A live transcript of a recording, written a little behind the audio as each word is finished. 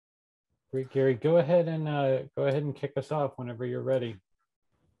Great, Gary. Go ahead and kick us off whenever you're ready.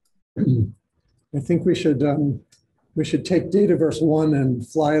 I think we should take Dataverse 1 and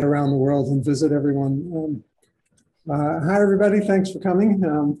fly it around the world and visit everyone. Hi, everybody. Thanks for coming.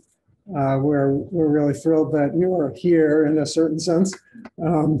 We're really thrilled that you are here in a certain sense,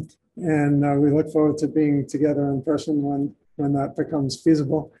 and we look forward to being together in person when that becomes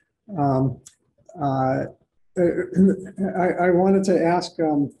feasible. I wanted to ask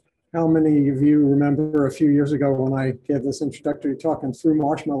how many of you remember a few years ago when I gave this introductory talk and threw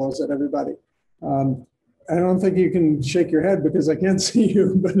marshmallows at everybody? I don't think you can shake your head because I can't see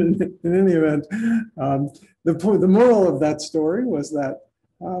you, but in any event, the moral of that story was that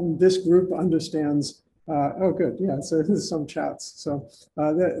this group understands, oh good, yeah, so there's some chats. So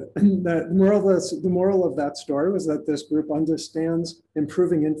the moral of that story was that this group understands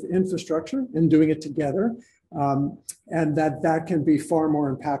improving infrastructure and doing it together, and that can be far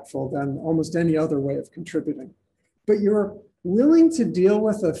more impactful than almost any other way of contributing. But you're willing to deal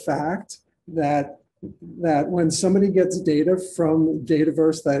with the fact that when somebody gets data from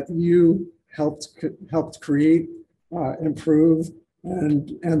Dataverse that you helped create, improve,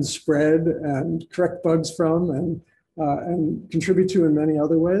 and spread and correct bugs from and contribute to in many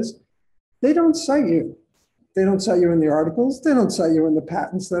other ways, they don't cite you. They don't cite you in the articles. They don't cite you in the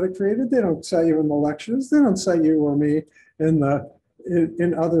patents that are created. They don't cite you in the lectures. They don't cite you or me in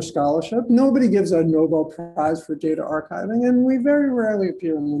other scholarship. Nobody gives a Nobel Prize for data archiving, and we very rarely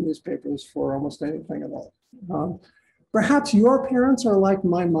appear in the newspapers for almost anything at all. Perhaps your parents are like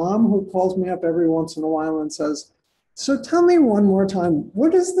my mom, who calls me up every once in a while and says, "So tell me one more time,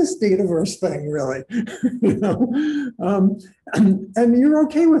 what is this Dataverse thing really?" You know? And you're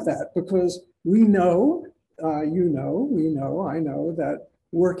okay with that because we know, I know that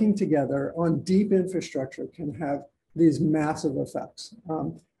working together on deep infrastructure can have these massive effects.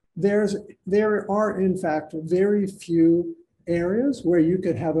 There are, in fact, very few areas where you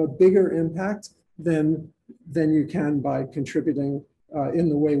could have a bigger impact than you can by contributing in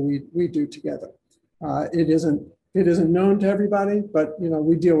the way we do together. It isn't known to everybody, but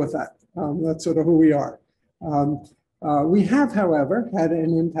we deal with that. That's sort of who we are. We have, however, had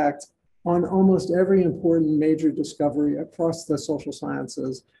an impact on almost every important major discovery across the social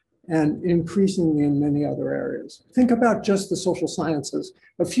sciences and increasingly in many other areas. Think about just the social sciences.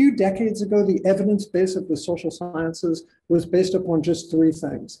 A few decades ago, the evidence base of the social sciences was based upon just three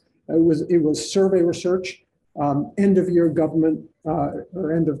things. It was survey research, end of year government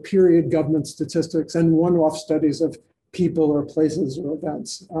or end of period government statistics, and one-off studies of people or places or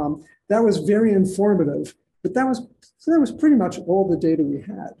events. That was very informative, but that was pretty much all the data we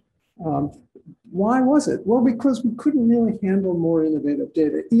had. Why was it? Well, because we couldn't really handle more innovative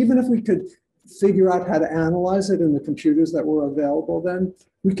data. Even if we could figure out how to analyze it in the computers that were available then,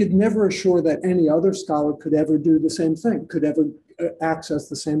 we could never assure that any other scholar could ever do the same thing, could ever access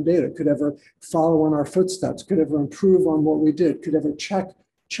the same data, could ever follow in our footsteps, could ever improve on what we did, could ever check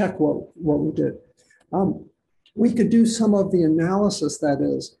what we did. We could do some of the analysis, that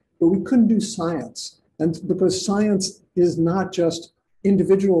is, but we couldn't do science. And because science is not just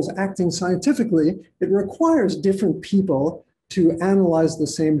individuals acting scientifically, it requires different people to analyze the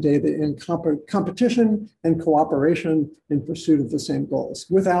same data in competition and cooperation in pursuit of the same goals.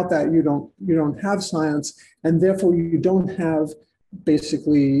 Without that, you don't have science, and therefore you don't have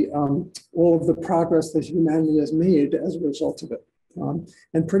basically all of the progress that humanity has made as a result of it.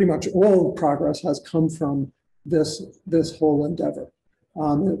 And pretty much all progress has come from this whole endeavor,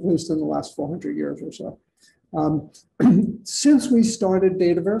 at least in the last 400 years or so. Since we started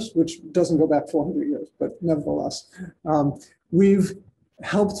Dataverse, which doesn't go back 400 years, but nevertheless, we've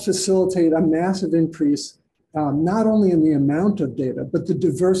helped facilitate a massive increase, not only in the amount of data, but the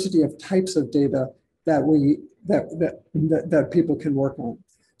diversity of types of data that people can work on.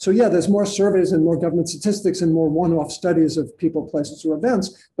 So yeah, there's more surveys and more government statistics and more one-off studies of people, places, or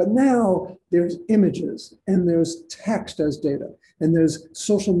events, but now there's images and there's text as data and there's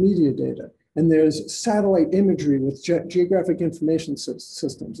social media data. And there's satellite imagery with geographic information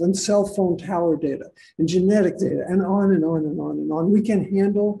systems and cell phone tower data and genetic data and on and on and on and on. We can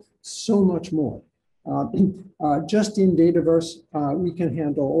handle so much more. Just in Dataverse, we can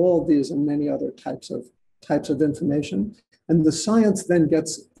handle all of these and many other types of information. And the science then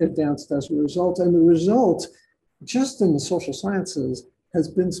gets advanced as a result. And the result, just in the social sciences, has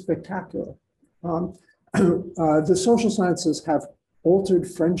been spectacular. The social sciences have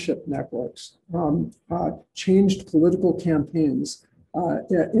altered friendship networks, changed political campaigns,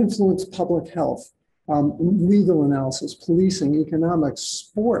 influenced public health, legal analysis, policing, economics,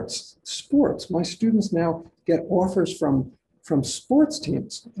 sports. My students now get offers from sports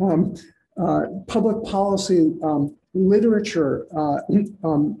teams. public policy literature.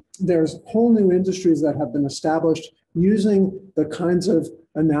 There's whole new industries that have been established using the kinds of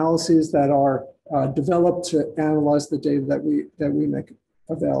analyses that are developed to analyze the data that we make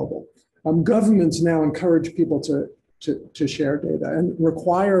available. Governments now encourage people to share data and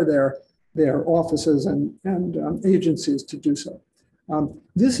require their offices and agencies to do so.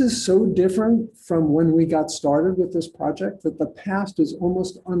 This is so different from when we got started with this project that the past is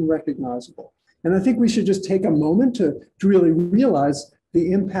almost unrecognizable. And I think we should just take a moment to really realize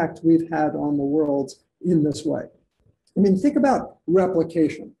the impact we've had on the world in this way. I mean, think about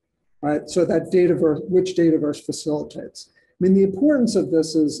replication, right? So that Dataverse, which Dataverse facilitates. I mean, the importance of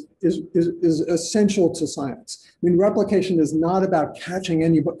this is essential to science. I mean, replication is not about catching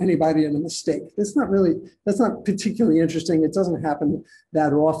anybody in a mistake. That's not particularly interesting. It doesn't happen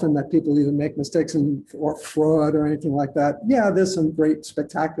that often that people either make mistakes or fraud or anything like that. Yeah, there's some great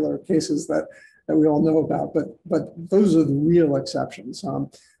spectacular cases that we all know about, but those are the real exceptions.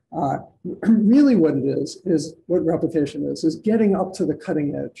 Really what it is what replication is getting up to the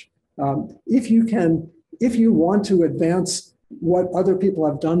cutting edge. If you want to advance what other people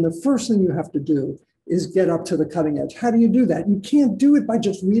have done, the first thing you have to do is get up to the cutting edge. How do you do that? You can't do it by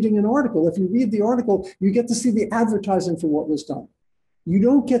just reading an article. If you read the article, you get to see the advertising for what was done. You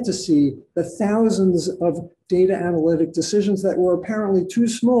don't get to see the thousands of data analytic decisions that were apparently too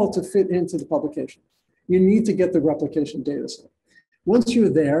small to fit into the publication. You need to get the replication data set. Once you're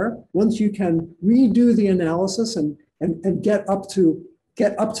there, once you can redo the analysis and get up to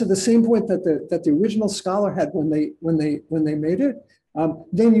the same point that the original scholar had when they made it,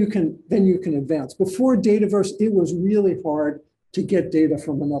 then you can advance. Before Dataverse, it was really hard to get data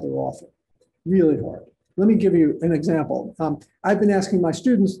from another author, really hard. Let me give you an example. I've been asking my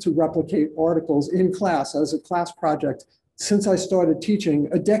students to replicate articles in class as a class project since I started teaching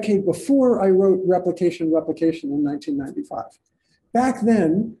a decade before I wrote Replication in 1995. Back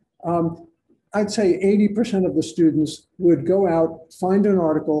then, I'd say 80% of the students would go out, find an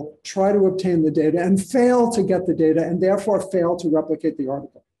article, try to obtain the data, and fail to get the data, and therefore fail to replicate the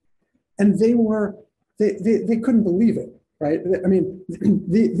article. And they couldn't believe it, right? I mean,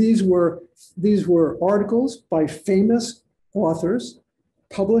 these were articles by famous authors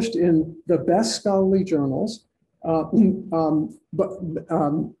published in the best scholarly journals. But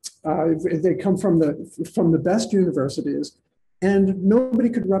they come from the best universities. And nobody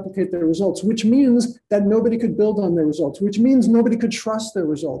could replicate their results, which means that nobody could build on their results, which means nobody could trust their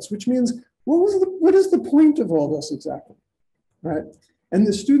results, which means, what is the point of all this exactly, right? And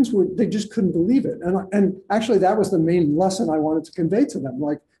the students they just couldn't believe it. And actually that was the main lesson I wanted to convey to them,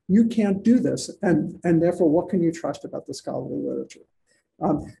 like, you can't do this, and therefore what can you trust about the scholarly literature?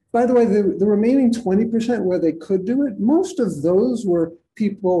 By the way, the remaining 20% where they could do it, most of those were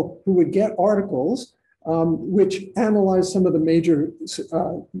people who would get articles which analyze some of the major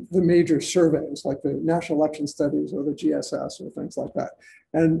surveys, like the National Election Studies or the GSS or things like that,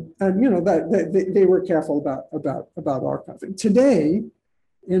 and you know that they were careful about archiving. Today,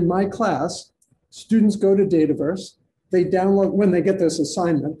 in my class, students go to Dataverse. They download when they get this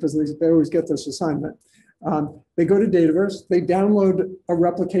assignment, because they always get this assignment. They go to Dataverse. They download a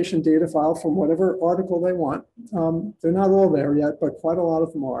replication data file from whatever article they want. They're not all there yet, but quite a lot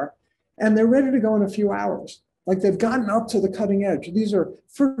of them are. And they're ready to go in a few hours. Like, they've gotten up to the cutting edge. These are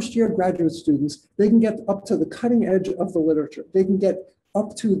first-year graduate students. They can get up to the cutting edge of the literature. They can get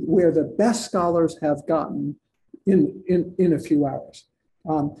up to where the best scholars have gotten in a few hours.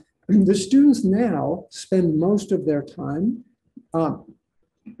 The students now spend most of their time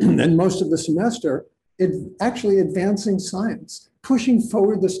and most of the semester actually advancing science, pushing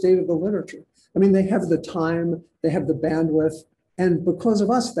forward the state of the literature. I mean, they have the time, they have the bandwidth, and because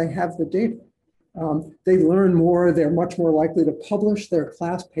of us, they have the data. They learn more. They're much more likely to publish their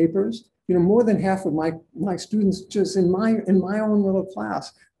class papers. You know, more than half of my students just in my own little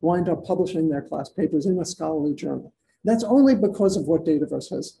class wind up publishing their class papers in a scholarly journal. That's only because of what Dataverse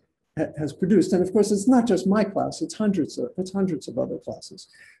has produced. And of course, it's not just my class, it's hundreds of other classes.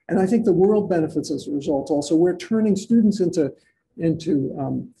 And I think the world benefits as a result. Also, we're turning students into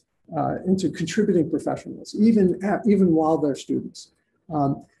contributing professionals, even while they're students.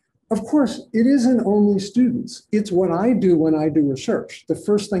 Of course, it isn't only students. It's what I do when I do research. The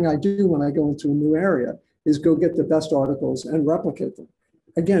first thing I do when I go into a new area is go get the best articles and replicate them.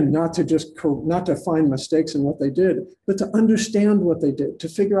 Again, not to find mistakes in what they did, but to understand what they did, to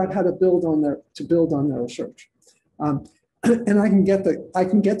figure out how to build on their research. And I can get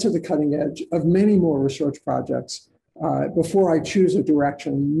to the cutting edge of many more research projects before I choose a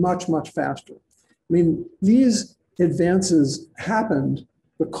direction much faster. I mean, these advances happened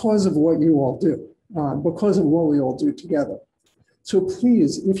because of what you all do, because of what we all do together. So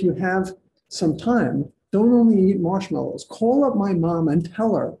please, if you have some time, don't only eat marshmallows. Call up my mom and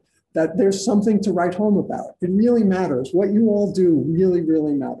tell her that there's something to write home about. It really matters. What you all do really,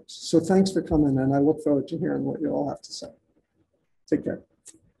 really matters. So thanks for coming, and I look forward to hearing what you all have to say. Take care.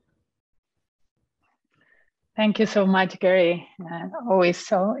 Thank you so much, Gary. Always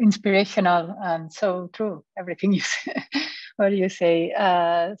so inspirational and so true, everything you say, what you say.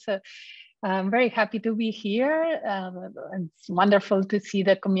 So I'm very happy to be here. It's wonderful to see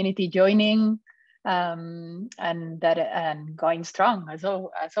the community joining and going strong as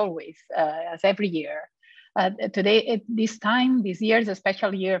always, as every year. Today, at this time, this year is a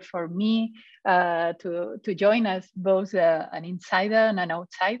special year for me to join as both an insider and an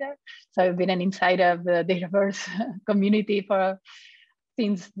outsider. So I've been an insider of the Dataverse community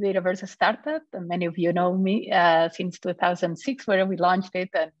since Dataverse started. And many of you know me since 2006, where we launched it,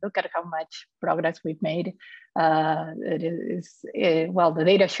 and look at how much progress we've made. It is, well, the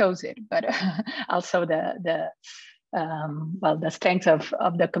data shows it, but also the strength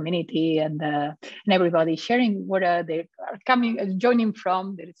of the community and everybody sharing where they are joining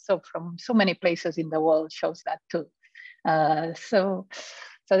from. There is from so many places in the world shows that too. So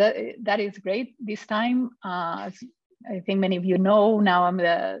that is great. This time, I think many of you know, now I'm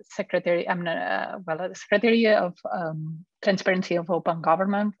the secretary. I'm the secretary of Transparency of Open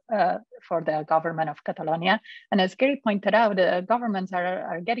Government for the government of Catalonia. And as Gary pointed out, governments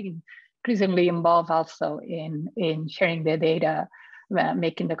are getting increasingly involved also in sharing the data,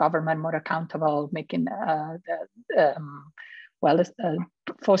 making the government more accountable, making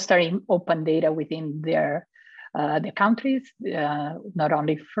fostering open data within their the countries, not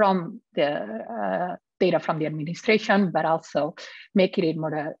only from the data from the administration, but also making it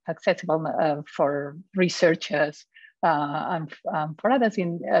more accessible for researchers and for others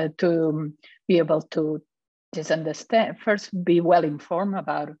to be able to just understand, first be well informed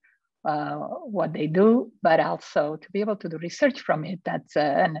about what they do, but also to be able to do research from it. That's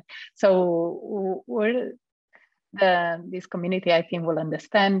and so this community, I think, will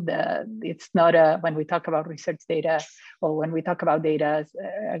understand it's not when we talk about research data or when we talk about data, as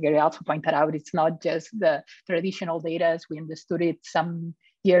Gary also pointed out, it's not just the traditional data as we understood it some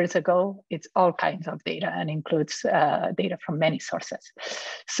years ago. It's all kinds of data and includes data from many sources.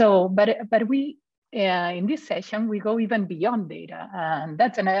 So, but we, in this session, we go even beyond data, and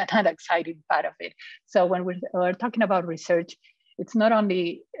that's another exciting part of it. So when we're talking about research, it's not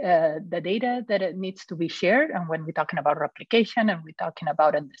only the data that it needs to be shared, and when we're talking about replication and we're talking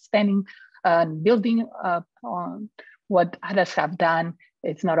about understanding and building on what others have done,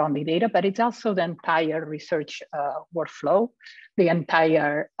 it's not only data, but it's also the entire research workflow, the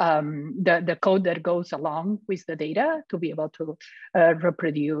entire the code that goes along with the data to be able to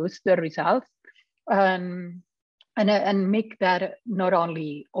reproduce the results. And make that not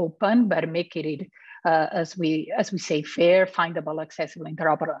only open, but make it as we say, fair, findable, accessible,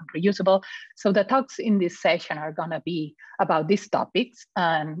 interoperable, and reusable. So the talks in this session are going to be about these topics,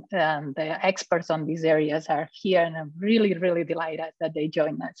 and the experts on these areas are here, and I'm really, really delighted that they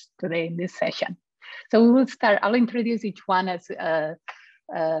join us today in this session. So we will start. I'll introduce each one as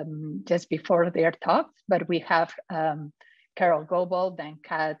just before their talks, but we have Carol Goebel, Dan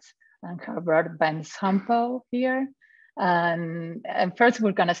Katz, and Herbert Van Sampo here. And first,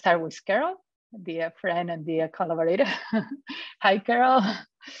 we're going to start with Carol, dear friend and dear collaborator. Hi, Carol,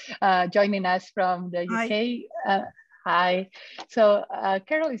 joining us from the UK. Hi. So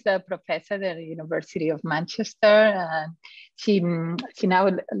Carol is a professor at the University of Manchester, and she now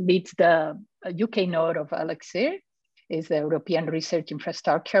leads the UK node of Elixir, is the European research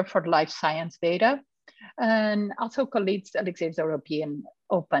infrastructure for life science data, and also co-leads Elixir's European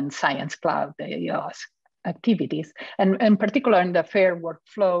Open Science Cloud, the EOS activities, and in particular in the FAIR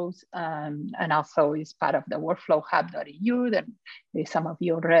workflows, and also is part of the workflow hub.eu that some of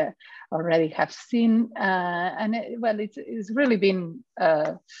you already have seen. And it's really been,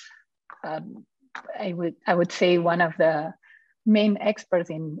 I would say, one of the main experts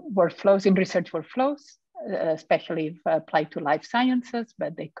in workflows, in research workflows, especially if applied to life sciences,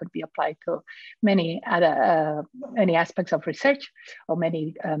 but they could be applied to many other many aspects of research or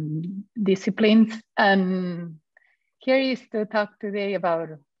many disciplines. And here is to talk today about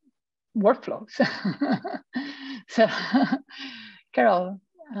workflows. So, Carol,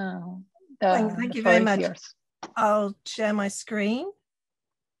 thank you very much. Yours. I'll share my screen,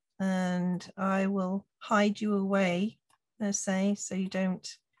 and I will hide you away, let's say, so you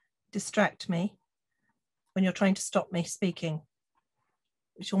don't distract me when you're trying to stop me speaking,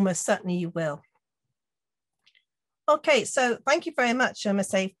 which almost certainly you will. Okay, so thank you very much,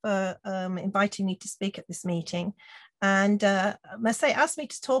 Mercedes, for inviting me to speak at this meeting. And Mercedes asked me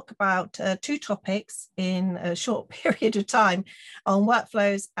to talk about two topics in a short period of time on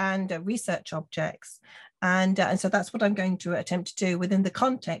workflows and research objects. And so that's what I'm going to attempt to do within the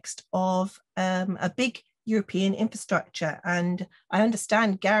context of a big European infrastructure. And I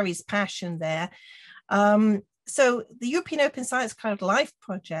understand Gary's passion there. So the European Open Science Cloud Life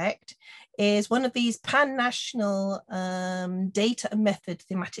project is one of these pan-national data and method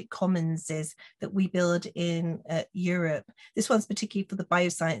thematic commonses that we build in Europe. This one's particularly for the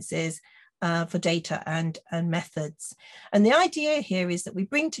biosciences, for data and methods. And the idea here is that we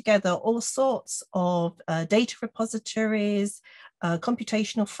bring together all sorts of data repositories,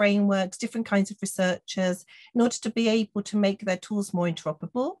 computational frameworks, different kinds of researchers, in order to be able to make their tools more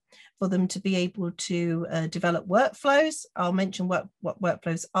interoperable, for them to be able to develop workflows. I'll mention what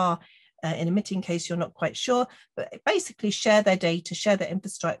workflows are in a minute in case you're not quite sure, but basically share their data, share their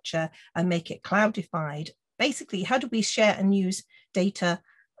infrastructure, and make it cloudified. Basically, how do we share and use data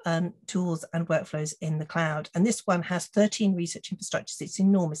tools and workflows in the cloud? And this one has 13 research infrastructures. It's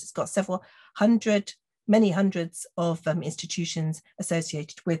enormous. It's got several hundred, many hundreds of institutions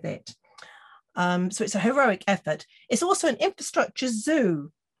associated with it. So it's a heroic effort. It's also an infrastructure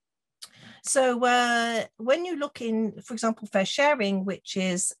zoo. So when you look in, for example, Fair Sharing, which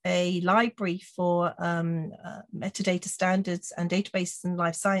is a library for metadata standards and databases in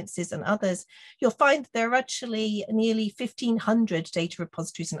life sciences and others, you'll find that there are actually nearly 1,500 data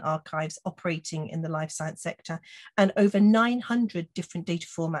repositories and archives operating in the life science sector, and over 900 different data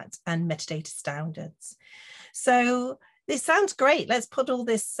formats and metadata standards. So this sounds great. Let's put all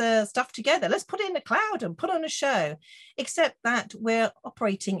this stuff together. Let's put it in the cloud and put on a show, except that we're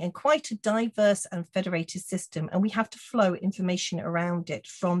operating in quite a diverse and federated system, and we have to flow information around it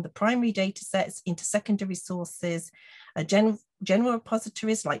from the primary data sets into secondary sources, general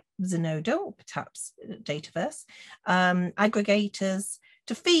repositories like Zenodo, or perhaps Dataverse, aggregators,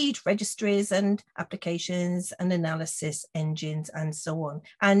 to feed registries and applications and analysis engines and so on.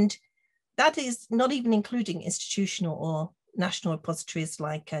 And that is not even including institutional or national repositories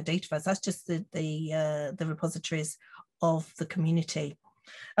like Dataverse. That's just the repositories of the community.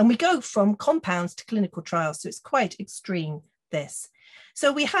 And we go from compounds to clinical trials, so it's quite extreme, this.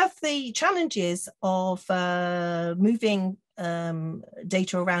 So we have the challenges of moving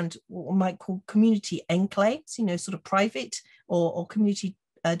data around what we might call community enclaves, you know, sort of private or community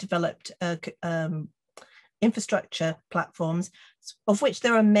developed infrastructure platforms, of which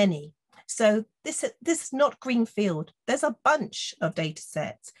there are many. So this is not greenfield. There's a bunch of data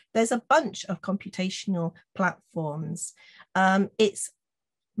sets. There's a bunch of computational platforms.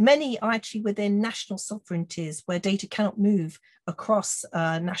 Many are actually within national sovereignties where data cannot move across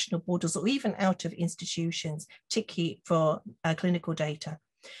national borders or even out of institutions, particularly for clinical data.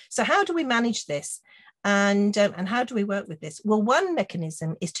 So how do we manage this? And how do we work with this? Well, one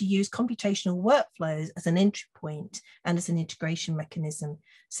mechanism is to use computational workflows as an entry point and as an integration mechanism.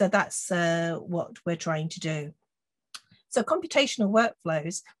 So that's what we're trying to do. So computational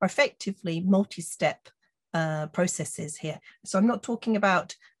workflows are effectively multi-step processes here. So I'm not talking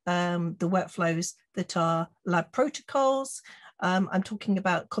about the workflows that are lab protocols. I'm talking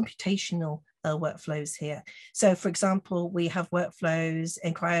about computational workflows here. So for example, we have workflows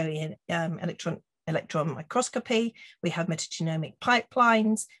in cryo electron microscopy, we have metagenomic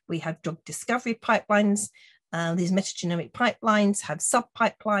pipelines, we have drug discovery pipelines. These metagenomic pipelines have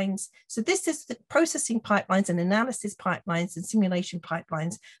sub-pipelines. So this is the processing pipelines and analysis pipelines and simulation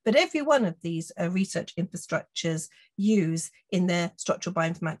pipelines that every one of these research infrastructures use in their structural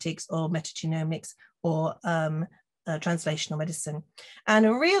bioinformatics or metagenomics or translational medicine. And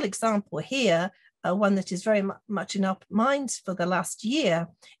a real example here, one that is very much in our minds for the last year,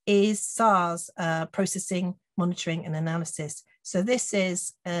 is SARS processing, monitoring and analysis. So this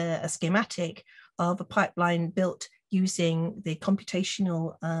is a schematic of a pipeline built using the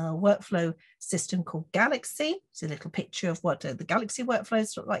computational workflow system called Galaxy. It's a little picture of what the Galaxy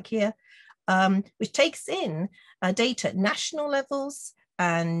workflows look like here, which takes in data at national levels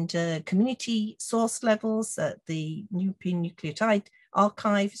and community source levels at the European Nucleotide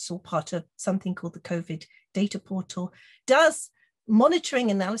Archive. It's all part of something called the COVID Data Portal. Does monitoring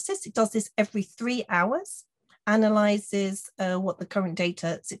analysis. It does this every 3 hours, analyzes what the current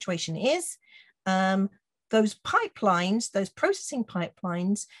data situation is. Those pipelines, those processing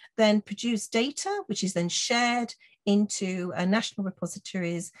pipelines, then produce data, which is then shared into national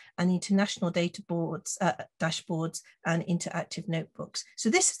repositories and into national data boards, dashboards, and interactive notebooks. So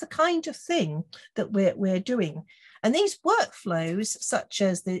this is the kind of thing that we're doing. And these workflows, such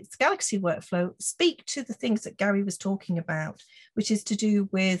as the Galaxy workflow, speak to the things that Gary was talking about, which is to do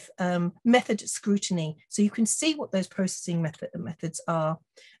with method scrutiny. So you can see what those processing methods are.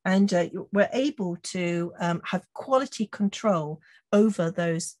 And we're able to have quality control over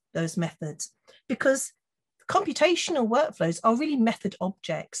those methods, because computational workflows are really method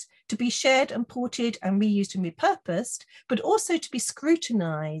objects to be shared and ported and reused and repurposed, but also to be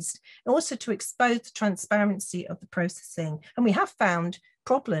scrutinized and also to expose the transparency of the processing. And we have found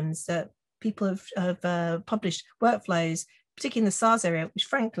problems that people have published workflows, particularly in the SARS area, which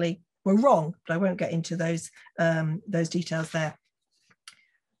frankly were wrong, but I won't get into those details there.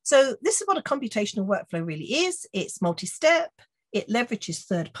 So this is what a computational workflow really is. It's multi-step. It leverages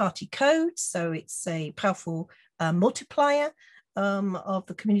third-party code, so it's a powerful multiplier of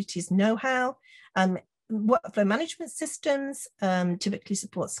the community's know-how. Workflow management systems typically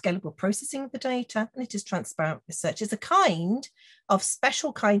support scalable processing of the data, and it is transparent research. It's a kind of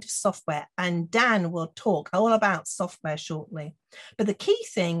special kind of software, and Dan will talk all about software shortly. But the key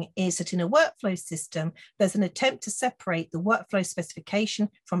thing is that in a workflow system, there's an attempt to separate the workflow specification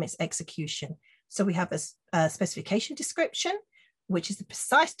from its execution. So we have a specification description, which is the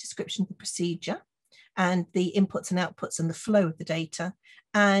precise description of the procedure and the inputs and outputs and the flow of the data.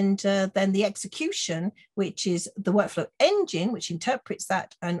 And then the execution, which is the workflow engine, which interprets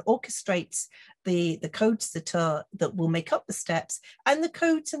that and orchestrates the codes that will make up the steps, and the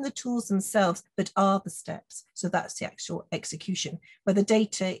codes and the tools themselves that are the steps. So that's the actual execution, where the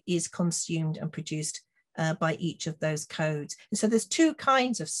data is consumed and produced by each of those codes. And so there's two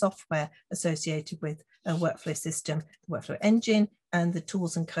kinds of software associated with a workflow system: the workflow engine and the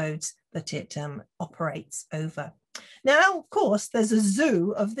tools and codes that it operates over. Now, of course, there's a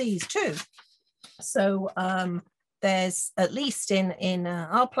zoo of these too. So there's, at least in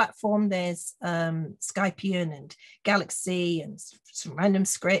our platform, there's Skypian and Galaxy and some random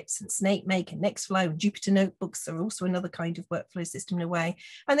scripts and SnakeMake and Nextflow and Jupyter Notebooks are also another kind of workflow system in a way.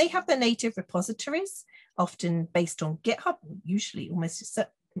 And they have their native repositories, often based on GitHub, usually almost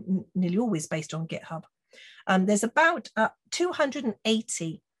nearly always based on GitHub. There's about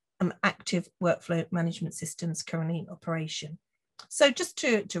 280 active workflow management systems currently in operation. So just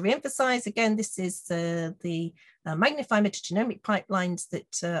to re-emphasize, again, this is the Magnify metagenomic pipelines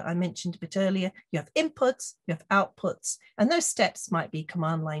that I mentioned a bit earlier. You have inputs, you have outputs, and those steps might be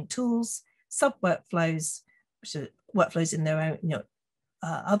command line tools, sub-workflows, which are workflows in their own,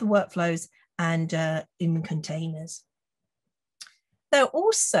 other workflows, and in containers. There are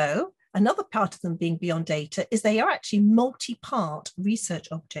also, another part of them being beyond data is they are actually multi-part research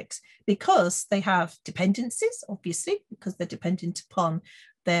objects, because they have dependencies, obviously, because they're dependent upon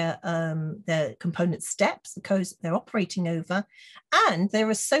their component steps, the codes that they're operating over, and they're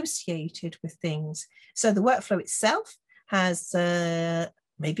associated with things. So the workflow itself has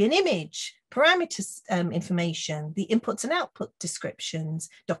maybe an image, parameters information, the inputs and output descriptions,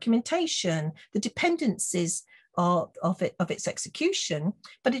 documentation, the dependencies of its execution,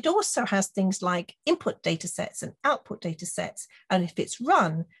 but it also has things like input data sets and output data sets. And if it's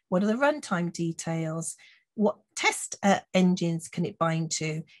run, what are the runtime details? What test engines can it bind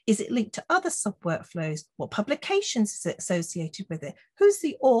to? Is it linked to other sub-workflows? What publications is it associated with it? Who's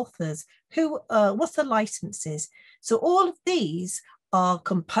the authors? What's the licenses? So all of these are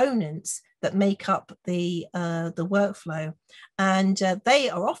components that make up the workflow, and they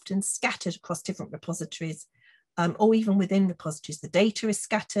are often scattered across different repositories. Or even within repositories, the data is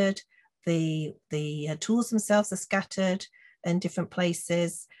scattered, the tools themselves are scattered in different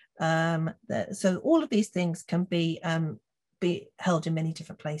places. So all of these things can be held in many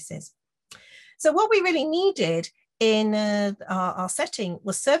different places. So what we really needed in our setting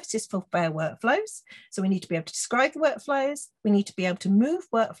was services for fair workflows. So we need to be able to describe the workflows. We need to be able to move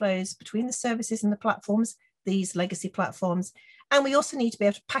workflows between the services and the platforms, these legacy platforms. And we also need to be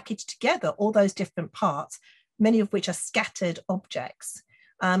able to package together all those different parts, many of which are scattered objects.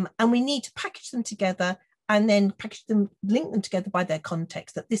 And we need to package them together and then link them together by their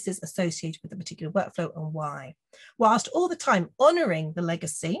context, that this is associated with a particular workflow and why, whilst all the time honoring the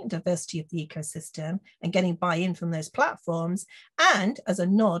legacy and diversity of the ecosystem and getting buy-in from those platforms. And as a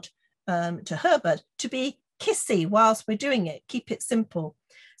nod to Herbert, to be kissy whilst we're doing it, keep it simple.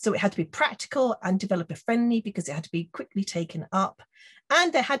 So it had to be practical and developer friendly because it had to be quickly taken up.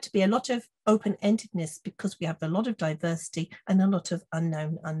 And there had to be a lot of open-endedness because we have a lot of diversity and a lot of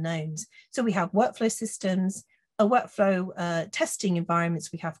unknowns. So we have workflow systems, workflow testing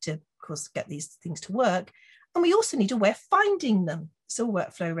environments. We have to, of course, get these things to work. And we also need a way of finding them. So a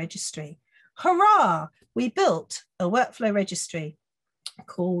workflow registry. Hurrah! We built a workflow registry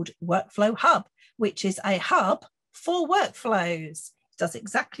called Workflow Hub, which is a hub for workflows. It does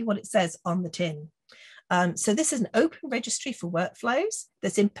exactly what it says on the tin. So this is an open registry for workflows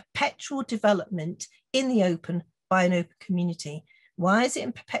that's in perpetual development in the open by an open community. Why is it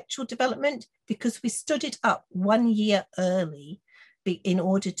in perpetual development? Because we stood it up 1 year early in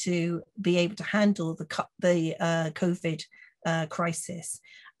order to be able to handle the COVID crisis.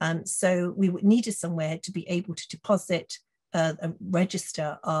 So we needed somewhere to be able to deposit and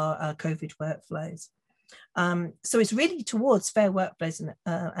register our COVID workflows. So it's really towards fair workflows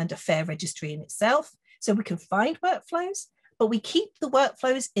and a fair registry in itself. So we can find workflows, but we keep the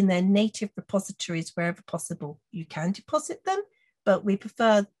workflows in their native repositories wherever possible. You can deposit them, but we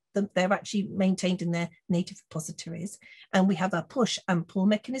prefer them, they're actually maintained in their native repositories. And we have a push and pull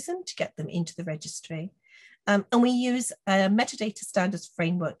mechanism to get them into the registry. And we use a metadata standards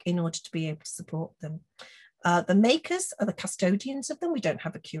framework in order to be able to support them. The makers are the custodians of them. We don't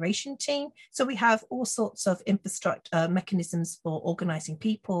have a curation team. So we have all sorts of infrastructure mechanisms for organizing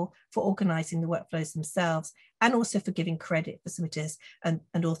people, for organizing the workflows themselves, and also for giving credit for submitters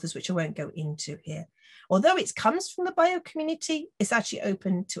and authors, which I won't go into here. Although it comes from the bio community, it's actually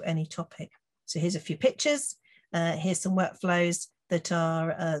open to any topic. So here's a few pictures. Here's some workflows that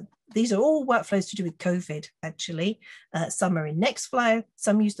are, these are all workflows to do with COVID, actually. Some are in Nextflow,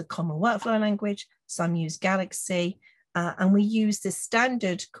 some use the common workflow language, some use Galaxy, and we use this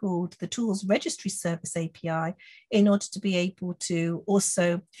standard called the Tools Registry Service API in order to be able to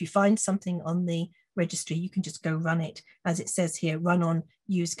also, if you find something on the registry, you can just go run it. As it says here, run on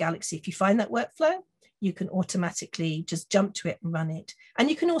use Galaxy. If you find that workflow, you can automatically just jump to it and run it. And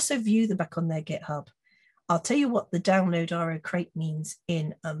you can also view them back on their GitHub. I'll tell you what the download RO crate means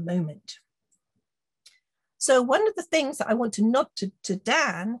in a moment. So one of the things that I want to nod to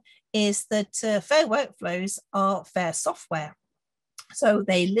Dan is that fair workflows are fair software. So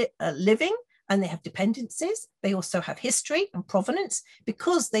they are living and they have dependencies. They also have history and provenance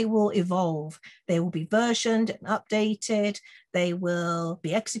because they will evolve. They will be versioned and updated. They will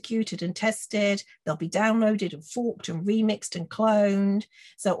be executed and tested. They'll be downloaded and forked and remixed and cloned.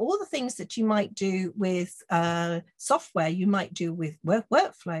 So all the things that you might do with software, you might do with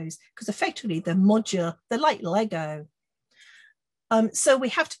workflows, because effectively they're modular, they're like Lego. So we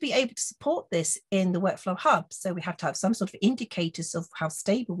have to be able to support this in the Workflow Hub. So we have to have some sort of indicators of how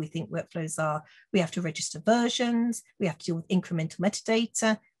stable we think workflows are. We have to register versions. We have to deal with incremental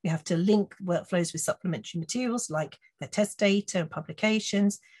metadata. We have to link workflows with supplementary materials like their test data and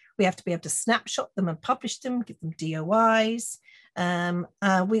publications. We have to be able to snapshot them and publish them, give them DOIs.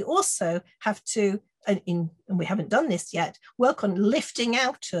 We also have to, and we haven't done this yet, work on lifting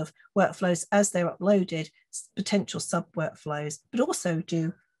out of workflows as they're uploaded potential sub-workflows, but also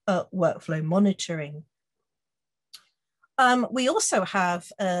do workflow monitoring. We also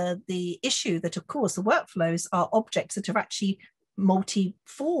have the issue that, of course, the workflows are objects that are actually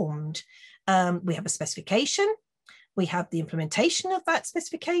multi-formed. We have a specification. We have the implementation of that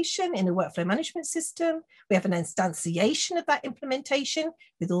specification in a workflow management system. We have an instantiation of that implementation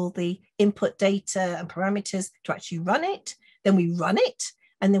with all the input data and parameters to actually run it. Then we run it,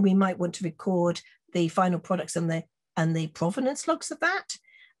 and then we might want to record the final products and the provenance logs of that.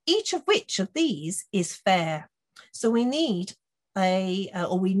 Each of which of these is fair. So we need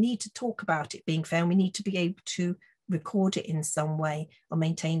we need to talk about it being fair, and we need to be able to record it in some way or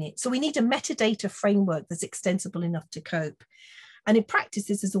maintain it. So we need a metadata framework that's extensible enough to cope. And in practice,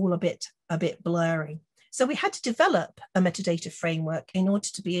 this is all a bit blurry. So we had to develop a metadata framework in order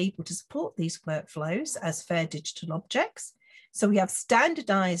to be able to support these workflows as fair digital objects. So we have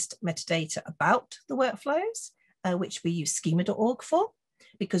standardized metadata about the workflows, which we use schema.org for,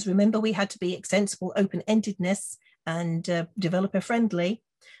 because remember, we had to be extensible, open-endedness and developer friendly.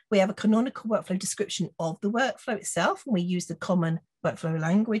 We have a canonical workflow description of the workflow itself, and we use the common workflow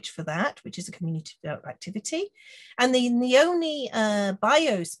language for that, which is a community activity. And the only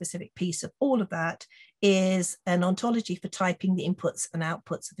bio-specific piece of all of that is an ontology for typing the inputs and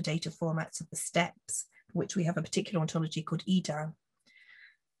outputs of the data formats of the steps, which we have a particular ontology called EDAN.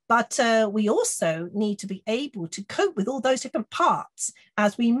 But we also need to be able to cope with all those different parts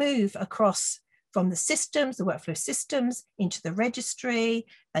as we move across from the systems, the workflow systems, into the registry,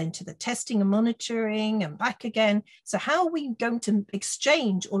 into the testing and monitoring and back again. So how are we going to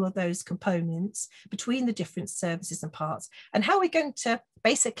exchange all of those components between the different services and parts? And how are we going to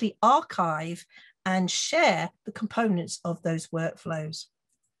basically archive and share the components of those workflows?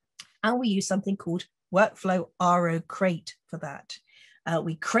 And we use something called Workflow RO Crate for that.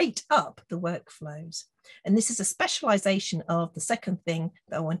 We crate up the workflows. And this is a specialization of the second thing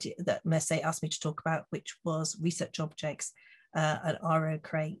that Merce asked me to talk about, which was research objects at RO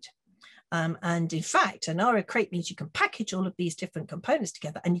Crate. And in fact, an RO Crate means you can package all of these different components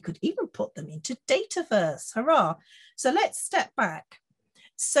together, and you could even put them into Dataverse. Hurrah! So let's step back.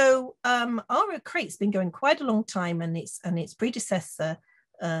 So RO Crate's been going quite a long time, and its predecessor,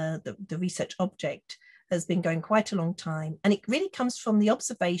 the research object, has been going quite a long time. And it really comes from the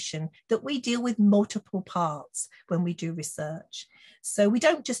observation that we deal with multiple parts when we do research. So we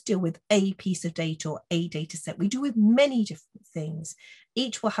don't just deal with a piece of data or a data set. We deal with many different things.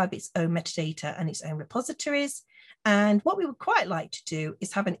 Each will have its own metadata and its own repositories. And what we would quite like to do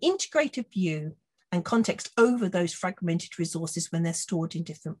is have an integrated view and context over those fragmented resources when they're stored in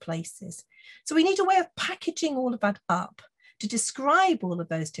different places. So we need a way of packaging all of that up to describe all of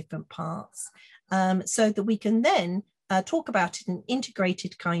those different parts, so that we can then talk about it in an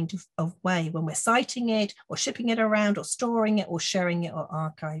integrated kind of way when we're citing it or shipping it around or storing it or sharing it or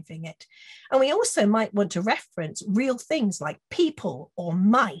archiving it. And we also might want to reference real things like people or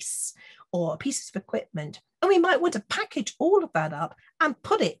mice or pieces of equipment. And we might want to package all of that up and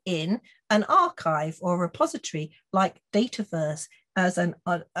put it in an archive or a repository like Dataverse as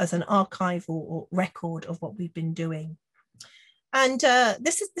an archive or record of what we've been doing. And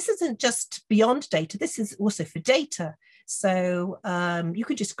this isn't just beyond data, this is also for data. So you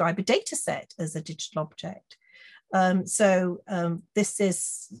could describe a data set as a digital object. This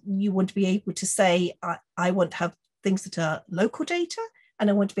is, you want to be able to say, I want to have things that are local data, and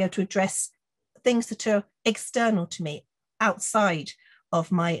I want to be able to address things that are external to me, outside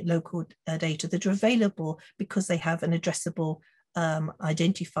of my local data, that are available because they have an addressable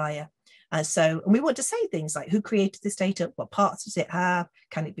identifier. And we want to say things like who created this data, what parts does it have,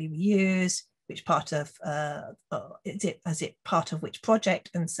 can it be reused, which part of, is it part of which project,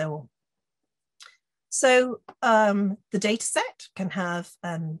 and so on. So the data set can have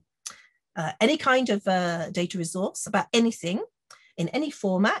any kind of data resource about anything in any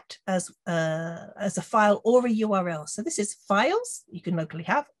format as a file or a URL. So this is files you can locally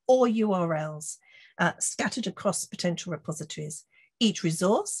have, or URLs scattered across potential repositories. Each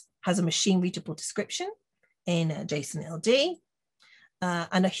resource has a machine readable description in JSON LD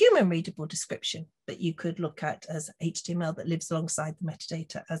and a human readable description that you could look at as HTML that lives alongside the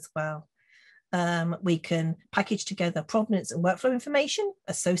metadata as well. We can package together provenance and workflow information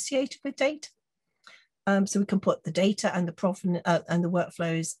associated with data. So we can put the data and the provenance and the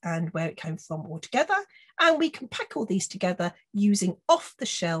workflows and where it came from all together. And we can pack all these together using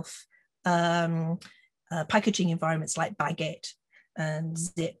off-the-shelf packaging environments like Baguette and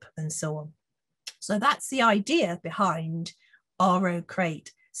Zip and so on. So that's the idea behind RO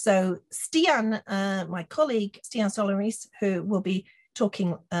Crate. So Stian, my colleague, Stian Soloris, who will be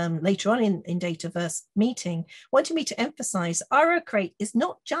talking later on in Dataverse meeting, wanted me to emphasize RO Crate is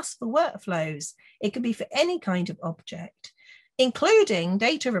not just for workflows. It can be for any kind of object, including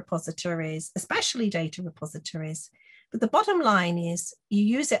data repositories, especially data repositories. But the bottom line is you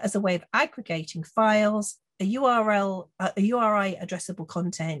use it as a way of aggregating files, a URL, a URI addressable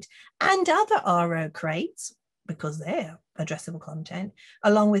content, and other RO crates, because they're addressable content,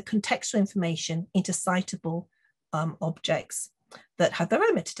 along with contextual information into citable objects that have their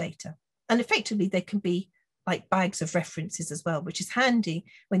own metadata. And effectively, they can be like bags of references as well, which is handy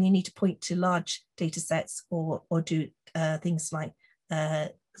when you need to point to large data sets or do things like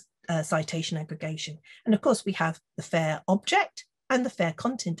citation aggregation. And of course, we have the FAIR object and the FAIR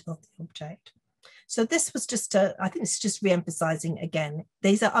content of the object. So this was just, I think it's just re-emphasizing again,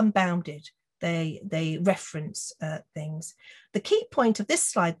 these are unbounded. They reference things. The key point of this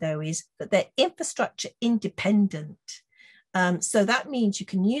slide, though, is that they're infrastructure independent. So that means you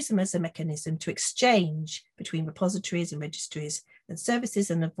can use them as a mechanism to exchange between repositories and registries and services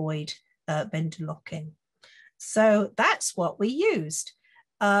and avoid vendor lock-in. So that's what we used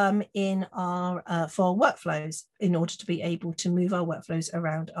in our for workflows in order to be able to move our workflows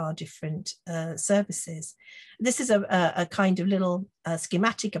around our different services. This is a kind of little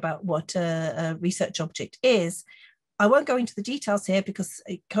schematic about what a research object is. I won't go into the details here because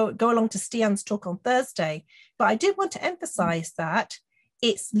go along to Stian's talk on Thursday, but I did want to emphasize that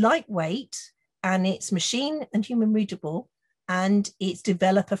it's lightweight and it's machine and human readable and it's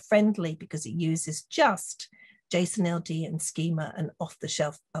developer friendly because it uses just JSON LD and schema and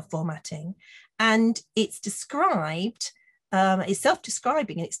off-the-shelf formatting. And it's described, it's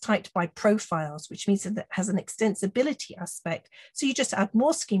self-describing and it's typed by profiles, which means that it has an extensibility aspect. So you just add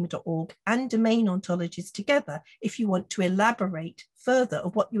more schema.org and domain ontologies together if you want to elaborate further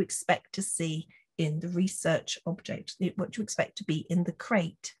of what you expect to see in the research object, what you expect to be in the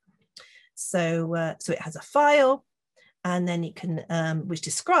crate. So, so it has a file, and then it can, which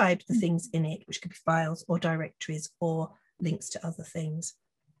describes the things in it, which could be files or directories or links to other things.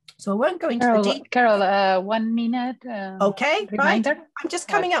 So I won't go into the details. Carol, 1 minute. Okay, reminder. Right. I'm just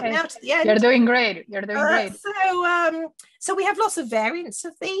coming up now to the end. You're doing great. You're doing great. So we have lots of variants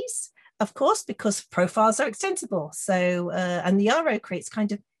of these, of course, because profiles are extensible. So, and the RO crates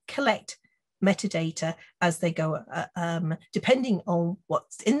kind of collect metadata as they go, depending on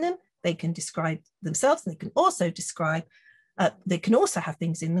what's in them. They can describe themselves. They can also describe, they can also have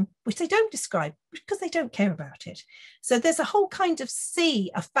things in them which they don't describe because they don't care about it. So there's a whole kind of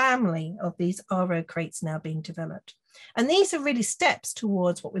a family of these RO crates now being developed. And these are really steps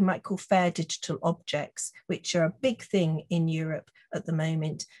towards what we might call fair digital objects, which are a big thing in Europe at the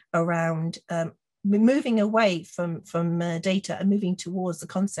moment around moving away from data and moving towards the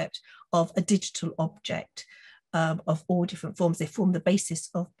concept of a digital object. Of all different forms. They form the basis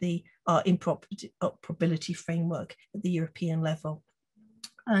of the interoperability framework at the European level.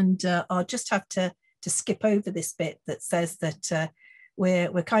 And I'll just have to skip over this bit that says that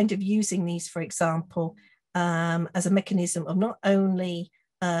we're kind of using these, for example, as a mechanism of not only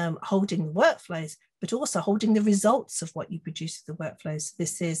holding the workflows, but also holding the results of what you produce with the workflows.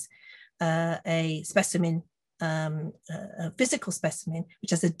 This is a specimen, a physical specimen,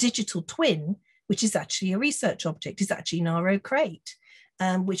 which has a digital twin, which is actually a research object, is actually an RO crate,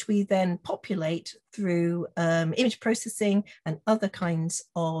 which we then populate through image processing and other kinds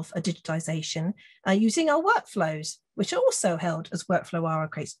of digitization using our workflows, which are also held as workflow RO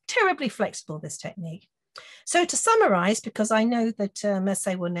crates. Terribly flexible, this technique. So to summarize, because I know that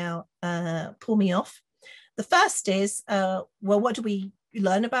Merce will now pull me off, the first is, well, what do we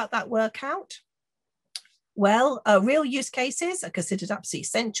learn about that workout? Well, real use cases are considered absolutely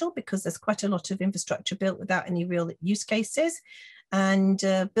essential because there's quite a lot of infrastructure built without any real use cases. And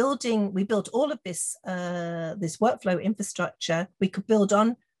we built all of this, this workflow infrastructure. We could build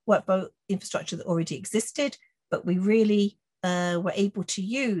on workflow infrastructure that already existed, but we really were able to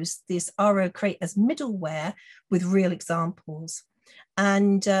use this RO crate as middleware with real examples.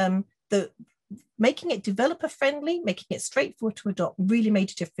 And making it developer friendly, making it straightforward to adopt really made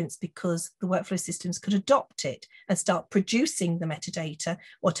a difference because the workflow systems could adopt it and start producing the metadata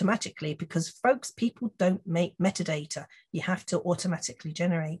automatically because people don't make metadata. You have to automatically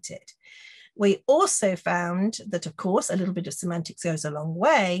generate it. We also found that, of course, a little bit of semantics goes a long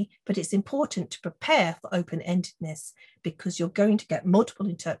way, but it's important to prepare for open-endedness because you're going to get multiple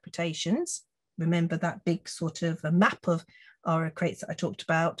interpretations. Remember that big sort of a map of RO crates that I talked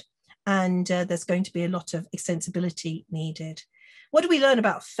about. And there's going to be a lot of extensibility needed. What do we learn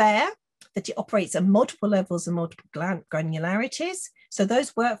about FAIR? That it operates at multiple levels and multiple granularities. So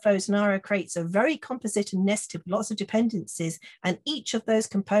those workflows and RO crates are very composite and nested with lots of dependencies, and each of those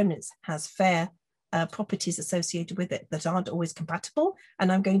components has FAIR properties associated with it that aren't always compatible.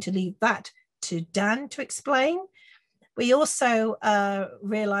 And I'm going to leave that to Dan to explain. We also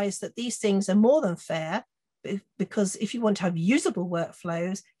realized that these things are more than FAIR, because if you want to have usable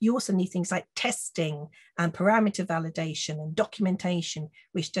workflows, you also need things like testing and parameter validation and documentation,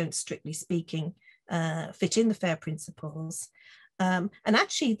 which don't, strictly speaking, fit in the FAIR principles. And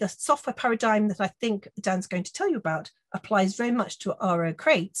actually, the software paradigm that I think Dan's going to tell you about applies very much to RO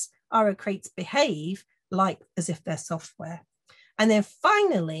crates. RO crates behave as if they're software. And then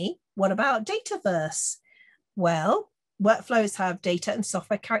finally, what about Dataverse? Well, workflows have data and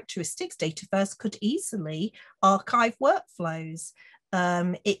software characteristics. Dataverse could easily archive workflows.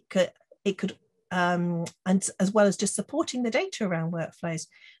 It could, and as well as just supporting the data around workflows.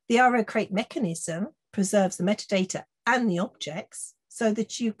 The RO crate mechanism preserves the metadata and the objects so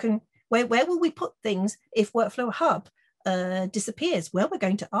that you can, where will we put things if Workflow Hub disappears? Well, we're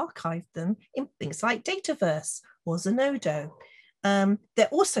going to archive them in things like Dataverse or Zenodo. They're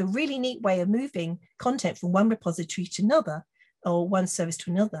also a really neat way of moving content from one repository to another or one service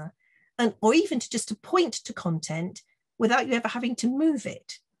to another, or even to just to point to content without you ever having to move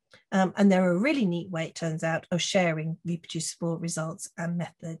it. And they're a really neat way, it turns out, of sharing reproducible results and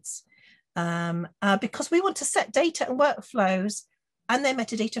methods. Because we want to set data and workflows and their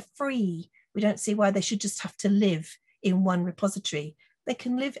metadata free. We don't see why they should just have to live in one repository. They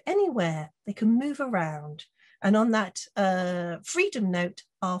can live anywhere, they can move around. And on that freedom note,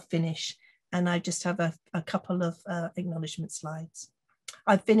 I'll finish. And I just have a couple of acknowledgement slides.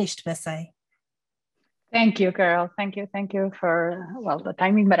 I've finished, Merce. Thank you, Carol. Thank you for, well, the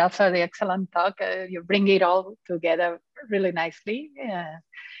timing, but also the excellent talk. You bring it all together really nicely.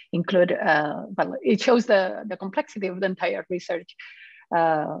 Well, it shows the complexity of the entire research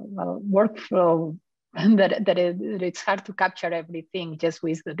workflow that it's hard to capture everything just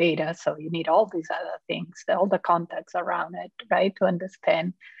with the data. So you need all these other things, all the context around it, right, to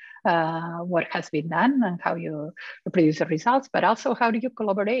understand what has been done and how you produce the results, but also how do you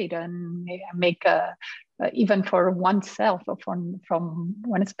collaborate and make even for oneself or from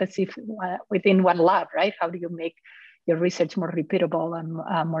one specific within one lab, right? How do you make your research more repeatable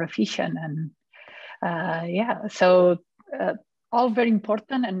and more efficient? And yeah, so all very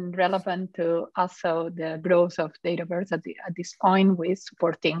important and relevant to also the growth of Dataverse at this point with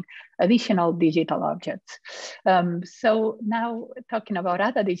supporting additional digital objects. So now talking about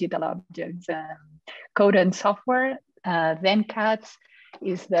other digital objects, code and software, then Katz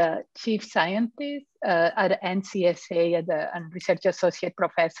is the chief scientist at NCSA and research associate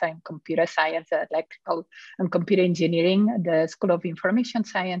professor in computer science, electrical and computer engineering at the School of Information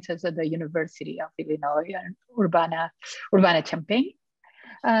Sciences at the University of Illinois and Urbana-Champaign.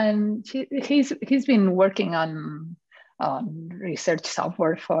 And he's been working on research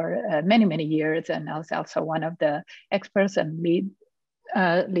software for many years, and also one of the experts and leads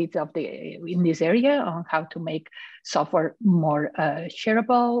in this area on how to make software more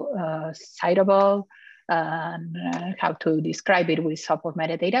shareable, citable, and how to describe it with software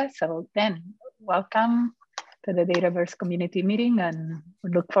metadata. So then, welcome to the Dataverse community meeting, and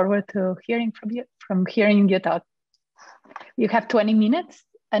we look forward to hearing from you talk. You have 20 minutes.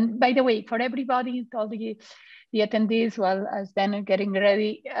 And by the way, for everybody, all the attendees, well, as Dan are getting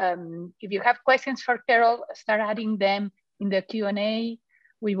ready, if you have questions for Carol, start adding them in the Q&A.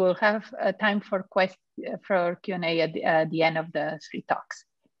 We will have time for Q&A at the end of the 3 talks.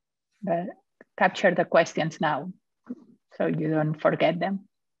 But capture the questions now so you don't forget them.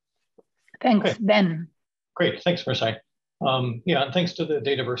 Thanks, okay. Dan. Great, thanks, Mercedes. Yeah, and thanks to the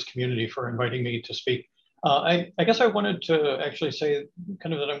Dataverse community for inviting me to speak. I guess I wanted to actually say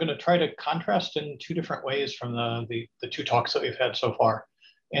kind of that I'm going to try to contrast in 2 different ways from the 2 talks that we've had so far.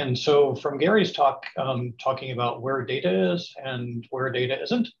 And so from Gary's talk, talking about where data is and where data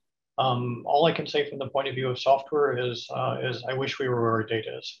isn't, all I can say from the point of view of software is I wish we were where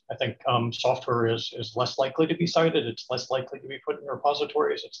data is. I think software is less likely to be cited. It's less likely to be put in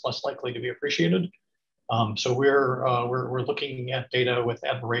repositories. It's less likely to be appreciated. So we're looking at data with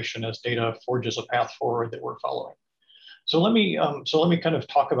admiration as data forges a path forward that we're following. So let me kind of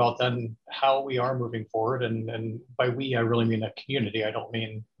talk about then how we are moving forward, and by we I really mean a community. I don't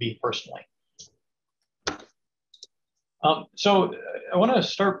mean me personally. So I want to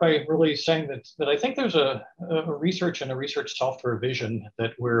start by really saying that I think there's a research and a research software vision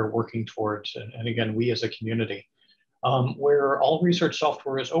that we're working towards, and again, we as a community, where all research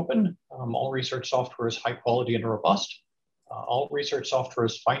software is open, all research software is high quality and robust, all research software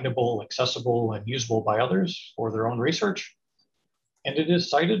is findable, accessible, and usable by others for their own research, and it is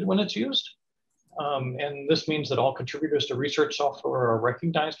cited when it's used. And this means that all contributors to research software are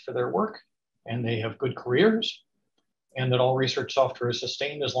recognized for their work, and they have good careers, and that all research software is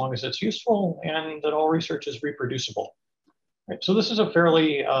sustained as long as it's useful, and that all research is reproducible. Right, so this is a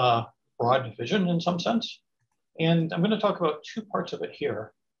fairly broad vision in some sense. And I'm going to talk about 2 parts of it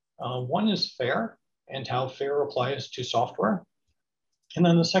here. One is FAIR and how FAIR applies to software. And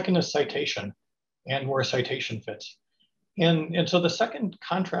then the second is citation and where citation fits. And so the second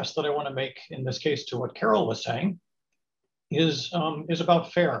contrast that I want to make in this case to what Carol was saying is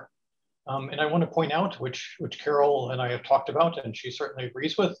about FAIR. And I want to point out, which Carol and I have talked about, and she certainly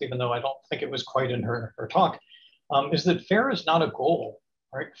agrees with, even though I don't think it was quite in her talk, is that FAIR is not a goal,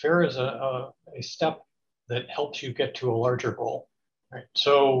 right? FAIR is a step that helps you get to a larger goal, right?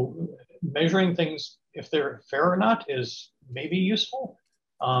 So measuring things, if they're fair or not, is maybe useful,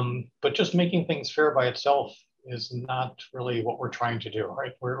 but just making things fair by itself is not really what we're trying to do,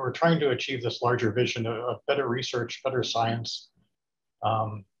 right? We're trying to achieve this larger vision of better research, better science,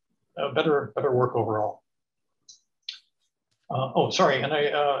 better work overall. Oh, sorry, and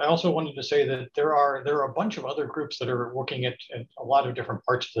I also wanted to say that there are a bunch of other groups that are working at a lot of different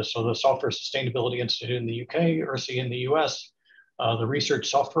parts of this. So the Software Sustainability Institute in the UK, ERSI in the US, the Research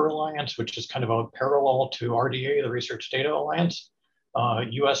Software Alliance, which is kind of a parallel to RDA, the Research Data Alliance,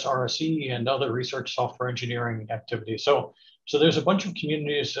 US RSE, and other research software engineering activities. So there's a bunch of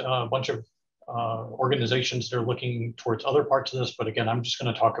communities, a bunch of organizations that are looking towards other parts of this. But again, I'm just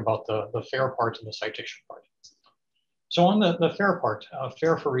going to talk about the FAIR part and the citation part. So on the FAIR part,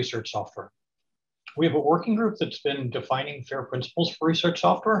 FAIR for research software, we have a working group that's been defining FAIR principles for research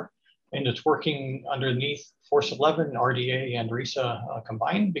software, and it's working underneath Force 11, RDA, and RISA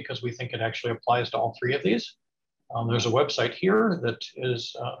combined, because we think it actually applies to all 3 of these. There's a website here that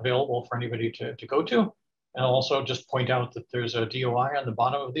is available for anybody to go to. And I'll also just point out that there's a DOI on the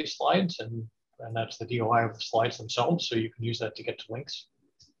bottom of these slides, and and that's the DOI of the slides themselves, so you can use that to get to links.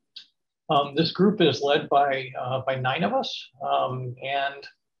 This group is led by 9 of us, and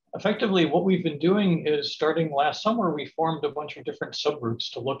effectively what we've been doing is, starting last summer, we formed a bunch of different subgroups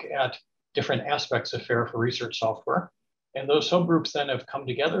to look at different aspects of FAIR for research software. And those subgroups then have come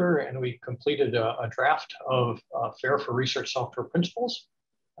together, and we completed a draft of FAIR for research software principles.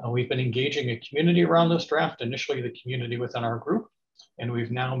 We've been engaging a community around this draft, initially the community within our group. And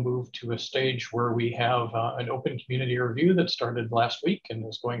we've now moved to a stage where we have an open community review that started last week and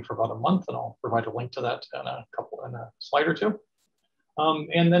is going for about a month. And I'll provide a link to that in a slide or two.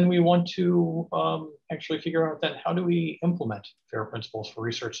 And then we want to actually figure out then, how do we implement FAIR principles for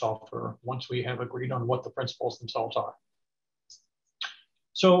research software once we have agreed on what the principles themselves are.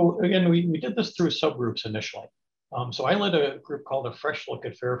 So again, we did this through subgroups initially. So I led a group called A Fresh Look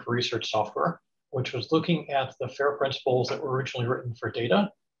at FAIR for Research Software, which was looking at the FAIR principles that were originally written for data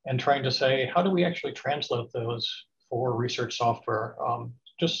and trying to say, how do we actually translate those for research software?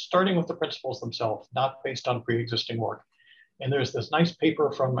 Just starting with the principles themselves, not based on pre-existing work. And there's this nice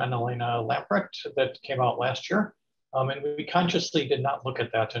paper from Annalena Lamprecht that came out last year. And we consciously did not look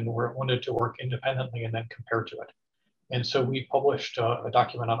at that and wanted to work independently and then compare to it. And so we published a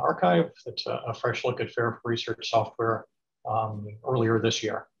document on arXiv that's a fresh look at FAIR for research software earlier this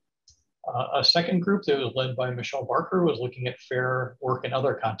year. A second group that was led by Michelle Barker was looking at FAIR work in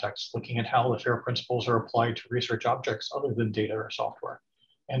other contexts, looking at how the FAIR principles are applied to research objects other than data or software.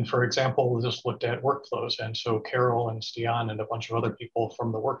 And for example, this looked at workflows. And so Carol and Stian and a bunch of other people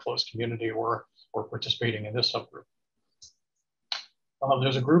from the workflows community were participating in this subgroup.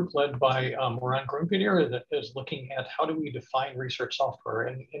 There's a group led by Moran Grumpedier that is looking at how do we define research software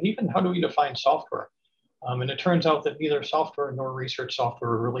and even how do we define software. And it turns out that neither software nor research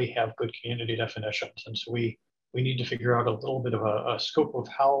software really have good community definitions. And so we need to figure out a little bit of a scope of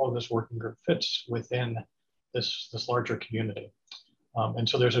how this working group fits within this larger community. And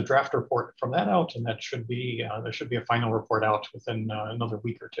so there's a draft report from that out, and that should be there should be a final report out within another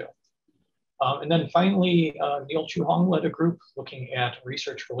week or two. And then finally, Neil Chu Hong led a group looking at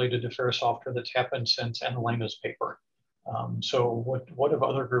research related to FAIR software that's happened since Annalena's paper. So what have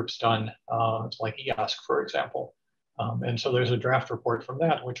other groups done, like EOSC, for example? And so there's a draft report from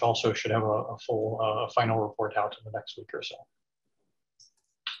that, which also should have a full final report out in the next week or so.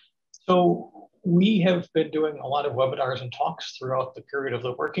 So we have been doing a lot of webinars and talks throughout the period of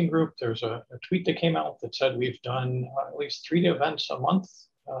the working group. There's a tweet that came out that said we've done at least 3 events a month,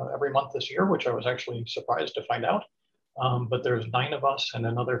 every month this year, which I was actually surprised to find out. But there's 9 of us and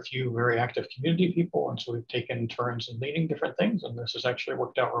another few very active community people. And so we've taken turns in leading different things. And this has actually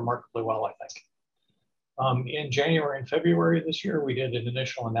worked out remarkably well, I think. In January and February this year, we did an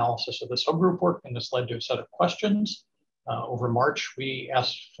initial analysis of the subgroup work, and this led to a set of questions. Over March, we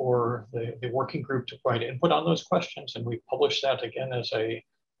asked for the working group to provide input on those questions, and we published that again as a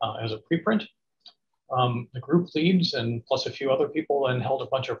preprint. The group leads and plus a few other people then held a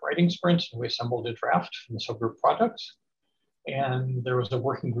bunch of writing sprints, and we assembled a draft from the subgroup products. And there was a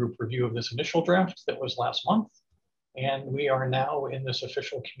working group review of this initial draft that was last month. And we are now in this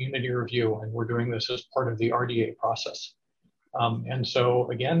official community review, and we're doing this as part of the RDA process. And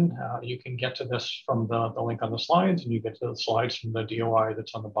so again, you can get to this from the link on the slides, and you get to the slides from the DOI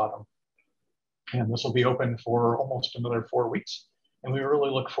that's on the bottom. And this will be open for almost another 4 weeks. And we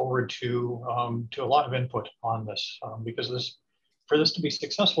really look forward to a lot of input on this, because for this to be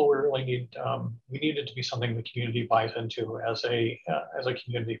successful, we really need it to be something the community buys into as a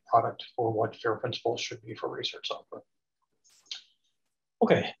community product for what FAIR principles should be for research software.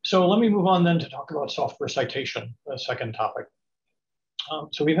 Okay, so let me move on then to talk about software citation, the second topic.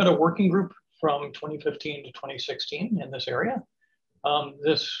 So we've had a working group from 2015 to 2016 in this area.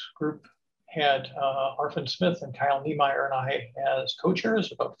 This group had Arfin Smith and Kyle Niemeyer and I as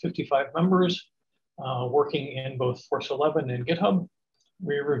co-chairs, about 55 members working in both Force 11 and GitHub.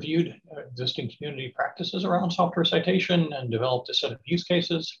 We reviewed existing community practices around software citation and developed a set of use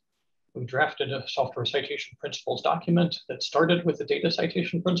cases. We drafted a software citation principles document that started with the data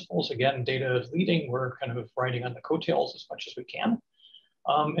citation principles. Again, data is leading. We're kind of riding on the coattails as much as we can.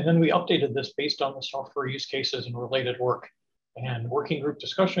 And then we updated this based on the software use cases and related work, and working group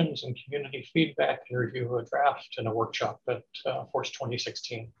discussions and community feedback and review of a draft and a workshop at Force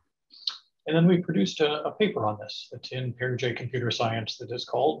 2016. And then we produced a paper on this that's in PeerJ Computer Science that is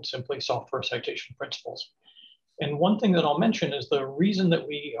called simply Software Citation Principles. And one thing that I'll mention is the reason that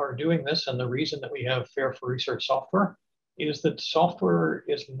we are doing this and the reason that we have FAIR for research software is that software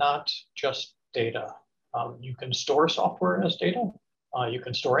is not just data. You can store software as data. You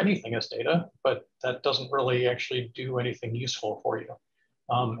can store anything as data, but that doesn't really actually do anything useful for you.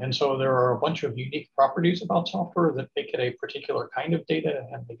 And so there are a bunch of unique properties about software that make it a particular kind of data,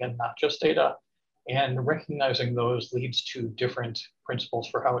 and again, not just data. And recognizing those leads to different principles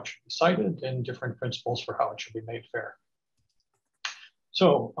for how it should be cited and different principles for how it should be made fair.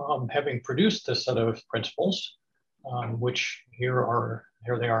 So having produced this set of principles, which here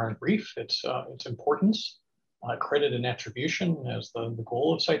they are in brief, its importance, credit and attribution as the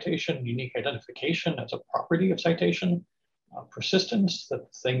goal of citation, unique identification as a property of citation, persistence,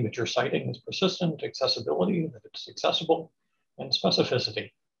 that the thing that you're citing is persistent, accessibility, that it's accessible, and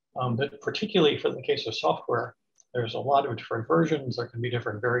specificity. That particularly for the case of software, there's a lot of different versions, there can be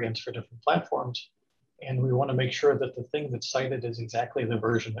different variants for different platforms, and we want to make sure that the thing that's cited is exactly the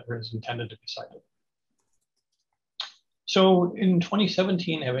version that is intended to be cited. So in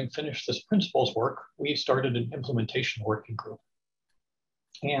 2017, having finished this principles work, we started an implementation working group.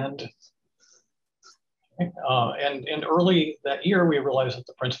 And early that year, we realized that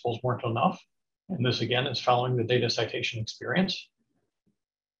the principles weren't enough. And this again is following the data citation experience.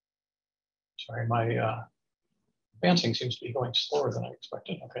 Sorry, my advancing seems to be going slower than I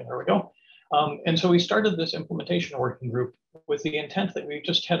expected. Okay, there we go. And so we started this implementation working group with the intent that we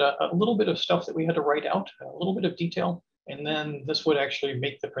just had a little bit of stuff that we had to write out, a little bit of detail, and then this would actually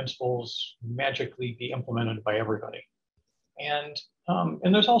make the principles magically be implemented by everybody. And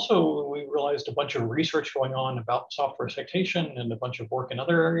there's also, we realized, a bunch of research going on about software citation and a bunch of work in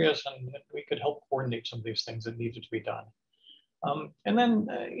other areas, and we could help coordinate some of these things that needed to be done. And then,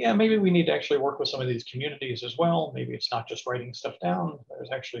 yeah, maybe we need to actually work with some of these communities as well. Maybe it's not just writing stuff down.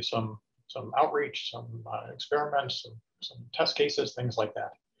 There's actually some outreach, some experiments, some test cases, things like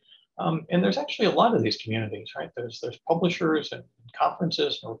that. And there's actually a lot of these communities, right? There's publishers and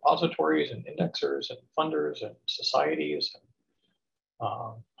conferences and repositories and indexers and funders and societies and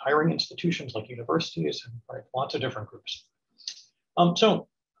hiring institutions like universities and right, lots of different groups.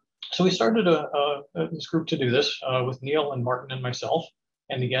 So we started this group to do this with Neil and Martin and myself.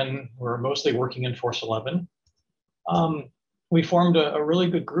 And again, we're mostly working in Force 11. We formed a really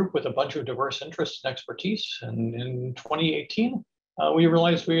good group with a bunch of diverse interests and expertise. And in 2018, we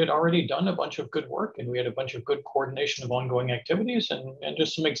realized we had already done a bunch of good work and we had a bunch of good coordination of ongoing activities. And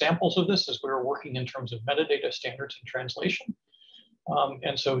just some examples of this is we were working in terms of metadata standards and translation.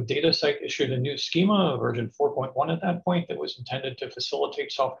 And so DataCite issued a new schema, version 4.1 at that point, that was intended to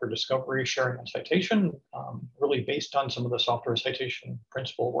facilitate software discovery, sharing, and citation, really based on some of the software citation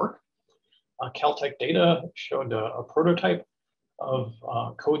principle work. Caltech Data showed a prototype of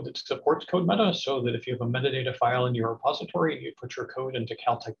code that supports code meta, so that if you have a metadata file in your repository, you put your code into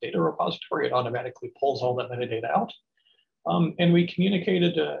Caltech Data repository, it automatically pulls all that metadata out. And we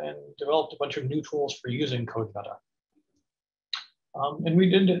communicated and developed a bunch of new tools for using code meta. And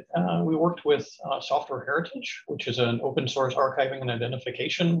we worked with Software Heritage, which is an open source archiving and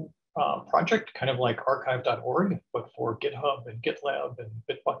identification project, kind of like archive.org, but for GitHub and GitLab and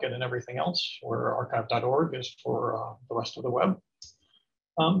Bitbucket and everything else, where archive.org is for the rest of the web.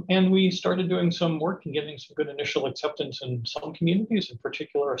 And we started doing some work and getting some good initial acceptance in some communities, in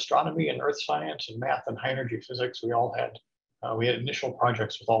particular astronomy and earth science and math and high energy physics. We had initial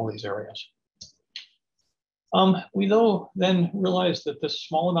projects with all these areas. We though then realized that this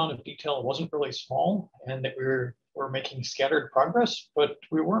small amount of detail wasn't really small and that we were making scattered progress, but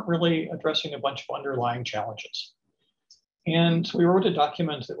we weren't really addressing a bunch of underlying challenges. And we wrote a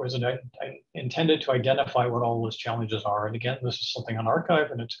document that was intended to identify what all those challenges are. And again, this is something on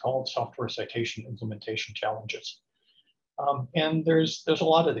arXiv and it's called Software Citation Implementation Challenges. And there's a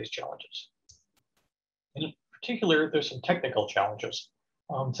lot of these challenges. In particular, there's some technical challenges.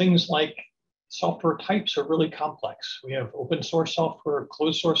 Things like software types are really complex. We have open source software,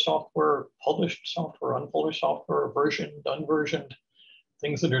 closed source software, published software, unpublished software, versioned, unversioned,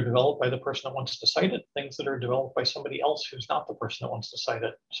 things that are developed by the person that wants to cite it, things that are developed by somebody else who's not the person that wants to cite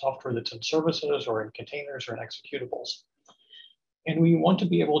it, software that's in services or in containers or in executables. And we want to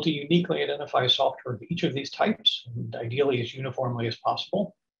be able to uniquely identify software of each of these types, and ideally as uniformly as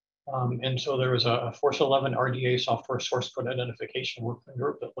possible. And so there was a Force 11 RDA software source code identification working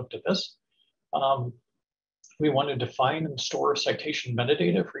group that looked at this. We wanted to find and store citation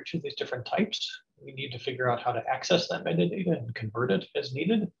metadata for each of these different types. We need to figure out how to access that metadata and convert it as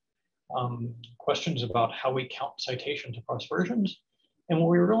needed. Questions about how we count citations across versions. And what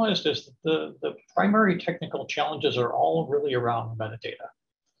we realized is that the primary technical challenges are all really around metadata.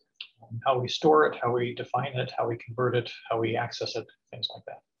 How we store it, how we define it, how we convert it, how we access it, things like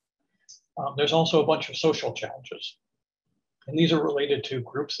that. There's also a bunch of social challenges. And these are related to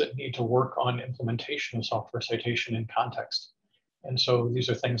groups that need to work on implementation of software citation in context. And so these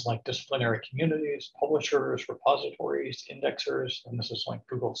are things like disciplinary communities, publishers, repositories, indexers, and this is like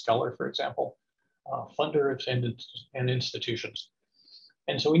Google Scholar, for example, funders and institutions.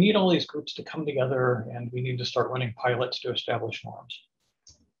 And so we need all these groups to come together, and we need to start running pilots to establish norms.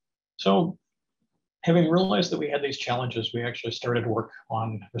 So having realized that we had these challenges, we actually started work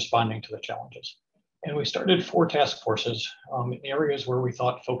on responding to the challenges. And we started 4 task forces in areas where we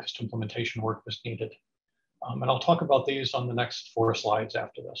thought focused implementation work was needed. And I'll talk about these on the next 4 slides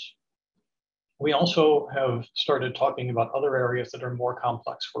after this. We also have started talking about other areas that are more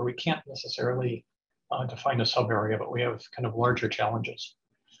complex, where we can't necessarily define a sub area, but we have kind of larger challenges.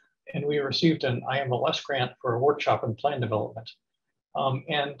 And we received an IMLS grant for a workshop in plan development.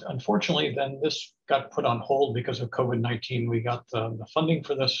 And unfortunately, then this got put on hold because of COVID-19. We got the funding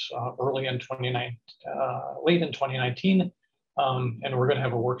for this late in 2019, and we're going to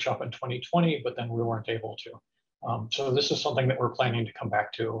have a workshop in 2020, but then we weren't able to. So this is something that we're planning to come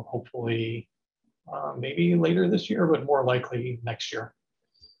back to, hopefully maybe later this year, but more likely next year.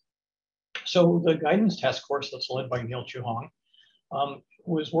 So the guidance task force that's led by Neil Chu Hong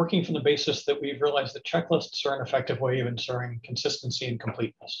was working from the basis that we've realized that checklists are an effective way of ensuring consistency and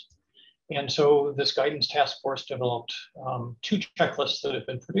completeness. And so this guidance task force developed 2 checklists that have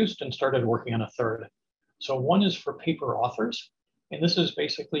been produced and started working on a 3rd. So one is for paper authors. And this is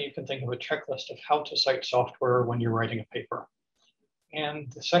basically, you can think of a checklist of how to cite software when you're writing a paper.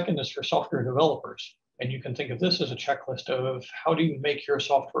 And the second is for software developers. And you can think of this as a checklist of how do you make your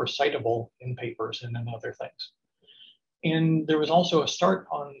software citable in papers and in other things. And there was also a start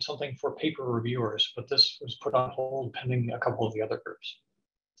on something for paper reviewers, but this was put on hold pending a couple of the other groups.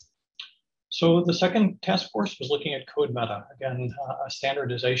 So the second task force was looking at code meta, again, a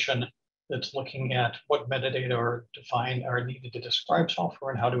standardization that's looking at what metadata are defined or needed to describe software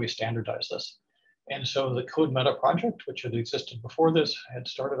and how do we standardize this. And so the code meta project, which had existed before this, had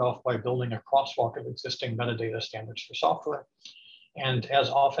started off by building a crosswalk of existing metadata standards for software. And as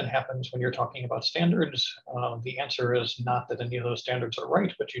often happens when you're talking about standards, the answer is not that any of those standards are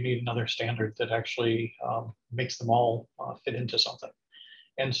right, but you need another standard that actually makes them all fit into something.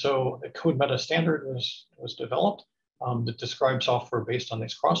 And so the code meta standard was developed that describes software based on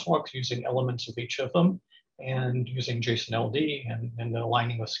these crosswalks using elements of each of them and using JSON-LD and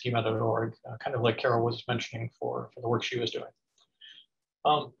aligning with schema.org, kind of like Carol was mentioning for the work she was doing.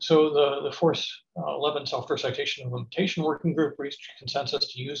 So the Force 11 Software Citation Implementation Working Group reached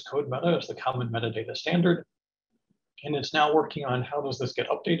consensus to use code meta as the common metadata standard. And it's now working on how does this get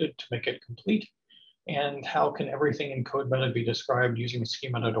updated to make it complete, and how can everything in code meta be described using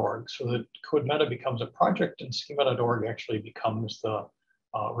schema.org so that code meta becomes a project and schema.org actually becomes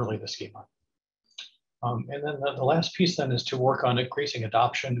really the schema. And then the last piece then is to work on increasing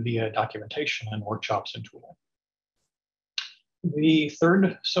adoption via documentation and workshops and tooling. The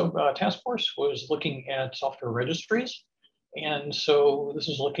third task force was looking at software registries. And so this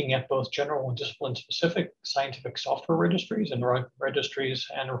is looking at both general and discipline specific scientific software registries and registries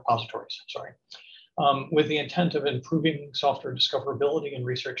and repositories, with the intent of improving software discoverability and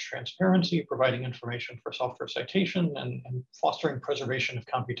research transparency, providing information for software citation, and fostering preservation of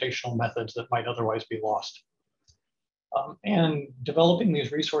computational methods that might otherwise be lost. And developing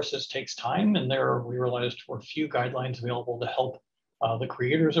these resources takes time, and we realized were few guidelines available to help the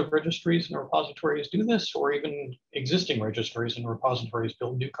creators of registries and repositories do this, or even existing registries and repositories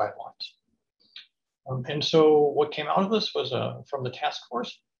build new guidelines. And so what came out of this was from the task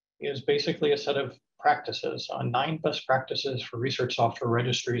force is basically a set of practices on 9 best practices for research software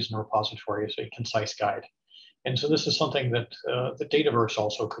registries and repositories, a concise guide. And so this is something that the Dataverse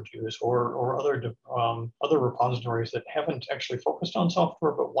also could use, or other repositories that haven't actually focused on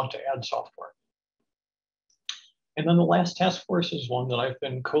software but want to add software. And then the last task force is one that I've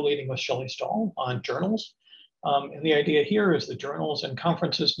been co-leading with Shelley Stahl on journals. And the idea here is that journals and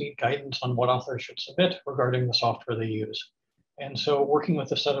conferences need guidance on what authors should submit regarding the software they use. And so working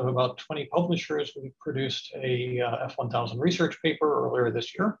with a set of about 20 publishers, we produced a F1000 research paper earlier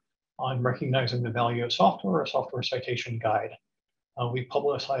this year on recognizing the value of software, a software citation guide. We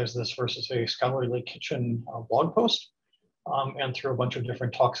publicized this versus a Scholarly Kitchen blog post and through a bunch of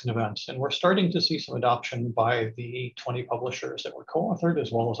different talks and events. And we're starting to see some adoption by the 20 publishers that were co-authored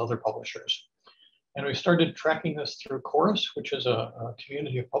as well as other publishers. And we started tracking this through Chorus, which is a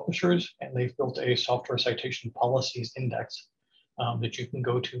community of publishers, and they've built a software citation policies index that you can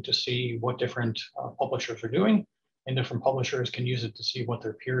go to see what different publishers are doing, and different publishers can use it to see what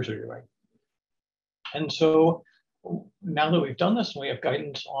their peers are doing. And so now that we've done this and we have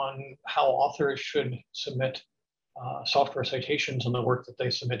guidance on how authors should submit software citations and the work that they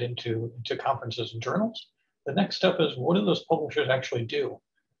submit into conferences and journals, the next step is, what do those publishers actually do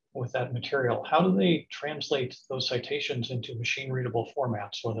with that material? How do they translate those citations into machine readable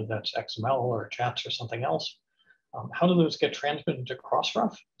formats, whether that's XML or JATS or something else? How do those get transmitted to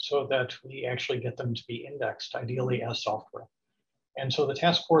Crossref so that we actually get them to be indexed, ideally as software? And so the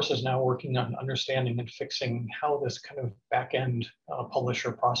task force is now working on understanding and fixing how this kind of back-end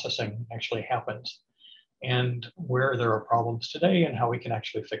publisher processing actually happens, and where there are problems today and how we can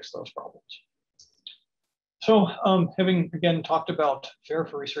actually fix those problems. So having again talked about FAIR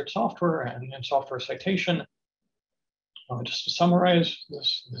for research software and software citation, just to summarize,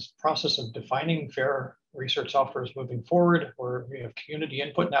 this process of defining FAIR research software is moving forward, where we have community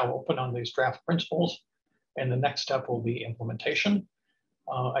input now open on these draft principles, and the next step will be implementation.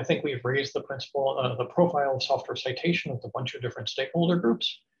 I think we've raised the profile of software citation with a bunch of different stakeholder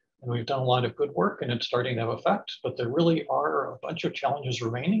groups, and we've done a lot of good work, and it's starting to have effect, but there really are a bunch of challenges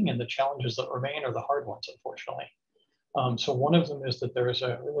remaining, and the challenges that remain are the hard ones, unfortunately. So one of them is that there is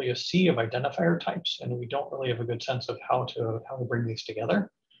really a sea of identifier types, and we don't really have a good sense of how to bring these together.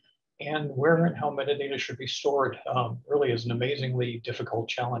 And where and how metadata should be stored really is an amazingly difficult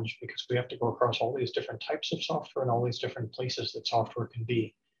challenge, because we have to go across all these different types of software and all these different places that software can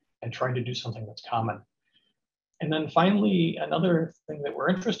be, and trying to do something that's common. And then finally, another thing that we're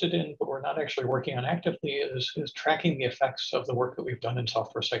interested in, but we're not actually working on actively, is tracking the effects of the work that we've done in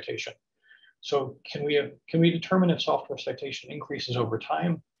software citation. So can we determine if software citation increases over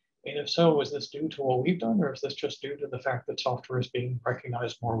time? And if so, is this due to what we've done, or is this just due to the fact that software is being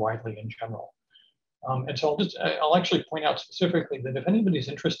recognized more widely in general? And so I'll actually point out specifically that if anybody's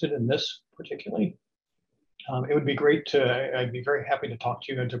interested in this particularly, it would be great I'd be very happy to talk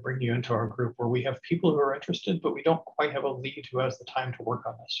to you and to bring you into our group, where we have people who are interested, but we don't quite have a lead who has the time to work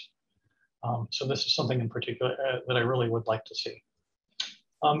on this. So this is something in particular that I really would like to see.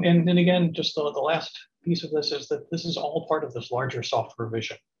 And then again, just the last piece of this is that this is all part of this larger software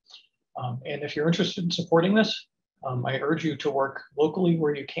vision. And if you're interested in supporting this, I urge you to work locally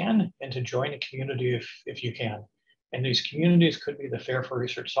where you can, and to join a community if you can. And these communities could be the FAIR for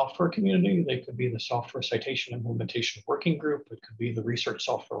Research Software community, they could be the Software Citation Implementation Working Group, it could be the Research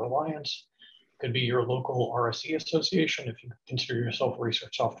Software Alliance, it could be your local RSE association if you consider yourself a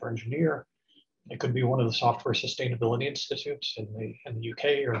research software engineer. It could be one of the software sustainability institutes in the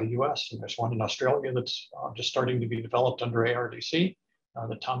UK or the US, and there's one in Australia that's just starting to be developed under ARDC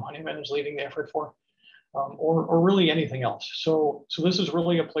that Tom Honeyman is leading the effort for, or really anything else. So this is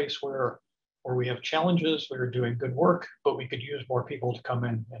really a place where we have challenges, we're doing good work, but we could use more people to come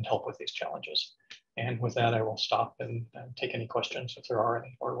in and help with these challenges. And with that, I will stop and take any questions if there are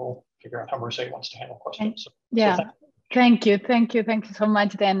any, or we'll figure out how Mercedes wants to handle questions. Yeah. So thank you so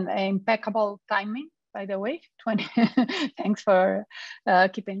much. Then impeccable timing, by the way. Thanks for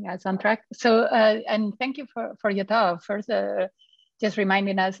keeping us on track. So and thank you for your talk. First, just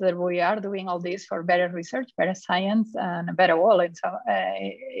reminding us that we are doing all this for better research, better science, and a better world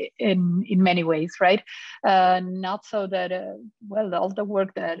in many ways, right? Not so that, well, all the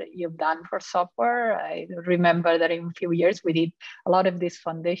work that you've done for software, I remember that in a few years we did a lot of this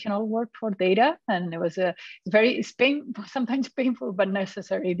foundational work for data, and it was sometimes painful, but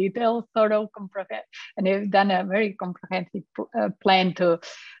necessary, detailed, thorough, comprehensive, and you've done a very comprehensive plan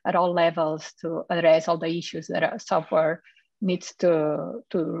at all levels to address all the issues that software needs to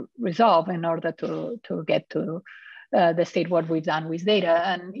resolve in order to get to the state what we've done with data.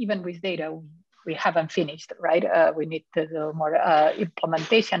 And even with data, we haven't finished, right? We need to do more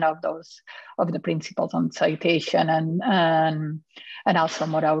implementation of the principles on citation and also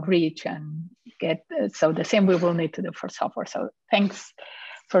more outreach, and so the same we will need to do for software. So thanks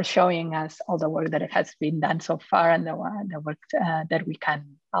for showing us all the work that has been done so far, and the work that we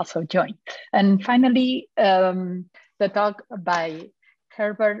can also join. And finally, the talk by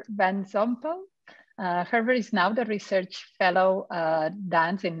Herbert van Zompel. Herbert is now the research fellow at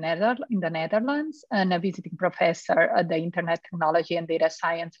DANS in the Netherlands, and a visiting professor at the Internet Technology and Data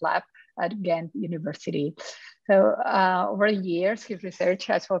Science Lab at Ghent University. So over the years, his research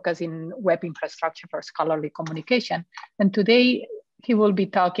has focused in web infrastructure for scholarly communication. And today he will be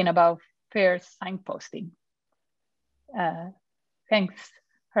talking about FAIR signposting. Thanks,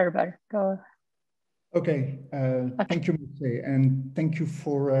 Herbert. Go. Okay, thank you, Mercedes, and thank you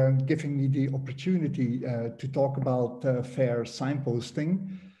for giving me the opportunity to talk about FAIR signposting,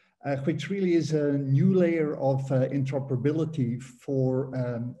 which really is a new layer of interoperability for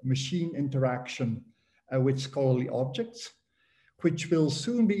machine interaction with scholarly objects, which will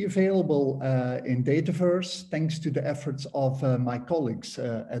soon be available in Dataverse, thanks to the efforts of my colleagues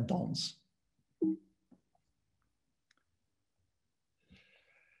at DANS.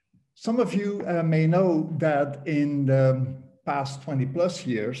 Some of you may know that in the past 20 plus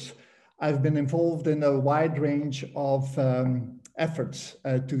years, I've been involved in a wide range of efforts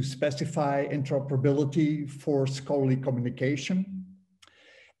to specify interoperability for scholarly communication.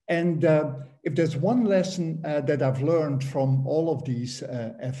 And if there's one lesson that I've learned from all of these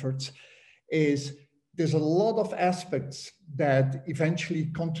efforts is there's a lot of aspects that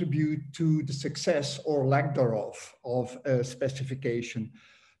eventually contribute to the success or lack thereof of specification.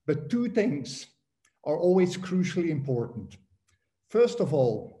 But two things are always crucially important. First of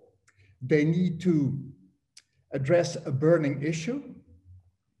all, they need to address a burning issue,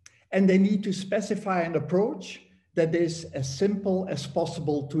 and they need to specify an approach that is as simple as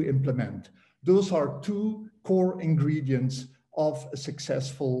possible to implement. Those are two core ingredients of a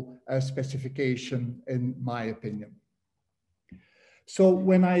successful specification, in my opinion. So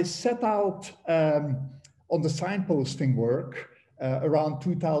when I set out on the signposting work around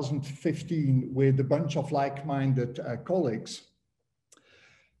 2015 with a bunch of like-minded colleagues,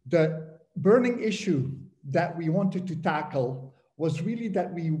 the burning issue that we wanted to tackle was really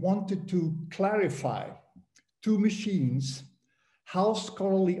that we wanted to clarify to machines how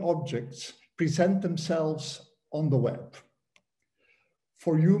scholarly objects present themselves on the web.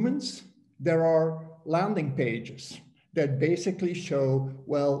 For humans, there are landing pages that basically show,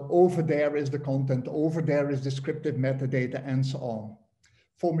 well, over there is the content, over there is descriptive metadata, and so on.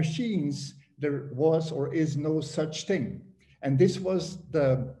 For machines, there was or is no such thing. And this was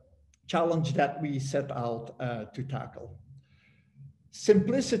the challenge that we set out to tackle.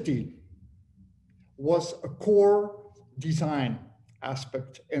 Simplicity was a core design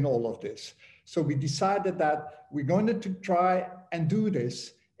aspect in all of this. So we decided that we're going to try and do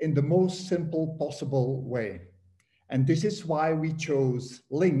this in the most simple possible way. And this is why we chose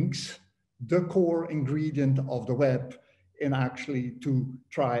links, the core ingredient of the web, in actually to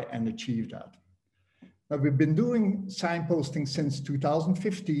try and achieve that. Now, we've been doing signposting since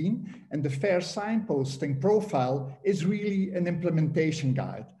 2015, and the FAIR signposting profile is really an implementation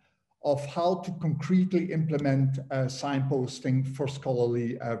guide of how to concretely implement signposting for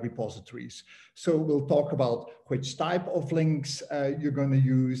scholarly repositories. So we'll talk about which type of links you're going to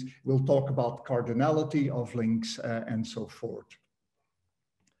use. We'll talk about cardinality of links and so forth.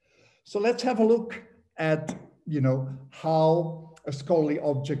 So let's have a look at, how a scholarly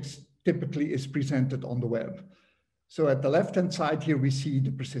object typically is presented on the web. So at the left-hand side here, we see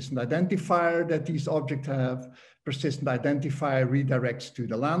the persistent identifier that these objects have. Persistent identifier redirects to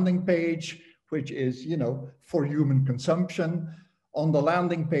the landing page, which is, for human consumption. On the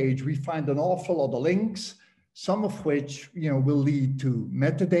landing page, we find an awful lot of links, some of which, will lead to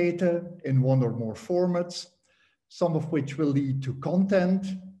metadata in one or more formats, some of which will lead to content,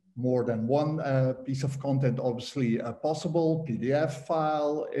 more than one piece of content, obviously possible, PDF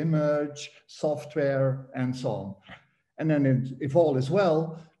file, image, software, and so on. And then if all is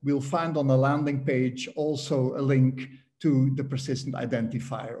well, we'll find on the landing page also a link to the persistent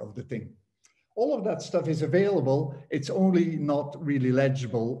identifier of the thing. All of that stuff is available. It's only not really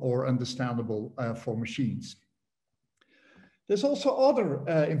legible or understandable for machines. There's also other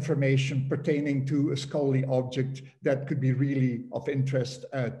information pertaining to a scholarly object that could be really of interest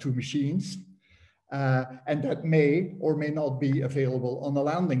to machines, and that may or may not be available on the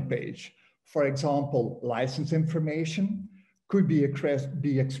landing page. For example, license information could be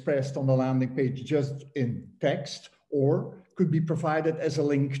expressed on the landing page just in text, or could be provided as a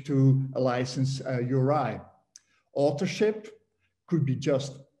link to a license URI. Authorship could be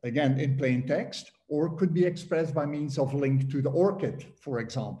just, again, in plain text, or could be expressed by means of a link to the ORCID, for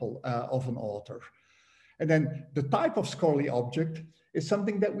example, of an author. And then the type of scholarly object is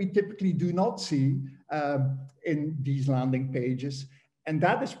something that we typically do not see in these landing pages. And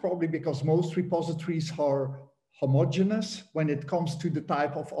that is probably because most repositories are homogeneous when it comes to the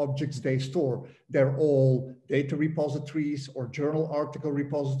type of objects they store. They're all data repositories or journal article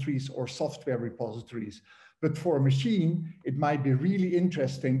repositories or software repositories. But for a machine, it might be really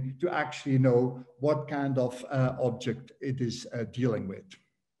interesting to actually know what kind of object it is dealing with.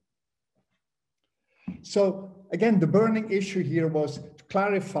 So again, the burning issue here was to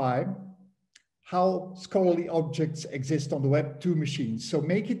clarify how scholarly objects exist on the web to machines. So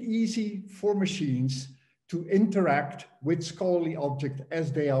make it easy for machines to interact with scholarly objects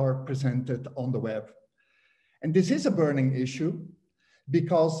as they are presented on the web. And this is a burning issue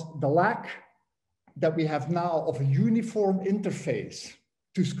because the lack that we have now of a uniform interface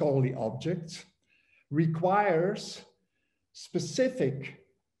to scholarly objects requires specific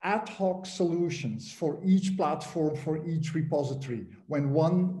ad hoc solutions for each platform, for each repository, when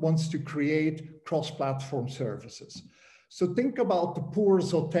one wants to create cross-platform services. So think about the poor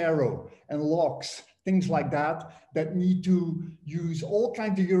Zotero and locks, things like that, that need to use all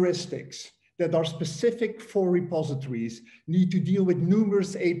kinds of heuristics that are specific for repositories, need to deal with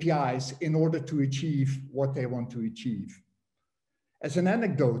numerous APIs in order to achieve what they want to achieve. As an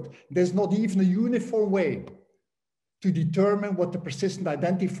anecdote, there's not even a uniform way to determine what the persistent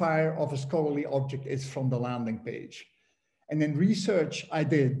identifier of a scholarly object is from the landing page. And in research I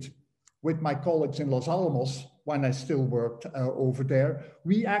did with my colleagues in Los Alamos, when I still worked over there,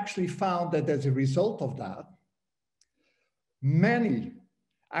 we actually found that as a result of that, many,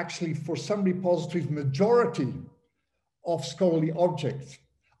 actually for some repositories, majority of scholarly objects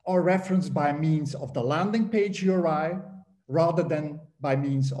are referenced by means of the landing page URI rather than by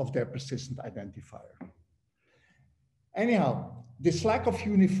means of their persistent identifier. Anyhow, this lack of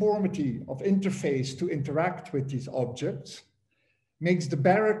uniformity of interface to interact with these objects makes the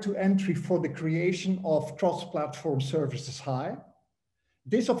barrier to entry for the creation of cross-platform services high.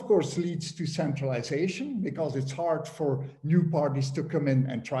 This, of course, leads to centralization because it's hard for new parties to come in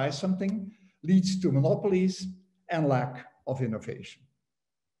and try something, leads to monopolies and lack of innovation.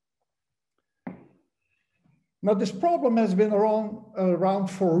 Now, this problem has been around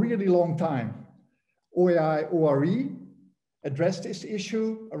for a really long time. OAI ORE addressed this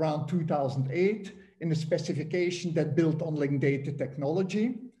issue around 2008 in a specification that built on linked data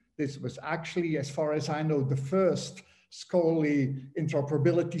technology. This was actually, as far as I know, the first scholarly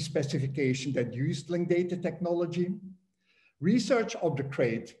interoperability specification that used linked data technology. Research Object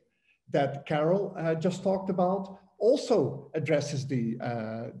Crate that Carol just talked about also addresses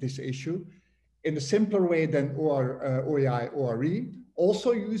this issue in a simpler way than OAI ORE,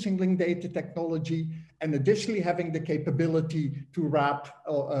 also using linked data technology and additionally having the capability to wrap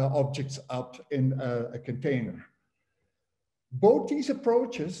objects up in a container. Both these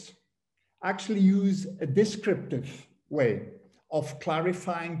approaches actually use a descriptive way of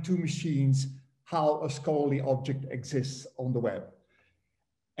clarifying to machines how a scholarly object exists on the web.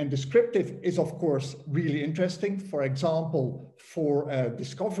 And descriptive is, of course, really interesting, for example, for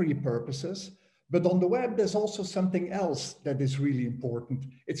discovery purposes. But on the web, there's also something else that is really important.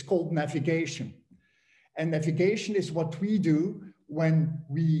 It's called navigation. And navigation is what we do when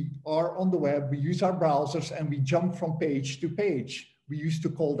we are on the web. We use our browsers and we jump from page to page. We used to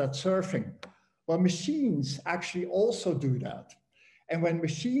call that surfing. Well, machines actually also do that. And when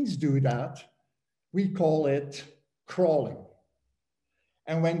machines do that, we call it crawling.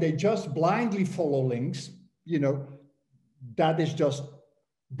 And when they just blindly follow links, you know, that is just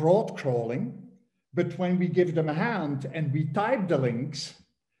broad crawling. But when we give them a hand and we type the links,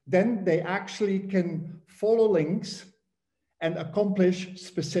 then they actually can follow links and accomplish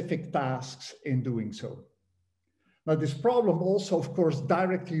specific tasks in doing so. Now, this problem also, of course,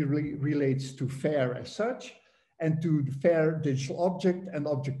 directly relates to FAIR as such and to the FAIR digital object and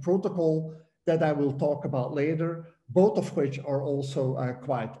object protocol that I will talk about later, both of which are also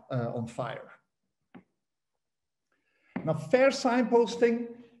quite on fire. Now, FAIR signposting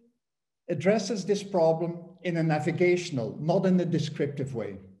addresses this problem in a navigational, not in a descriptive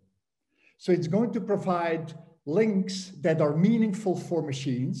way. So it's going to provide links that are meaningful for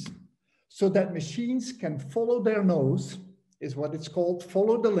machines so that machines can follow their nose, is what it's called,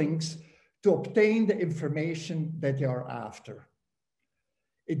 follow the links to obtain the information that they are after.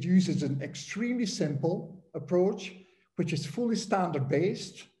 It uses an extremely simple approach, which is fully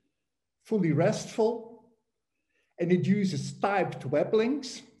standard-based, fully RESTful, and it uses typed web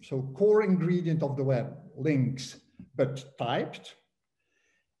links, so core ingredient of the web, links, but typed.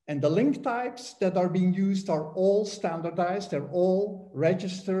 And the link types that are being used are all standardized. They're all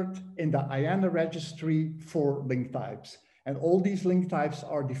registered in the IANA registry for link types. And all these link types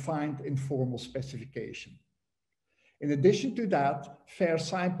are defined in formal specification. In addition to that, FAIR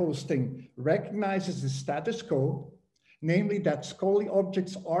signposting recognizes the status quo, namely that scholarly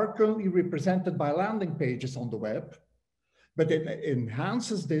objects are currently represented by landing pages on the web, but it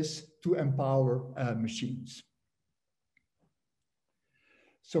enhances this to empower machines.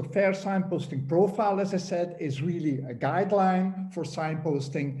 So FAIR signposting profile, as I said, is really a guideline for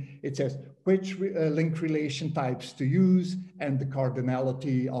signposting. It says which link relation types to use and the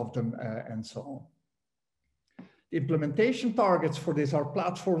cardinality of them and so on. The implementation targets for this are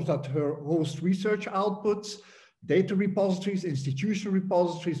platforms that host research outputs, data repositories, institutional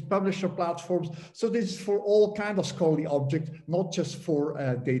repositories, publisher platforms. So this is for all kinds of scholarly objects, not just for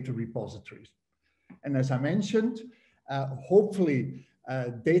data repositories. And as I mentioned, hopefully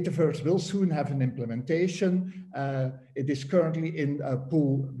Dataverse will soon have an implementation. It is currently in a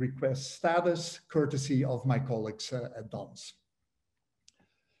pull request status, courtesy of my colleagues at DANS.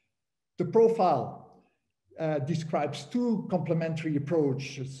 The profile describes two complementary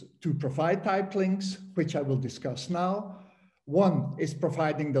approaches to provide typed links, which I will discuss now. One is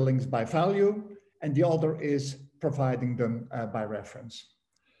providing the links by value, and the other is providing them by reference.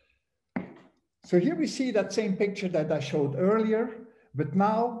 So here we see that same picture that I showed earlier, but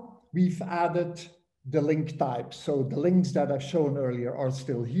now we've added the link types. So the links that I've shown earlier are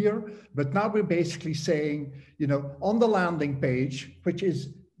still here, but now we're basically saying, you know, on the landing page, which is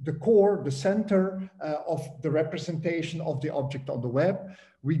the core, the center of the representation of the object on the web,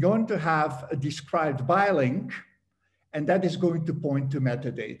 we're going to have a described by link, and that is going to point to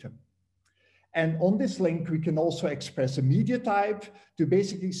metadata. And on this link, we can also express a media type to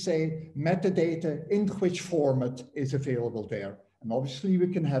basically say metadata in which format is available there. And obviously we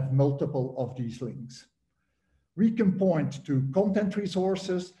can have multiple of these links. We can point to content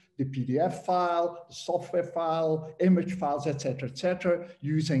resources, the PDF file, the software file, image files, etc.,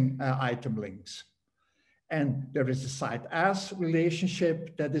 using item links. And there is a site as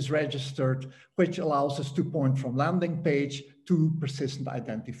relationship that is registered, which allows us to point from landing page to persistent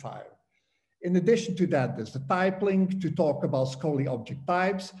identifier. In addition to that, there's the type link to talk about scholarly object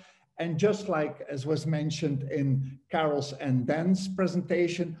types. And just like as was mentioned in Carol's and Dan's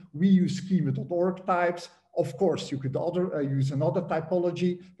presentation, we use schema.org types. Of course, you could use another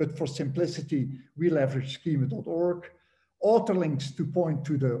typology, but for simplicity, we leverage schema.org. Author links to point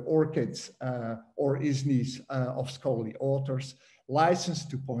to the ORCIDs or ISNIs of scholarly authors. License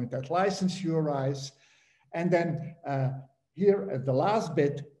to point at license URIs. And then here at the last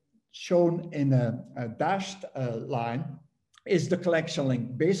bit, shown in a dashed line, is the collection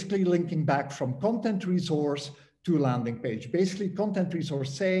link, basically linking back from content resource to landing page. Basically content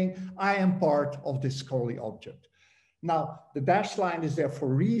resource saying, I am part of this scholarly object. Now, the dashed line is there for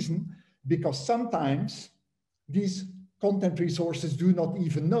a reason, because sometimes these content resources do not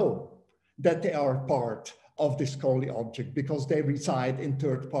even know that they are part of this scholarly object because they reside in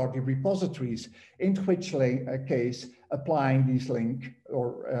third-party repositories, in which case applying this link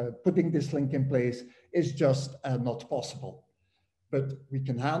or putting this link in place is just not possible. But we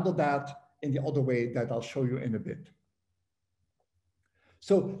can handle that in the other way that I'll show you in a bit.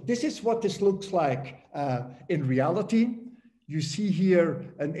 So this is what this looks like in reality. You see here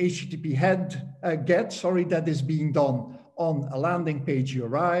an HTTP head that is being done on a landing page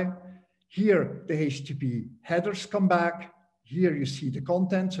URI. Here, the HTTP headers come back. Here you see the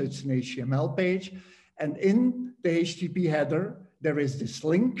content, so it's an HTML page. And in the HTTP header, there is this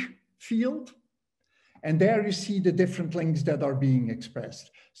link field. And there you see the different links that are being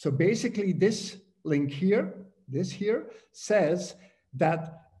expressed. So basically this link here, says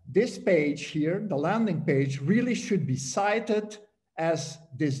that this page here, the landing page, really should be cited as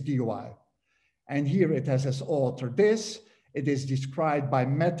this DOI. And here it has as author this. It is described by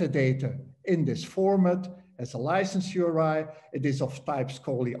metadata in this format as a license URI. It is of type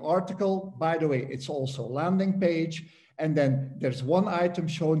scholarly article. By the way, it's also a landing page. And then there's one item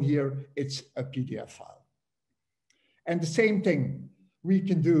shown here. It's a PDF file. And the same thing we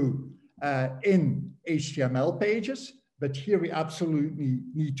can do in HTML pages, but here we absolutely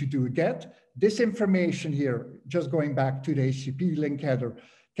need to do a GET. This information here, just going back to the HTTP link header,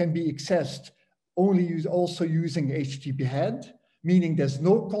 can be accessed also using HTTP head, meaning there's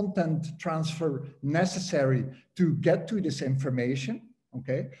no content transfer necessary to get to this information,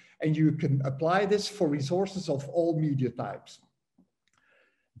 okay? And you can apply this for resources of all media types.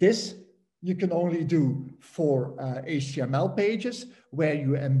 This you can only do for HTML pages, where you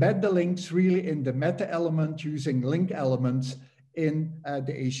embed the links really in the meta element using link elements in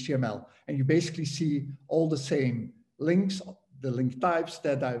the HTML. And you basically see all the same links, the link types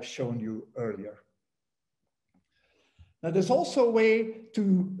that I've shown you earlier. Now, there's also a way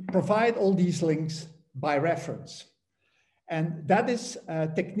to provide all these links by reference. And that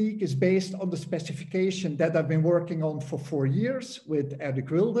technique is based on the specification that I've been working on for 4 years with Erik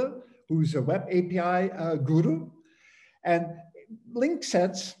Wilde, who's a web API guru. And link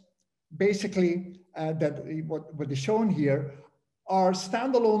sets, basically, what is shown here, are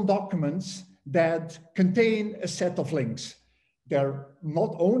standalone documents that contain a set of links. They're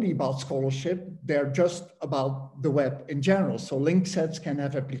not only about scholarship, they're just about the web in general. So link sets can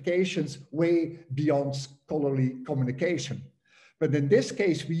have applications way beyond scholarly communication. But in this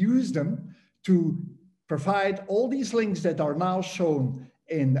case, we use them to provide all these links that are now shown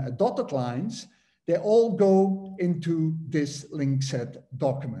in dotted lines. They all go into this link set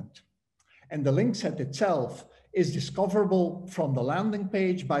document. And the link set itself is discoverable from the landing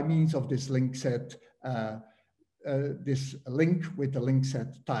page by means of this link set, this link with the link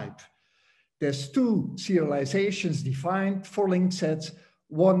set type. There's 2 serializations defined for link sets.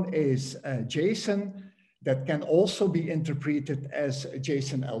 One is JSON. that can also be interpreted as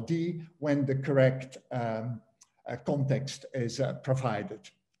JSON LD when the correct context is provided.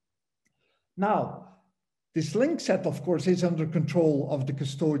 Now, this link set, of course, is under control of the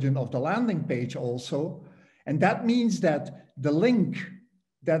custodian of the landing page also. And that means that the link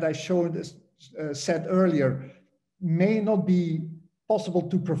that I said earlier may not be possible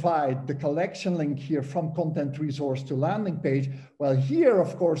to provide the collection link here from content resource to landing page. Well, here,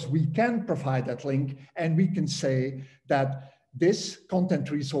 of course, we can provide that link and we can say that this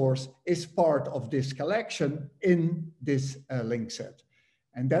content resource is part of this collection in this link set.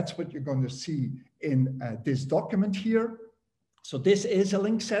 And that's what you're going to see in this document here. So this is a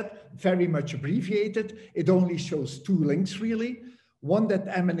link set, very much abbreviated. It only shows 2 links really. One that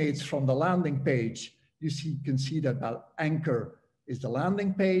emanates from the landing page. You can see that anchor is the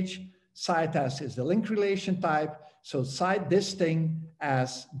landing page. Cite as is the link relation type. So cite this thing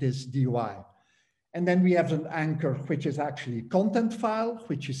as this DOI. And then we have an anchor, which is actually content file,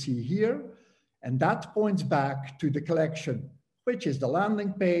 which you see here. And that points back to the collection, which is the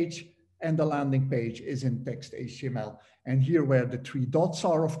landing page, and the landing page is in text HTML. And here where the 3 dots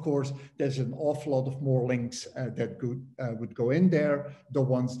are, of course, there's an awful lot of more links that would go in there, the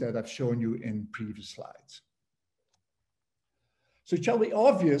ones that I've shown you in previous slides. So it shall be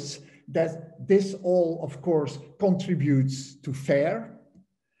obvious that this all, of course, contributes to FAIR.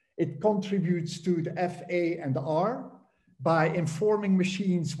 It contributes to the FA and the R by informing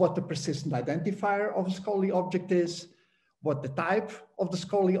machines what the persistent identifier of a scholarly object is, what the type of the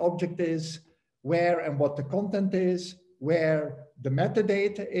scholarly object is, where and what the content is, where the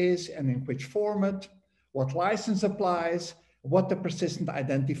metadata is and in which format, what license applies, what the persistent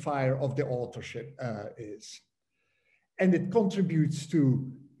identifier of the authorship is. And it contributes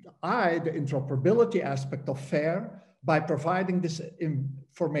to the interoperability aspect of FAIR by providing this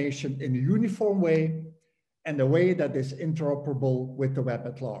information in a uniform way and a way that is interoperable with the web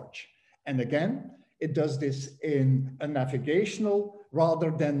at large. And again, it does this in a navigational rather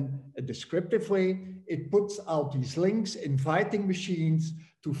than a descriptive way. It puts out these links, inviting machines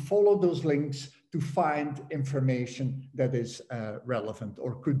to follow those links to find information that is relevant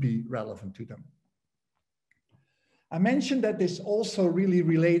or could be relevant to them. I mentioned that this also really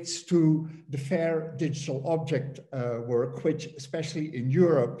relates to the FAIR digital object work, which especially in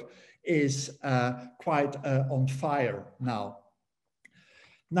Europe is quite on fire now.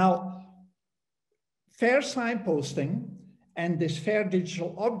 Now, FAIR signposting and this FAIR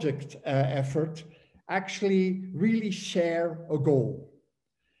digital object effort actually really share a goal.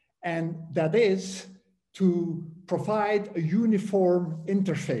 And that is to provide a uniform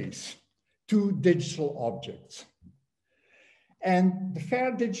interface to digital objects. And the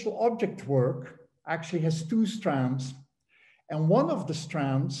FAIR digital object work actually has 2 strands. And one of the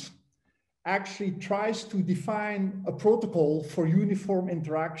strands actually tries to define a protocol for uniform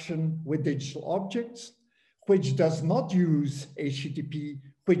interaction with digital objects, which does not use HTTP,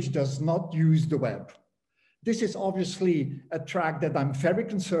 which does not use the web. This is obviously a track that I'm very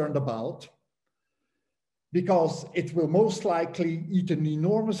concerned about, because it will most likely eat an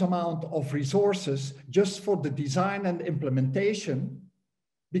enormous amount of resources just for the design and implementation,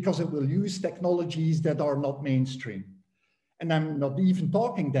 because it will use technologies that are not mainstream. And I'm not even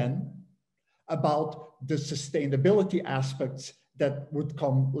talking then about the sustainability aspects that would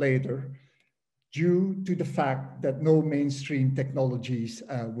come later due to the fact that no mainstream technologies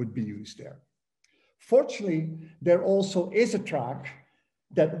would be used there. Fortunately, there also is a track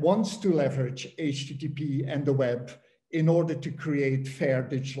that wants to leverage HTTP and the web in order to create FAIR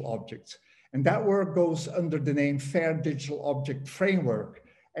digital objects. And that work goes under the name FAIR Digital Object Framework.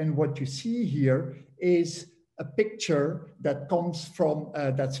 And what you see here is a picture that comes from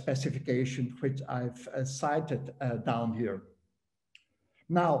that specification, which I've cited down here.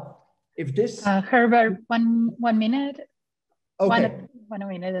 Now, if this... Herbert, one minute. Okay. One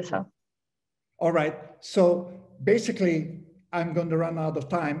minute or so. All right. So basically, I'm going to run out of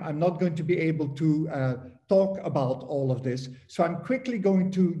time. I'm not going to be able to talk about all of this. So I'm quickly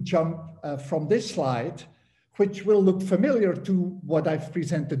going to jump from this slide, which will look familiar to what I've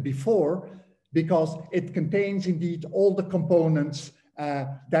presented before, because it contains indeed all the components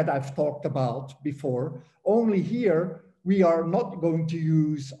that I've talked about before. Only here, we are not going to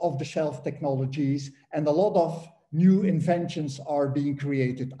use off-the-shelf technologies, and a lot of new inventions are being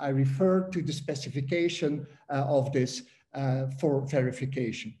created. I refer to the specification of this for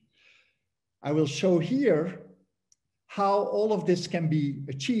verification. I will show here how all of this can be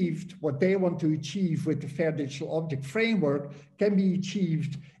achieved. What they want to achieve with the FAIR Digital Object Framework can be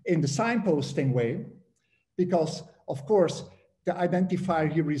achieved in the signposting way, because of course, the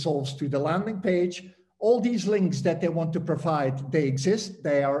identifier here resolves to the landing page. All these links that they want to provide, they exist.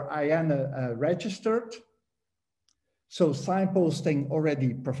 They are IANA registered. So signposting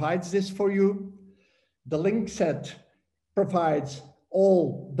already provides this for you. The link set provides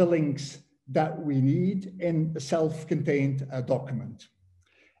all the links that we need in a self-contained document.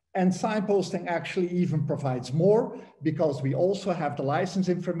 And signposting actually even provides more, because we also have the license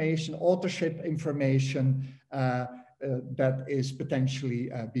information, authorship information that is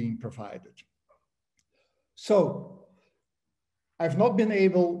potentially being provided. So I've not been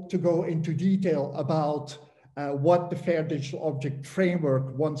able to go into detail about what the FAIR Digital Object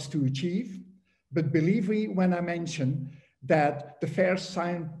Framework wants to achieve, but believe me when I mention that the FAIR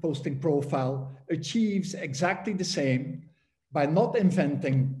signposting profile achieves exactly the same by not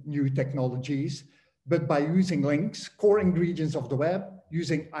inventing new technologies, but by using links, core ingredients of the web,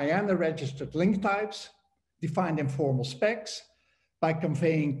 using IANA registered link types, defined in formal specs, by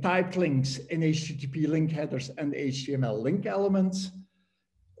conveying typed links in HTTP link headers and HTML link elements,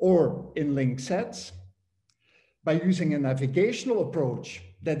 or in link sets, by using a navigational approach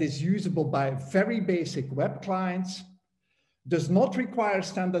that is usable by very basic web clients, does not require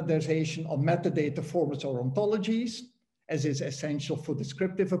standardization on metadata formats or ontologies, as is essential for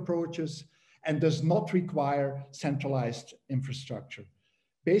descriptive approaches, and does not require centralized infrastructure.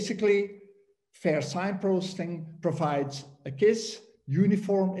 Basically, FAIR signposting provides a KISS,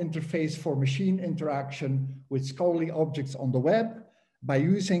 uniform interface for machine interaction with scholarly objects on the web by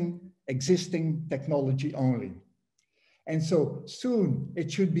using existing technology only. And so soon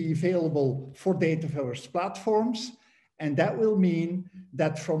it should be available for Dataverse platforms. And that will mean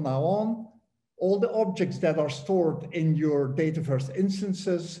that from now on, all the objects that are stored in your Dataverse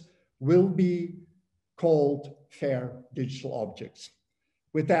instances will be called FAIR digital objects.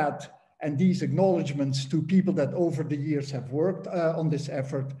 With that, and these acknowledgements to people that over the years have worked on this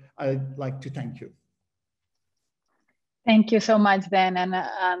effort, I'd like to thank you. Thank you so much, Dan, and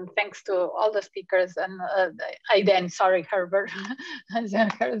thanks to all the speakers. And sorry, Herbert.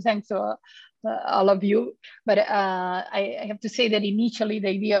 Thanks to all of you. But I have to say that initially the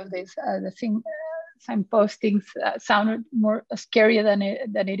idea of this, signpostings sounded more scary than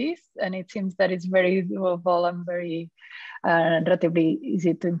it is, and it seems that it's very doable and very relatively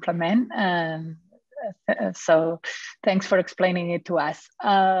easy to implement. And so, thanks for explaining it to us.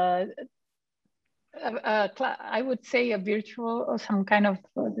 I would say a virtual or some kind of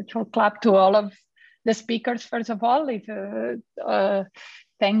virtual clap to all of the speakers, first of all, if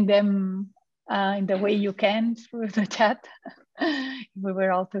thank them in the way you can through the chat. If we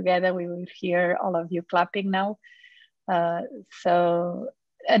were all together, we would hear all of you clapping now. And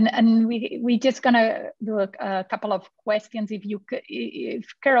we just gonna do a couple of questions. If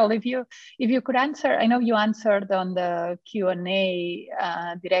Carol, if you could answer, I know you answered on the Q&A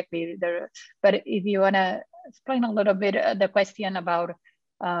directly there, but if you wanna explain a little bit the question about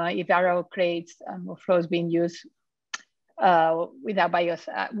if RO crates and workflows being used without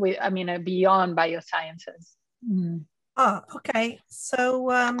beyond biosciences. Mm. Okay.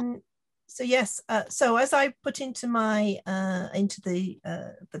 So yes, so as I put into my into the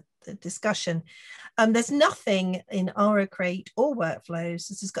discussion, there's nothing in RO-Crate or workflows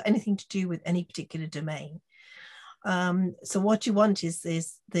that has got anything to do with any particular domain. So what you want is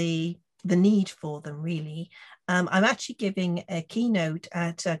the need for them, really. I'm actually giving a keynote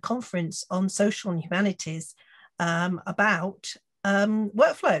at a conference on social and humanities about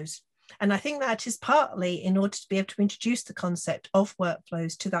workflows. And I think that is partly in order to be able to introduce the concept of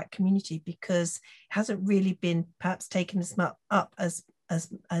workflows to that community, because it hasn't really been perhaps taken as much up as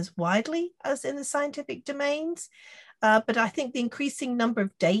widely as in the scientific domains. But I think the increasing number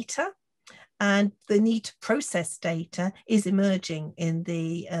of data and the need to process data is emerging in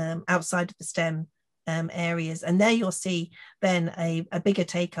the outside of the STEM areas. And there you'll see then a bigger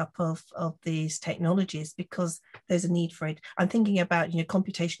take up of these technologies, because there's a need for it. I'm thinking about,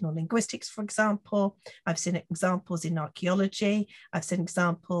 computational linguistics, for example. I've seen examples in archaeology. I've seen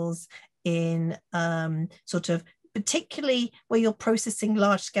examples in sort of particularly where you're processing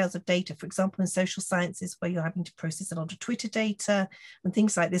large scales of data, for example, in social sciences, where you're having to process a lot of Twitter data and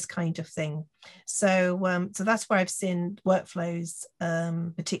things like this kind of thing. So, so that's where I've seen workflows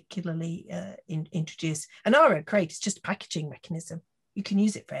particularly introduced. And RO-Crate is just a packaging mechanism. You can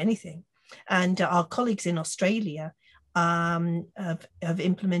use it for anything. And our colleagues in Australia have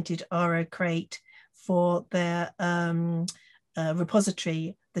implemented RO-Crate for their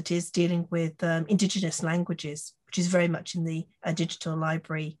repository that is dealing with indigenous languages, which is very much in the digital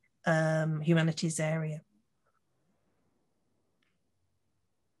library humanities area.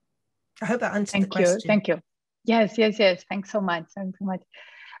 I hope that answered the question. Thank you. Yes. Thanks so much. Thanks so much.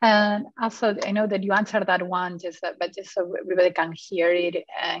 And also, I know that you answered that one, but just so everybody can hear it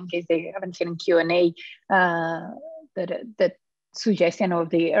in case they haven't seen in Q&A, that suggestion of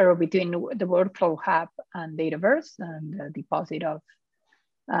the error between the workflow hub and Dataverse and the deposit of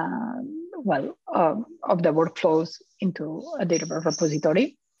of the workflows into a Dataverse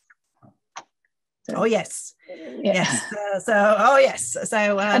repository. So, oh yes, yeah. yes. Oh yes.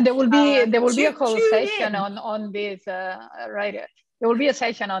 So and there will be a whole session on this, right? There will be a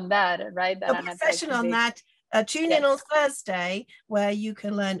session on that, right? There'll be a session on that. Tune in on Thursday, where you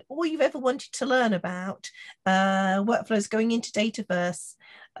can learn all you've ever wanted to learn about workflows going into Dataverse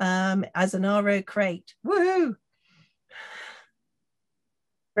as an RO crate. Woohoo!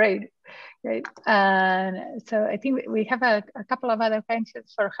 Great. And so I think we have a couple of other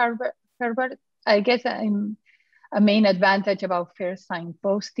questions for Herbert. I guess a main advantage about FAIR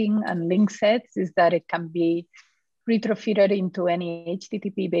signposting and link sets is that it can be retrofitted into any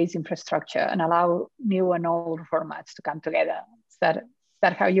HTTP-based infrastructure and allow new and old formats to come together. Is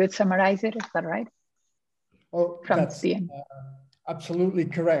that how you would summarize it? Is that right? Oh, that's absolutely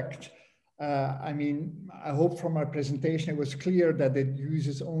correct. I mean, I hope from my presentation it was clear that it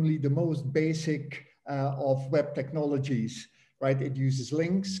uses only the most basic of web technologies, right? It uses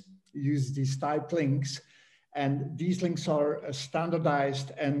links, it uses these typed links, and these links are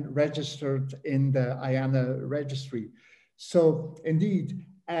standardized and registered in the IANA registry. So indeed,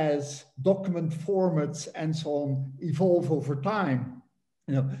 as document formats and so on evolve over time,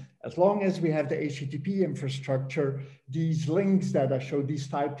 you know, as long as we have the HTTP infrastructure, these links that I showed, these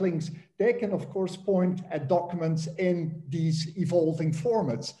typed links, they can of course point at documents in these evolving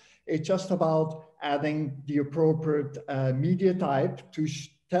formats. It's just about adding the appropriate media type to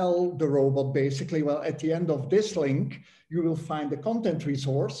tell the robot basically, well, at the end of this link, you will find the content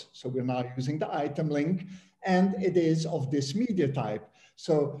resource. So we're now using the item link, and it is of this media type.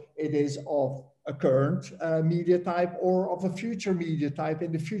 So it is of a current media type or of a future media type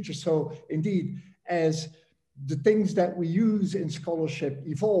in the future. So indeed, as the things that we use in scholarship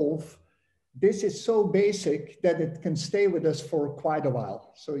evolve, this is so basic that it can stay with us for quite a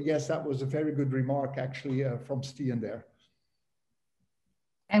while. So yes, that was a very good remark actually from Stian there.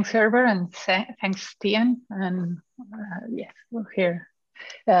 Thanks, Herbert, and thanks, Stian. And yes, we'll hear.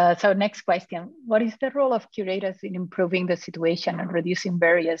 So next question, what is the role of curators in improving the situation and reducing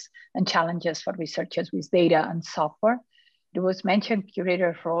barriers and challenges for researchers with data and software? It was mentioned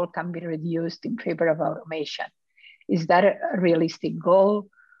curator role can be reduced in favor of automation. Is that a realistic goal?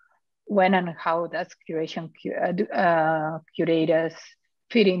 When and how does curators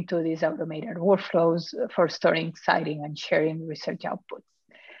fit into these automated workflows for storing, citing, and sharing research outputs?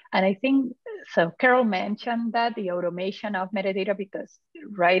 And I think, so Carol mentioned that the automation of metadata, because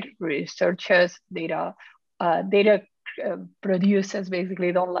right, researchers, data producers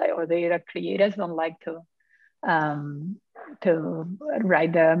basically don't like, or data creators don't like to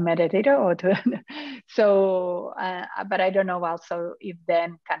write the metadata or to, so, but I don't know also if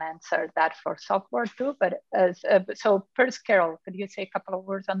Dan can answer that for software too, but so first, Carol, could you say a couple of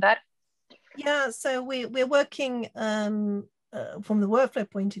words on that? Yeah, so we're working from the workflow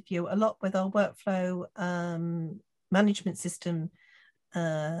point of view, a lot with our workflow management system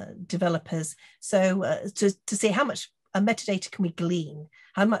developers. So to see how much metadata can we glean,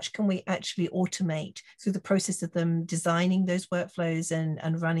 how much can we actually automate through the process of them designing those workflows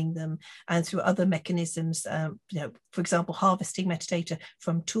and running them, and through other mechanisms, you know, for example, harvesting metadata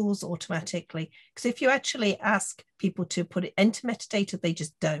from tools automatically. Because if you actually ask people to enter metadata, they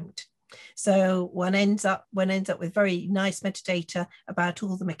just don't. So one ends up with very nice metadata about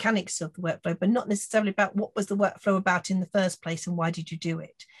all the mechanics of the workflow, but not necessarily about what was the workflow about in the first place and why did you do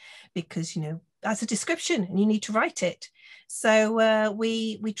it? Because, you know, that's a description and you need to write it. So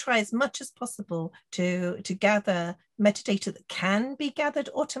we try as much as possible to gather metadata that can be gathered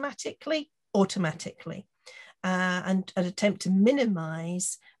automatically, and attempt to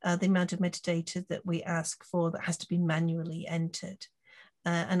minimize the amount of metadata that we ask for that has to be manually entered.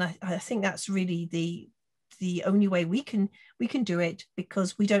 And I think that's really the only way we can do it,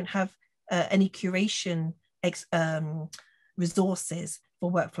 because we don't have any curation resources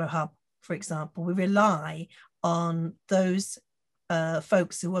for Workflow Hub, for example. We rely on those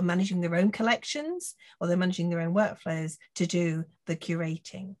folks who are managing their own collections or they're managing their own workflows to do the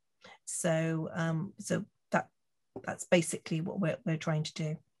curating. So so that's basically what we're trying to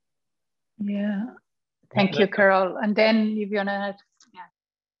do. Yeah, thank you, Carol. And then if you wanna.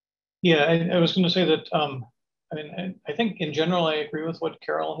 Yeah, I was going to say that, I mean, I think in general, I agree with what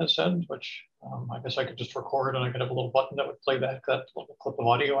Carol has said, which I guess I could just record and I could have a little button that would play back that little clip of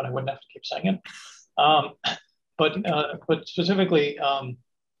audio and I wouldn't have to keep saying it. But specifically,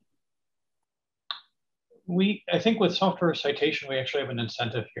 I think with software citation, we actually have an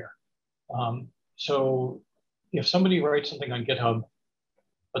incentive here. So if somebody writes something on GitHub,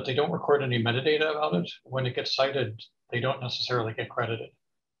 but they don't record any metadata about it, when it gets cited, they don't necessarily get credited.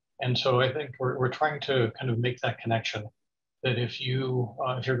 And so I think we're trying to kind of make that connection, that if you're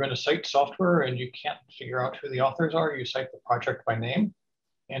going to cite software and you can't figure out who the authors are, you cite the project by name.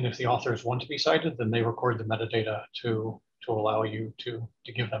 And if the authors want to be cited, then they record the metadata to allow you to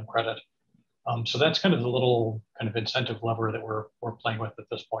give them credit. So that's kind of the little kind of incentive lever that we're playing with at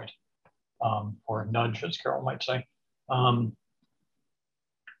this point, or nudge, as Carol might say.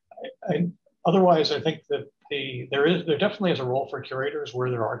 Otherwise, I think that there definitely is a role for curators where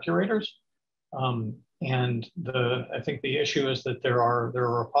there are curators. And I think the issue is that there are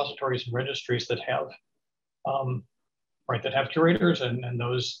repositories and registries that have that have curators, and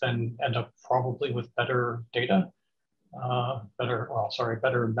those then end up probably with better data, better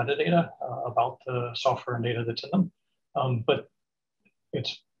metadata about the software and data that's in them. But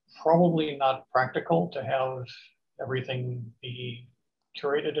it's probably not practical to have everything be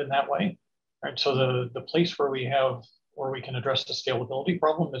curated in that way. Right. So the place where we can address the scalability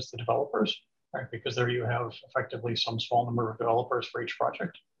problem is the developers, right? Because there you have effectively some small number of developers for each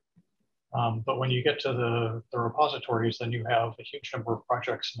project. But when you get to the repositories, then you have a huge number of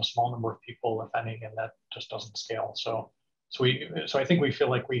projects and a small number of people, if any, and that just doesn't scale. So I think we feel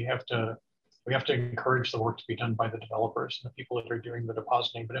like we have to encourage the work to be done by the developers and the people that are doing the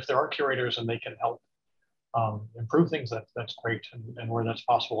depositing. But if there are curators and they can help improve things, that's great. And where that's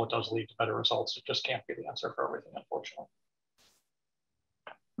possible, it does lead to better results. It just can't be the answer for everything, unfortunately.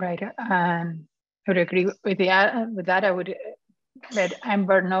 Right. I would agree with that. I would let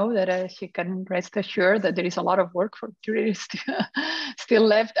Amber know that she can rest assured that there is a lot of work for curators still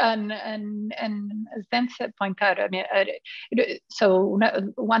left. And as Dan said, point out, I mean, so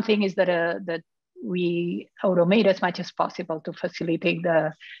one thing is that we automate as much as possible to facilitate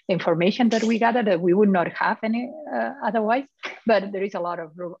the information that we gather that we would not have any otherwise. But there is a lot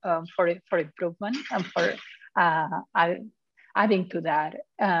of room for improvement and for adding to that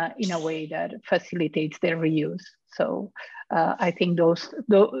in a way that facilitates their reuse. So I think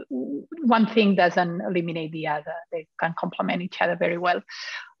one thing doesn't eliminate the other. They can complement each other very well.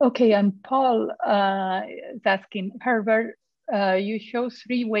 Okay, and Paul is asking, Herbert, you show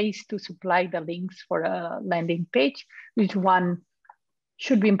 3 ways to supply the links for a landing page. Which one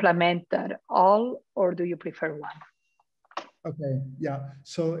should we implement that all, or do you prefer one? Okay, yeah.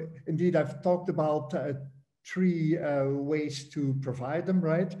 So indeed, I've talked about 3 ways to provide them,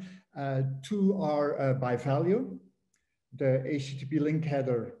 right? 2 are by value, the HTTP link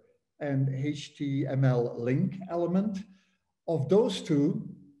header and HTML link element. Of those 2,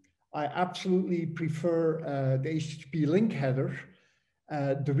 I absolutely prefer the HTTP link header.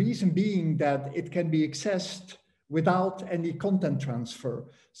 The reason being that it can be accessed without any content transfer.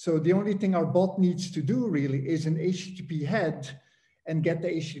 So the only thing our bot needs to do really is an HTTP head and get the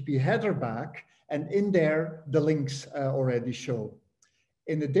HTTP header back. And in there, the links already show.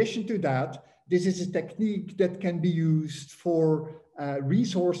 In addition to that, this is a technique that can be used for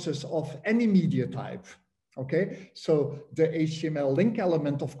resources of any media type. Okay, so the HTML link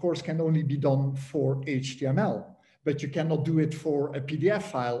element, of course, can only be done for HTML, but you cannot do it for a PDF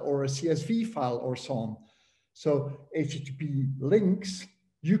file or a CSV file or so on. So HTTP links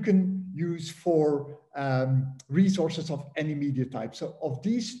you can use for resources of any media type. So of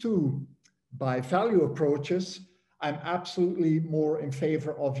these 2 by value approaches, I'm absolutely more in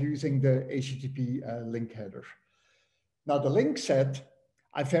favor of using the HTTP link header. Now the link set,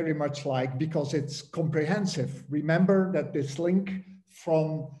 I very much like because it's comprehensive. Remember that this link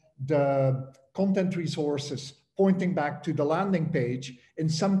from the content resources pointing back to the landing page, in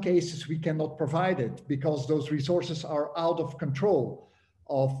some cases we cannot provide it because those resources are out of control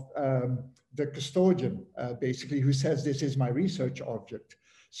of the custodian, basically, who says this is my research object.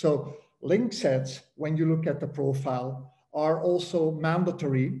 So link sets, when you look at the profile, are also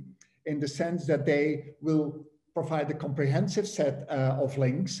mandatory in the sense that they will provide a comprehensive set of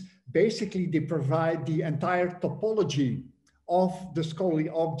links. Basically, they provide the entire topology of the scholarly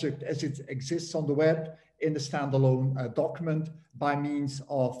object as it exists on the web in a standalone document by means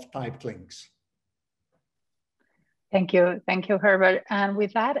of typed links. Thank you, Herbert. And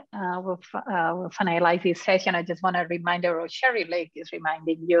with that, we'll finalize this session. I just want to remind you, Sherry Lake is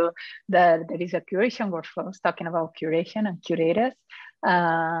reminding you that there is a curation workflow talking about curation and curators,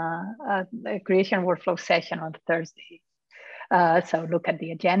 a creation workflow session on Thursday. So look at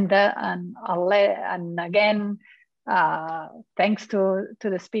the agenda, and again, Thanks to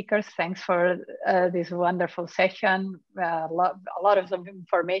the speakers. Thanks for this wonderful session. A lot of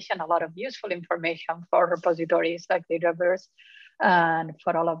information, a lot of useful information for repositories like Dataverse, and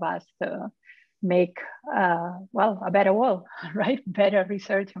for all of us to make, well, a better world, right? Better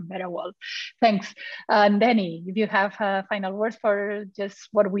research and better world. Thanks. And Danny, if you have final words for just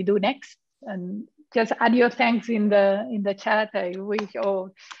what we do next, and just add your thanks in the chat. I wish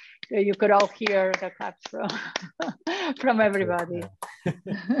you could all hear the claps from everybody.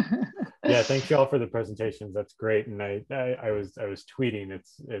 Yeah, thanks y'all for the presentations. That's great. And I was tweeting.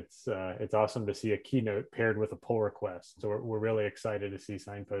 It's awesome to see a keynote paired with a pull request. So we're really excited to see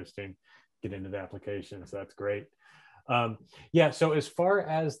signposting get into the application. So that's great. Yeah. So as far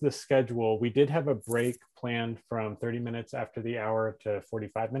as the schedule, we did have a break planned from 30 minutes after the hour to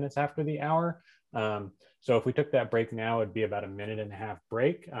 45 minutes after the hour. So if we took that break now, it'd be about a 1.5 minute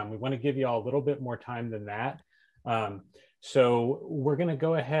break. We want to give you all a little bit more time than that. So we're going to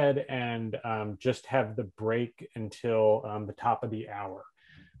go ahead and just have the break until the top of the hour.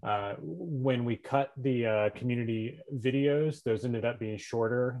 When we cut the community videos, those ended up being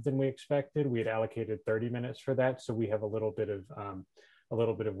shorter than we expected. We had allocated 30 minutes for that, so we have a little bit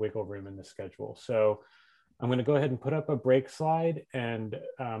of wiggle room in the schedule. So I'm going to go ahead and put up a break slide, and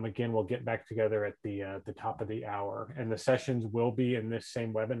again, we'll get back together at the top of the hour. And the sessions will be in this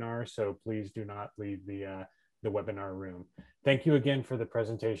same webinar, so please do not leave the webinar room. Thank you again for the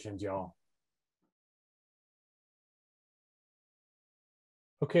presentations, y'all.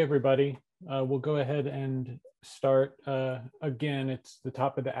 Okay, everybody, we'll go ahead and start. Again, it's the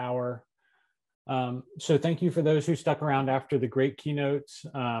top of the hour. So thank you for those who stuck around after the great keynotes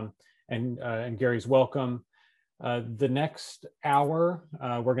and Gary's welcome. The next hour,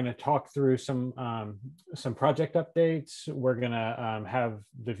 we're going to talk through some project updates. We're going to have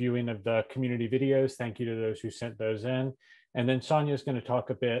the viewing of the community videos. Thank you to those who sent those in. And then Sonia is going to talk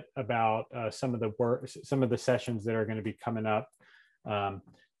a bit about some of the sessions that are going to be coming up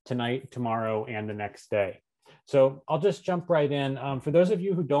tonight, tomorrow, and the next day. So I'll just jump right in. For those of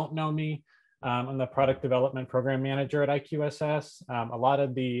you who don't know me, I'm the product development program manager at IQSS. A lot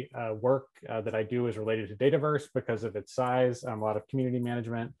of the work that I do is related to Dataverse because of its size, a lot of community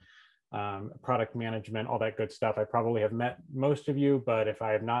management, product management, all that good stuff. I probably have met most of you, but if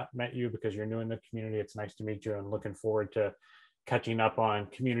I have not met you because you're new in the community, it's nice to meet you, and looking forward to catching up on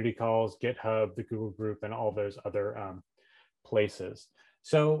community calls, GitHub, the Google group, and all those other places.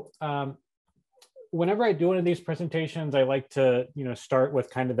 So whenever I do one of these presentations, I like to start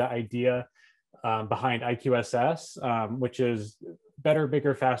with kind of the idea behind IQSS, which is better,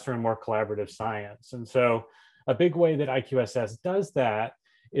 bigger, faster, and more collaborative science. And so a big way that IQSS does that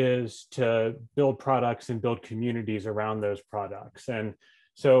is to build products and build communities around those products. And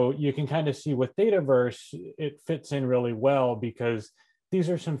so you can kind of see with Dataverse, it fits in really well because these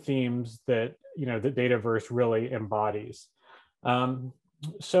are some themes that, that Dataverse really embodies.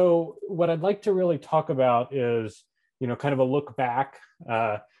 So what I'd like to really talk about is, kind of a look back.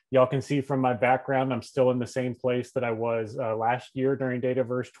 Y'all can see from my background, I'm still in the same place that I was last year during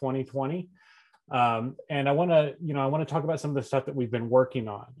Dataverse 2020. And I want to talk about some of the stuff that we've been working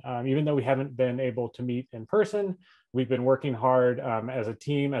on. Even though we haven't been able to meet in person, we've been working hard as a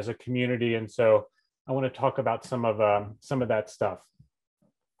team, as a community. And so I want to talk about some of that stuff.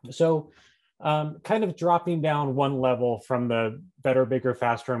 So kind of dropping down one level from the better, bigger,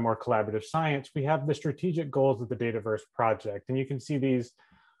 faster, and more collaborative science, we have the strategic goals of the Dataverse Project. And you can see these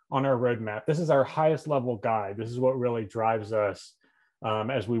on our roadmap. This is our highest level guide. This is what really drives us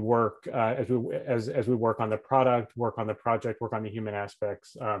as we work as we work on the product, work on the project, work on the human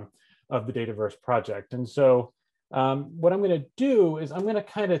aspects of the Dataverse Project. And so what I'm going to do is I'm going to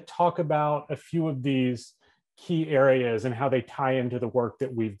kind of talk about a few of these key areas and how they tie into the work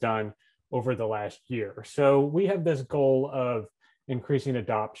that we've done over the last year. So we have this goal of increasing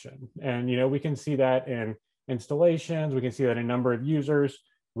adoption, and we can see that in installations, we can see that in number of users,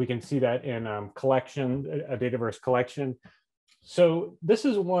 we can see that in a Dataverse collection. So this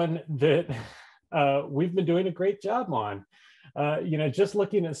is one that we've been doing a great job on. Just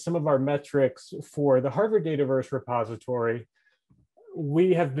looking at some of our metrics for the Harvard Dataverse repository,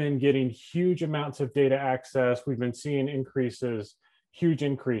 we have been getting huge amounts of data access. We've been seeing increases, huge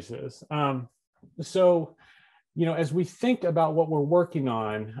increases. So, as we think about what we're working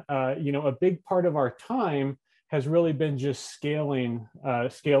on, a big part of our time has really been just scaling the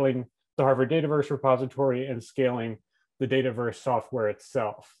Harvard Dataverse repository and scaling the Dataverse software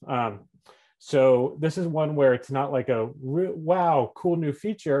itself. So this is one where it's not like a wow, cool new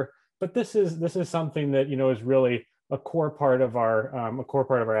feature, but this is something that is really a core part of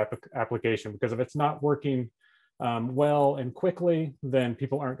our application, because if it's not working well and quickly, then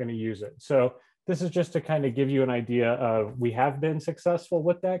people aren't going to use it. So this is just to kind of give you an idea of, we have been successful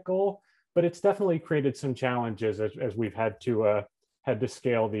with that goal, but it's definitely created some challenges as we've had to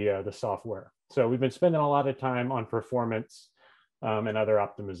scale the software. So we've been spending a lot of time on performance and other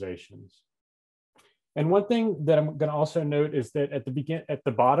optimizations. And one thing that I'm going to also note is that at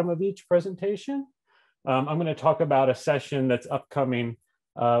the bottom of each presentation, I'm going to talk about a session that's upcoming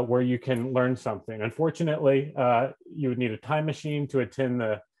where you can learn something. Unfortunately, you would need a time machine to attend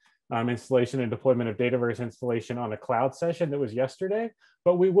the installation and deployment of Dataverse installation on a cloud session that was yesterday,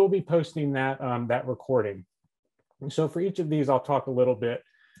 but we will be posting that, that recording. And so for each of these, I'll talk a little bit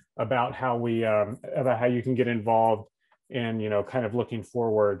about how you can get involved in, kind of looking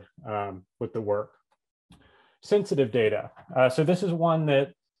forward with the work. Sensitive data. So this is one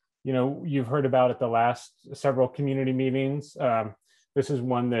that, you've heard about at the last several community meetings. This is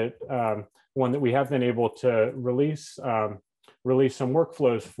one that we have been able to release some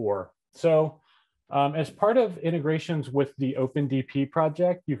workflows for. So as part of integrations with the OpenDP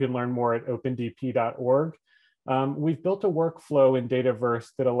project, you can learn more at opendp.org. We've built a workflow in Dataverse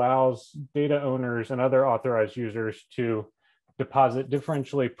that allows data owners and other authorized users to deposit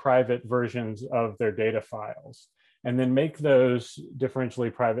differentially private versions of their data files, and then make those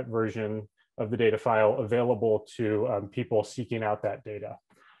differentially private version of the data file available to people seeking out that data.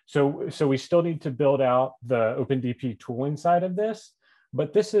 So we still need to build out the OpenDP tooling side of this,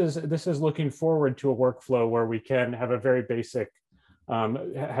 but this is looking forward to a workflow where we can have a very basic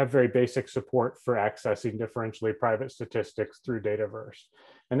support for accessing differentially private statistics through Dataverse.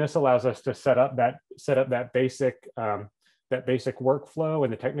 And this allows us to set up that basic workflow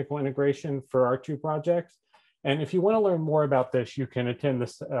and the technical integration for our two projects. And if you want to learn more about this, you can attend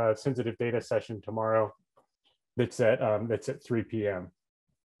this sensitive data session tomorrow that's at 3 p.m.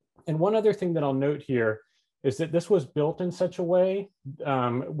 And one other thing that I'll note here is that this was built in such a way,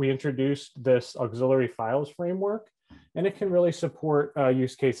 we introduced this auxiliary files framework, and it can really support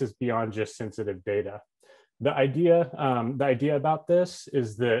use cases beyond just sensitive data. The idea about this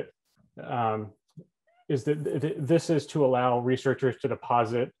is that this is to allow researchers to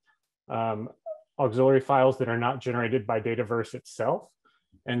deposit auxiliary files that are not generated by Dataverse itself.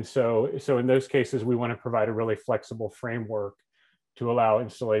 And so in those cases, we want to provide a really flexible framework to allow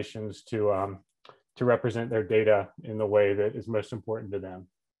installations to represent their data in the way that is most important to them.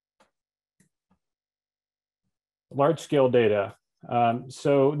 Large-scale data.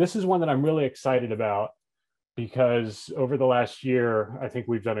 So this is one that I'm really excited about, because over the last year, I think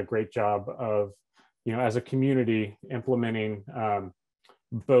we've done a great job of, as a community, implementing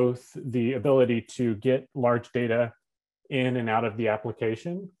both the ability to get large data in and out of the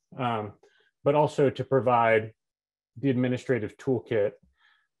application, but also to provide the administrative toolkit,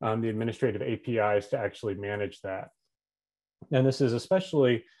 the administrative APIs to actually manage that. And this is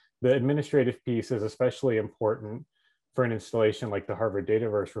especially, the administrative piece is especially important for an installation like the Harvard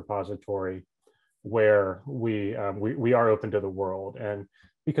Dataverse repository, where we are open to the world. And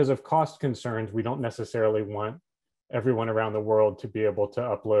because of cost concerns, we don't necessarily want everyone around the world to be able to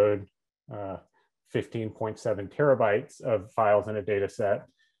upload 15.7 terabytes of files in a data set.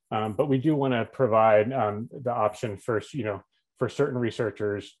 But we do want to provide the option for certain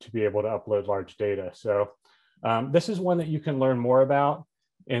researchers to be able to upload large data. So this is one that you can learn more about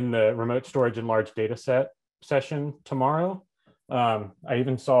in the remote storage and large data set session tomorrow. I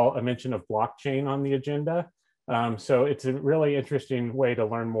even saw a mention of blockchain on the agenda. So it's a really interesting way to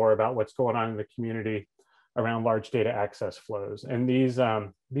learn more about what's going on in the community around large data access flows. And these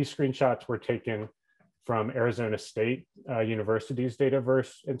screenshots were taken from Arizona State University's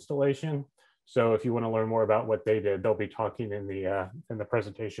Dataverse installation. So if you want to learn more about what they did, they'll be talking in the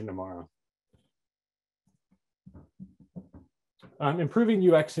presentation tomorrow.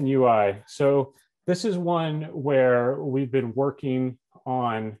 Improving UX and UI. So this is one where we've been working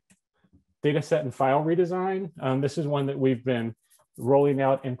on data set and file redesign. This is one that we've been rolling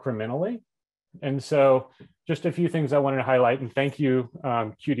out incrementally. And so just a few things I wanted to highlight, and thank you,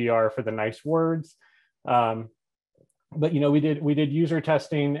 QDR, for the nice words. But we did user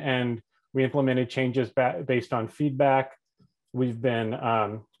testing, and we implemented changes based on feedback. We've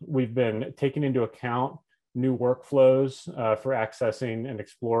been taking into account new workflows for accessing and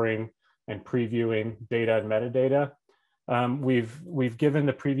exploring and previewing data and metadata. We've given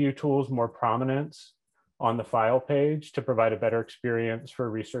the preview tools more prominence on the file page to provide a better experience for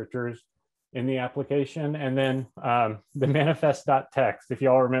researchers in the application. And then the manifest.txt, if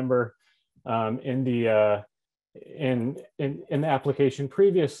y'all remember, in the application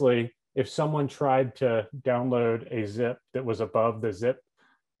previously, if someone tried to download a zip that was above the zip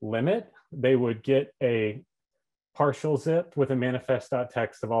limit, they would get a partial zip with a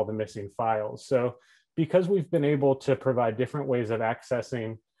manifest.txt of all the missing files. So because we've been able to provide different ways of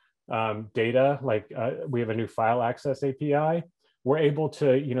accessing data, like we have a new file access API, we're able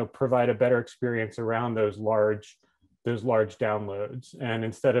to provide a better experience around those large downloads. And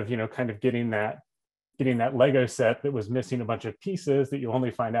instead of kind of getting that Lego set that was missing a bunch of pieces that you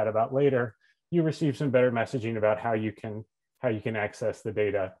only find out about later, you receive some better messaging about how you can access the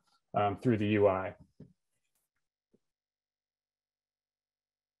data through the UI.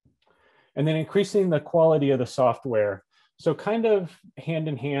 And then increasing the quality of the software. So kind of hand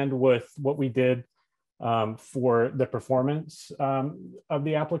in hand with what we did for the performance of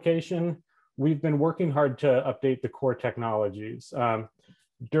the application, we've been working hard to update the core technologies.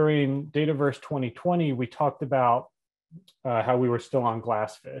 During Dataverse 2020, we talked about how we were still on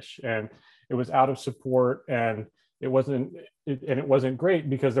Glassfish, and it was out of support, and it wasn't great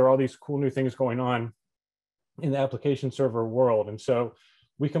because there were all these cool new things going on in the application server world. And so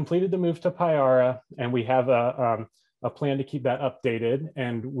we completed the move to Payara, and we have a plan to keep that updated.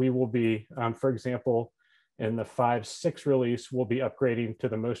 And we will be, for example, in the 5.6 release, we'll be upgrading to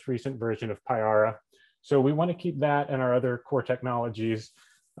the most recent version of Payara. So we want to keep that and our other core technologies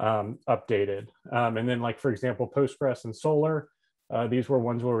updated. And then, like, for example, Postgres and Solr, these were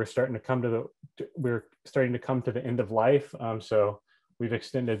ones where we're starting to come to the end of life. So we've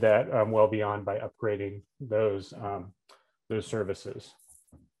extended that well beyond by upgrading those services.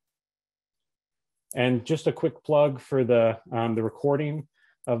 And just a quick plug for the recording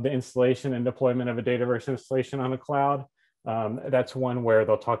of the installation and deployment of a Dataverse installation on the cloud. That's one where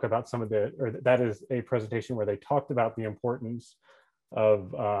they'll talk about that is a presentation where they talked about the importance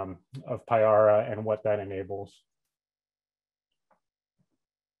of Payara and what that enables.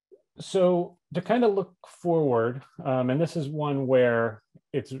 So to kind of look forward, and this is one where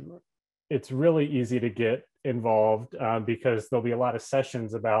it's really easy to get involved because there'll be a lot of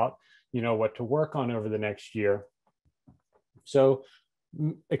sessions about what to work on over the next year. So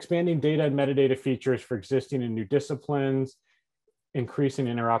expanding data and metadata features for existing and new disciplines, increasing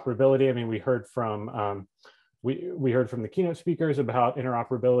interoperability. I mean, we heard from the keynote speakers about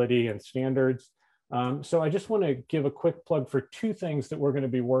interoperability and standards. So I just want to give a quick plug for two things that we're going to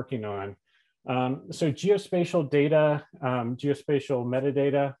be working on. So geospatial data, geospatial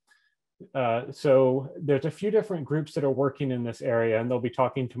metadata. So there's a few different groups that are working in this area, and they'll be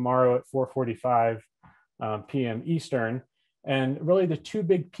talking tomorrow at 4:45 p.m. Eastern. And really the two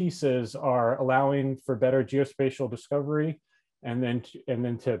big pieces are allowing for better geospatial discovery, and then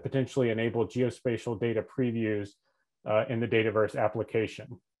to potentially enable geospatial data previews in the Dataverse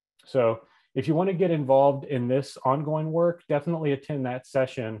application. So if you want to get involved in this ongoing work, definitely attend that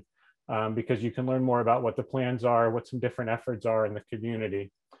session because you can learn more about what the plans are, what some different efforts are in the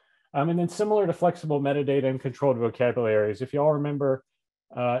community. And then similar to flexible metadata and controlled vocabularies, if you all remember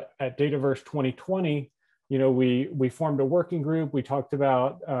at Dataverse 2020, we formed a working group. We talked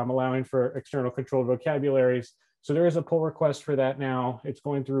about allowing for external controlled vocabularies. So there is a pull request for that now. It's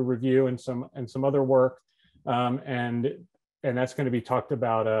going through review and some other work, and that's going to be talked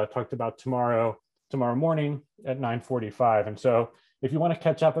about tomorrow morning at 9:45. And so if you want to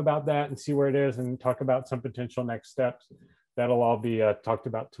catch up about that and see where it is and talk about some potential next steps, that'll all be talked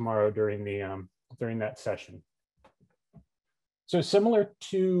about tomorrow during that session. So similar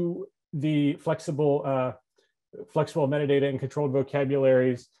to the flexible metadata and controlled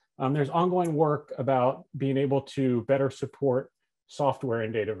vocabularies, there's ongoing work about being able to better support software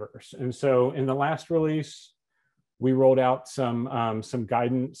in Dataverse. And so in the last release, we rolled out some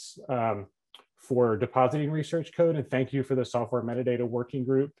guidance for depositing research code, and thank you for the software metadata working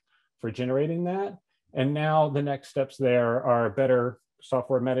group for generating that. And now the next steps there are better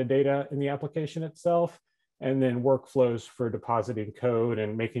software metadata in the application itself, and then workflows for depositing code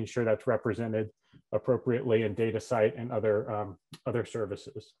and making sure that's represented appropriately in DataSite and other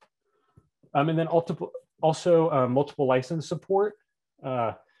services. And then also multiple license support.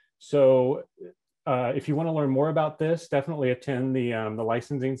 So if you want to learn more about this, definitely attend the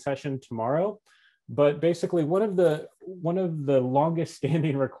licensing session tomorrow. But basically, one of the longest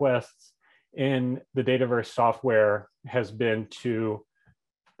standing requests in the Dataverse software has been to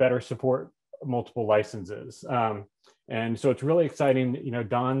better support multiple licenses. And so it's really exciting.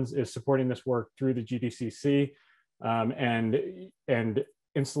 DONS is supporting this work through the GDCC, and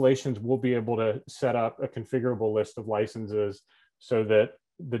installations will be able to set up a configurable list of licenses so that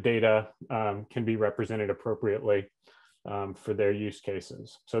the data can be represented appropriately for their use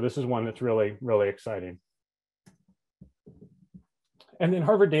cases. So this is one that's really, really exciting. And then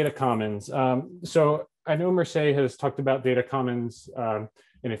Harvard Data Commons. So I know Mercedes has talked about Data Commons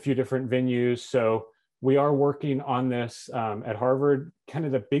in a few different venues. So We are working on this at Harvard. Kind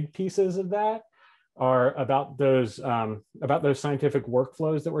of the big pieces of that are about those scientific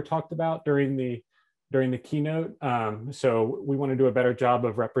workflows that were talked about during the keynote. So we want to do a better job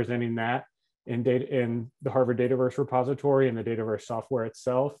of representing that in the Harvard Dataverse repository and the Dataverse software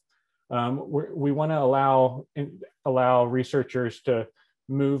itself. We want to allow researchers to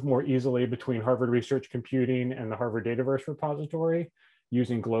move more easily between Harvard Research Computing and the Harvard Dataverse repository,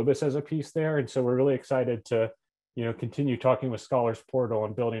 using Globus as a piece there. And so we're really excited to, continue talking with Scholars Portal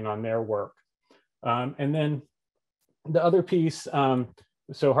and building on their work. And then the other piece,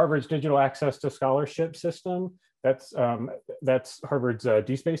 so Harvard's digital access to scholarship system, that's Harvard's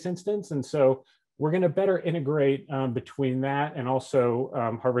DSpace instance. And so we're going to better integrate between that and also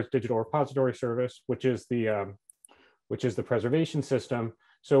Harvard's digital repository service, which is the preservation system.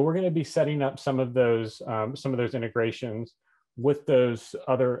 So we're going to be setting up some of those integrations with those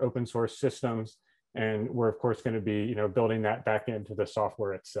other open source systems. And we're of course going to be, building that back into the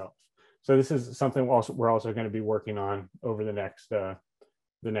software itself. So this is something we're also going to be working on over the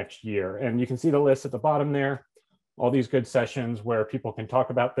next year. And you can see the list at the bottom there, all these good sessions where people can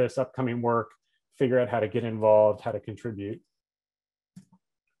talk about this upcoming work, figure out how to get involved, how to contribute.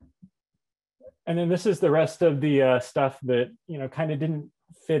 And then this is the rest of the stuff that, kind of didn't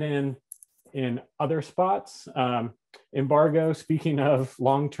fit in other spots. Embargo, speaking of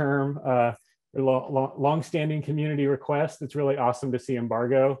long-term, long-standing community requests, it's really awesome to see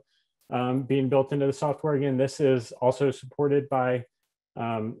Embargo being built into the software. Again, this is also supported by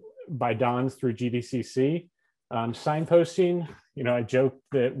DONS through GDCC. Signposting, I joke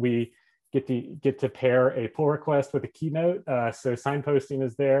that we get to pair a pull request with a keynote. So signposting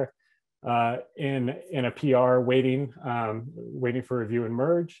is there in a PR waiting for review and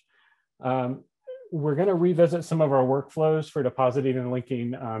merge. We're going to revisit some of our workflows for depositing and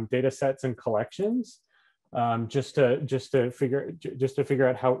linking data sets and collections, just to figure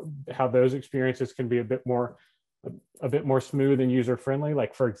out how those experiences can be a bit more smooth and user friendly.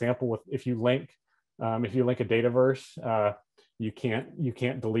 Like for example, if you link a Dataverse, you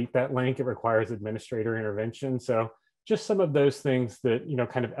can't delete that link. It requires administrator intervention. So just some of those things that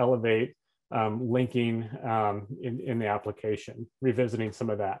kind of elevate linking in the application, revisiting some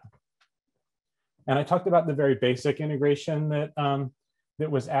of that. And I talked about the very basic integration that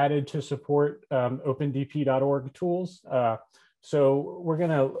was added to support opendp.org tools. So we're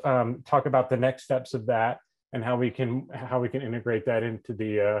going to talk about the next steps of that and how we can integrate that into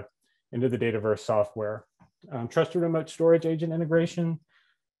the Dataverse software. Trusted remote storage agent integration.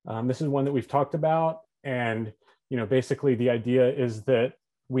 This is one that we've talked about, and basically the idea is that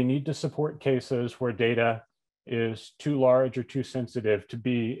we need to support cases where data is too large or too sensitive to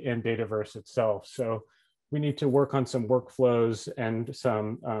be in Dataverse itself. So we need to work on some workflows and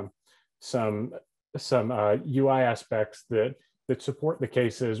some UI aspects that support the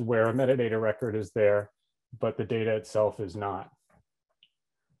cases where a metadata record is there, but the data itself is not.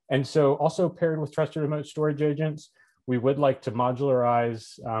 And so also paired with trusted remote storage agents, we would like to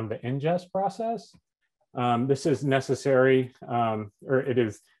modularize the ingest process. This is necessary, or it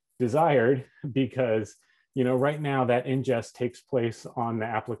is desired, because right now that ingest takes place on the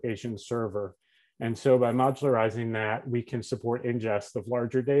application server. And so by modularizing that, we can support ingest of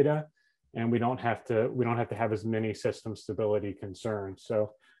larger data, and we don't have to have as many system stability concerns.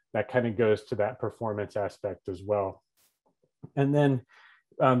 So that kind of goes to that performance aspect as well. And then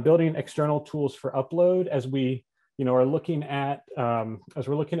building external tools for upload as we are looking at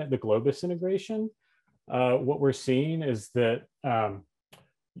the Globus integration. What we're seeing is that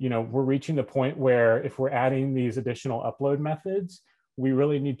we're reaching the point where if we're adding these additional upload methods, we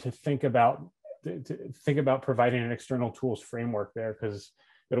really need to think about providing an external tools framework there, because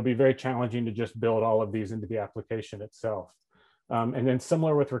it'll be very challenging to just build all of these into the application itself. And then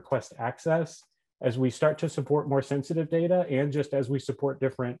similar with request access, as we start to support more sensitive data, and just as we support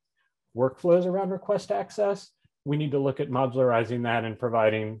different workflows around request access, we need to look at modularizing that and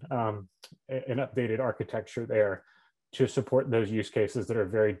providing an updated architecture there to support those use cases that are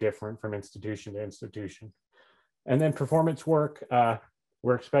very different from institution to institution. And then performance work,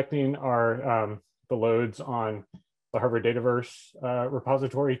 we're expecting the loads on the Harvard Dataverse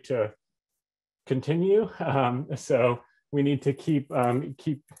repository to continue. So we need to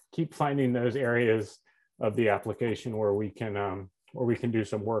keep finding those areas of the application where we can do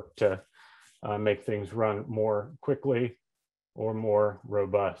some work to make things run more quickly or more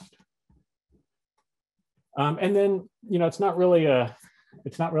robust. And then it's not really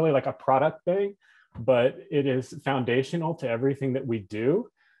like a product thing, but it is foundational to everything that we do.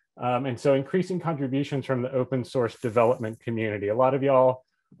 And so increasing contributions from the open source development community. A lot of y'all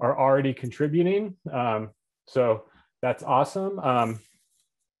are already contributing. So that's awesome.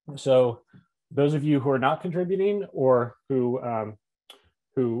 So those of you who are not contributing or who are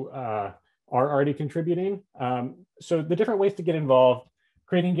already contributing, so the different ways to get involved: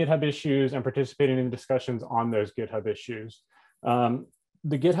 creating GitHub issues and participating in discussions on those GitHub issues.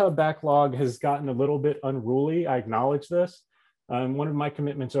 The GitHub backlog has gotten a little bit unruly. I acknowledge this. One of my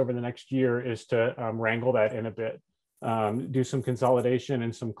commitments over the next year is to wrangle that in a bit, do some consolidation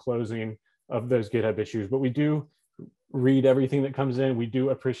and some closing of those GitHub issues. But we do read everything that comes in. We do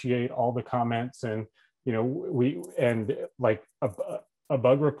appreciate all the comments, and like a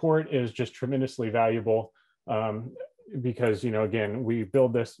bug report is just tremendously valuable, because again, we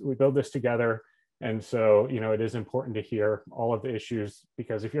build this together. And so, it is important to hear all of the issues,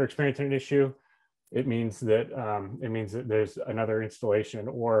 because if you're experiencing an issue, it means that there's another installation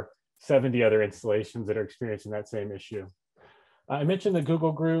or 70 other installations that are experiencing that same issue. I mentioned the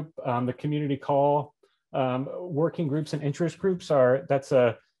Google group, the community call, working groups and interest groups that's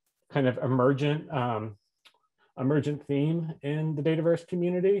a kind of emergent theme in the Dataverse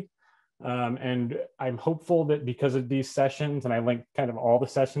community. And I'm hopeful that because of these sessions, and I link kind of all the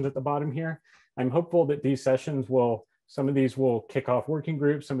sessions at the bottom here, I'm hopeful that these sessions some of these will kick off working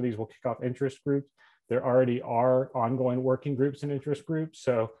groups, some of these will kick off interest groups. There already are ongoing working groups and interest groups,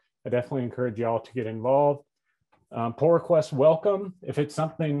 so I definitely encourage y'all to get involved. Pull requests welcome. If it's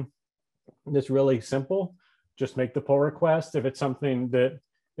something that's really simple, just make the pull request. If it's something that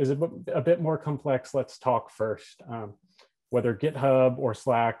is a bit more complex, let's talk first, whether GitHub or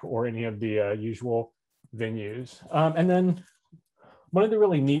Slack or any of the usual venues. And then one of the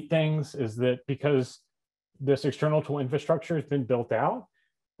really neat things is that because this external tool infrastructure has been built out,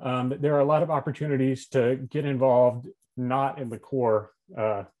 there are a lot of opportunities to get involved not in the core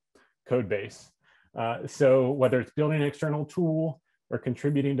code base. So whether it's building an external tool or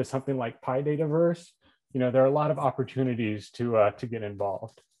contributing to something like PyDataverse, there are a lot of opportunities to get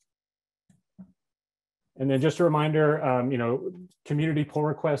involved. And then just a reminder, community pull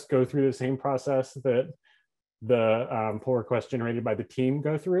requests go through the same process that the pull requests generated by the team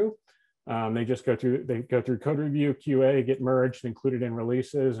go through. They go through code review, QA, get merged, included in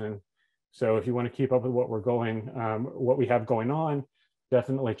releases. And so if you want to keep up with what we have going on,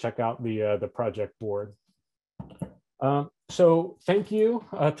 definitely check out the project board. So thank you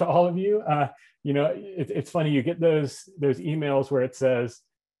to all of you. It's funny, you get those emails where it says,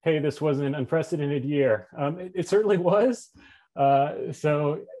 hey, this was an unprecedented year. It certainly was.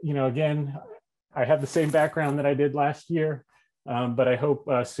 So, again, I have the same background that I did last year, but I hope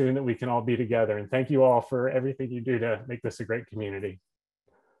soon that we can all be together. And thank you all for everything you do to make this a great community.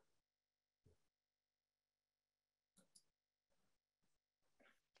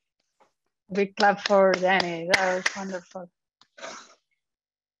 Big clap for Danny. That was wonderful.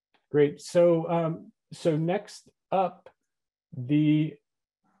 Great. So, so next up, the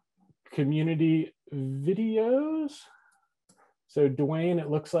community videos. So Dwayne, it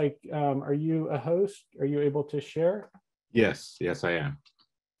looks like, are you a host? Are you able to share? Yes, I am.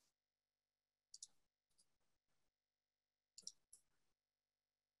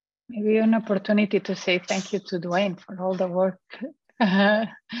 Maybe an opportunity to say thank you to Dwayne for all the work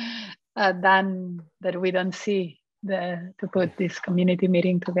done that we don't see to put this community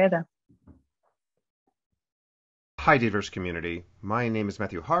meeting together. Hi, Dataverse community. My name is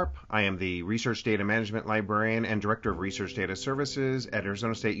Matthew Harp. I am the Research Data Management Librarian and Director of Research Data Services at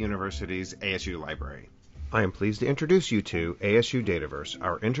Arizona State University's ASU Library. I am pleased to introduce you to ASU Dataverse,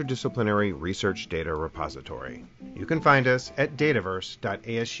 our interdisciplinary research data repository. You can find us at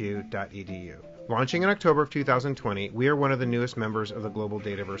dataverse.asu.edu. Launching in October of 2020, we are one of the newest members of the Global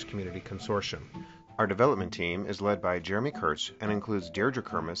Dataverse Community Consortium. Our development team is led by Jeremy Kurtz and includes Deirdre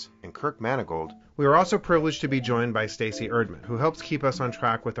Kermis and Kirk Manigold. We are also privileged to be joined by Stacy Erdman, who helps keep us on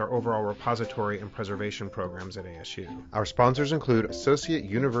track with our overall repository and preservation programs at ASU. Our sponsors include Associate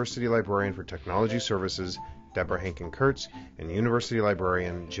University Librarian for Technology Services, Deborah Hankin-Kurtz, and University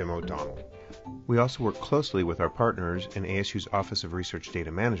Librarian Jim O'Donnell. We also work closely with our partners in ASU's Office of Research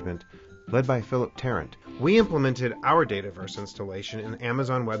Data Management, led by Philip Tarrant. We implemented our Dataverse installation in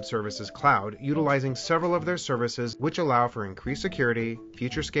Amazon Web Services Cloud, utilizing several of their services which allow for increased security,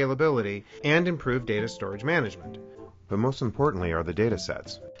 future scalability, and improved data storage management. But most importantly are the data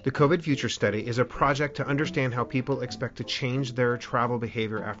sets. The COVID Future Study is a project to understand how people expect to change their travel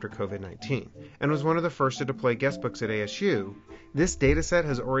behavior after COVID-19, and was one of the first to deploy guestbooks at ASU. This dataset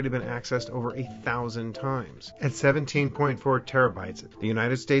has already been accessed over 1,000 times. At 17.4 terabytes, the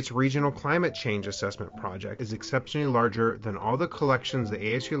United States Regional Climate Change Assessment Project is exceptionally larger than all the collections the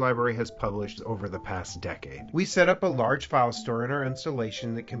ASU Library has published over the past decade. We set up a large file store in our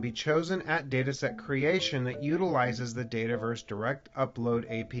installation that can be chosen at dataset creation that utilizes the Dataverse Direct Upload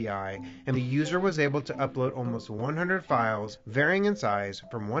API, and the user was able to upload almost 100 files, varying in size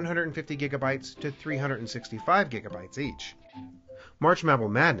from 150 gigabytes to 365 gigabytes each. March Marble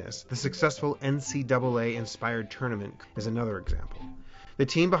Madness, the successful NCAA-inspired tournament, is another example. The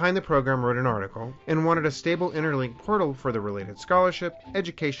team behind the program wrote an article and wanted a stable interlink portal for the related scholarship,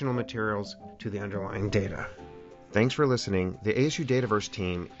 educational materials to the underlying data. Thanks for listening. The ASU Dataverse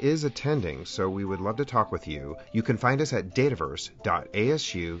team is attending, so we would love to talk with you. You can find us at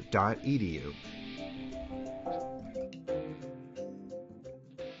dataverse.asu.edu.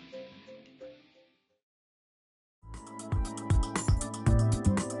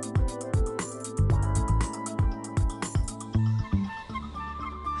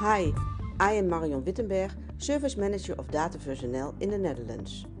 Hi, I am Marion Wittenberg, Service Manager of Dataverse NL in the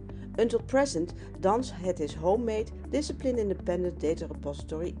Netherlands. Until present, DANS had his homemade, discipline-independent data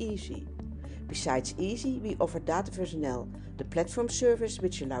repository EASY. Besides EASY, we offer Dataverse NL, the platform service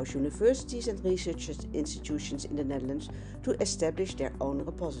which allows universities and research institutions in the Netherlands to establish their own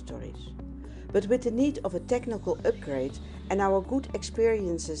repositories. But with the need of a technical upgrade and our good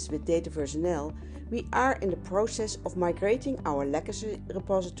experiences with Dataverse NL, we are in the process of migrating our legacy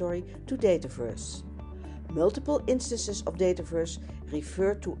repository to Dataverse. Multiple instances of Dataverse,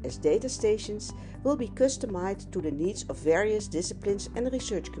 referred to as data stations, will be customized to the needs of various disciplines and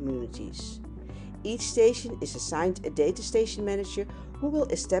research communities. Each station is assigned a data station manager who will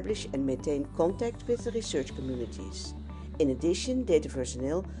establish and maintain contact with the research communities. In addition, Dataverse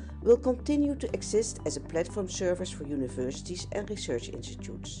NL will continue to exist as a platform service for universities and research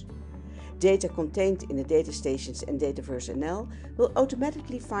institutes. Data contained in the data stations and Dataverse NL will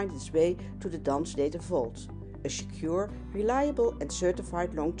automatically find its way to the DANS Data Vault, a secure, reliable and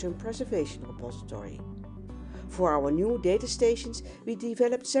certified long-term preservation repository. For our new data stations, we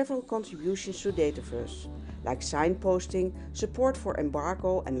developed several contributions to Dataverse, like signposting, support for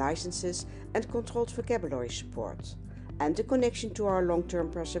embargo and licenses, and controlled vocabulary support, and the connection to our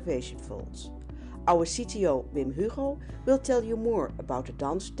long-term preservation vault. Our CTO, Wim Hugo, will tell you more about the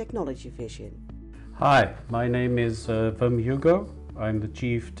DANS technology vision. Hi, my name is Wim Hugo. I'm the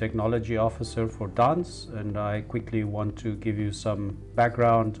Chief Technology Officer for DANS, and I quickly want to give you some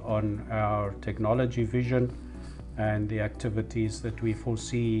background on our technology vision and the activities that we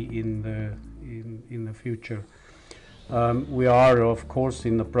foresee in the future. We are, of course,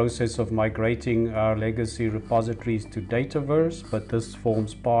 in the process of migrating our legacy repositories to Dataverse, but this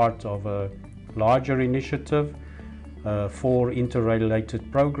forms part of a larger initiative, 4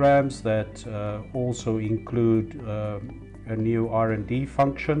 interrelated programs that also include a new R&D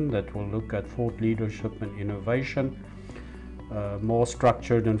function that will look at thought leadership and innovation, more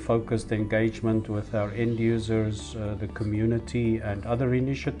structured and focused engagement with our end users, the community and other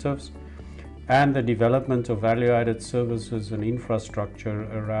initiatives, and the development of value-added services and infrastructure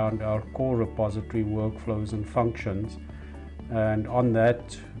around our core repository workflows and functions. And on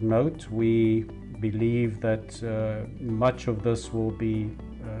that note, we believe that much of this will be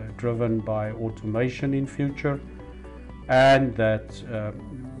driven by automation in future, and that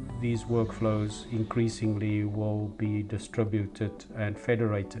these workflows increasingly will be distributed and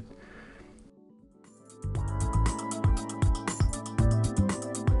federated.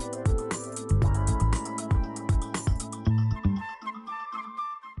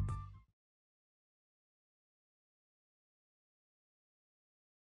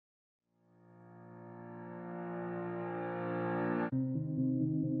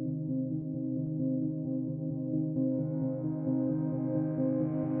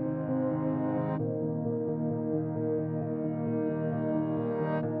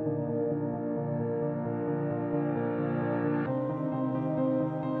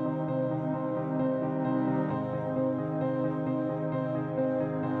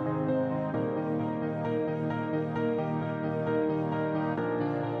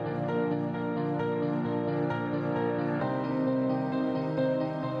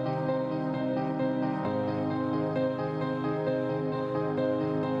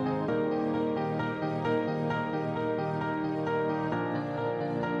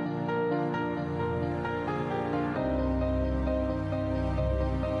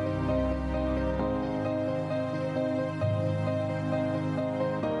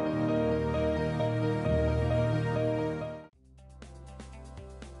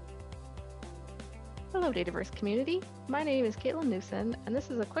 Hello, Dataverse community. My name is Caitlin Newson, and this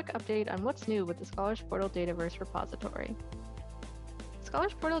is a quick update on what's new with the Scholars Portal Dataverse repository.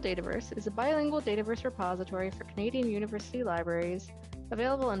 Scholars Portal Dataverse is a bilingual Dataverse repository for Canadian university libraries,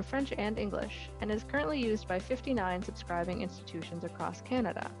 available in French and English, and is currently used by 59 subscribing institutions across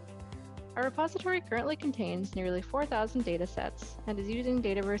Canada. Our repository currently contains nearly 4,000 datasets and is using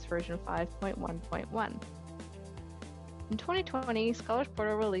Dataverse version 5.1.1. In 2020, Scholars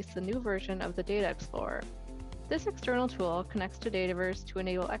Portal released the new version of the Data Explorer. This external tool connects to Dataverse to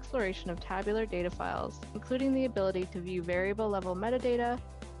enable exploration of tabular data files, including the ability to view variable-level metadata,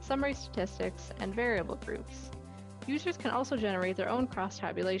 summary statistics, and variable groups. Users can also generate their own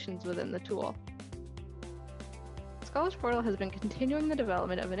cross-tabulations within the tool. Scholars Portal has been continuing the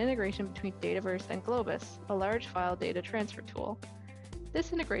development of an integration between Dataverse and Globus, a large file data transfer tool.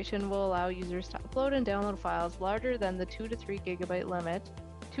 This integration will allow users to upload and download files larger than the 2 to 3 gigabyte limit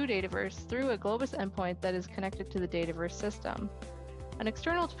to Dataverse through a Globus endpoint that is connected to the Dataverse system. An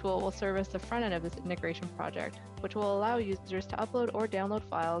external tool will serve as the front end of this integration project, which will allow users to upload or download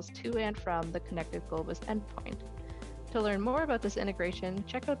files to and from the connected Globus endpoint. To learn more about this integration,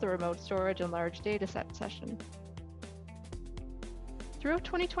 check out the remote storage and large dataset session. Throughout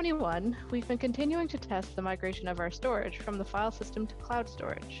 2021, we've been continuing to test the migration of our storage from the file system to cloud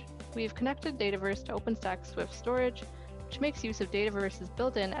storage. We've connected Dataverse to OpenStack Swift Storage, which makes use of Dataverse's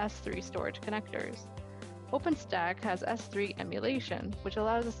built-in S3 storage connectors. OpenStack has S3 emulation, which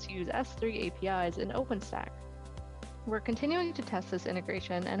allows us to use S3 APIs in OpenStack. We're continuing to test this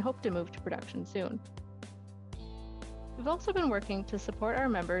integration and hope to move to production soon. We've also been working to support our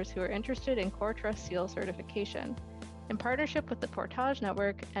members who are interested in Core Trust Seal certification. In partnership with the Portage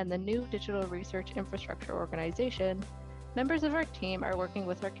Network and the new Digital Research Infrastructure Organization, members of our team are working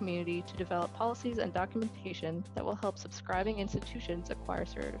with our community to develop policies and documentation that will help subscribing institutions acquire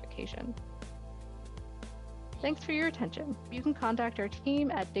certification. Thanks for your attention. You can contact our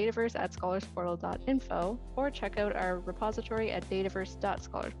team at dataverse@scholarsportal.info or check out our repository at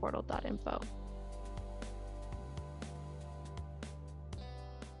dataverse.scholarsportal.info.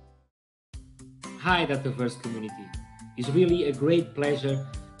 Hi, Dataverse community. It's really a great pleasure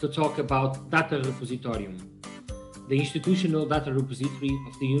to talk about Data Repositorium, the institutional data repository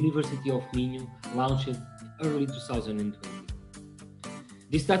of the University of Minho, launched early 2020.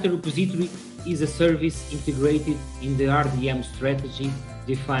 This data repository is a service integrated in the RDM strategy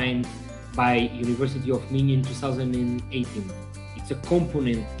defined by University of Minho in 2018. It's a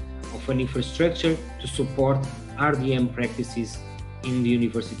component of an infrastructure to support RDM practices in the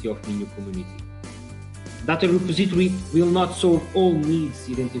University of Minho community. Data repository will not solve all needs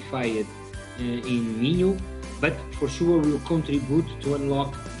identified in Minho, but for sure will contribute to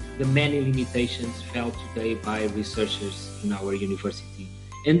unlock the many limitations felt today by researchers in our university,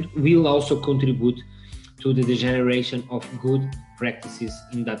 and will also contribute to the generation of good practices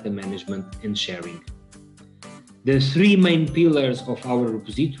in data management and sharing. The three main pillars of our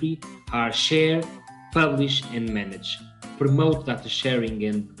repository are share, publish, and manage. Promote data sharing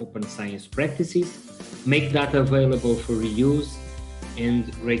and open science practices, make data available for reuse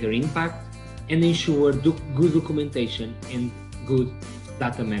and greater impact, and ensure good documentation and good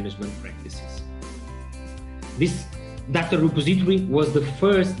data management practices. This data repository was the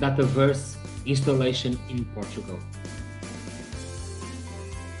first Dataverse installation in Portugal.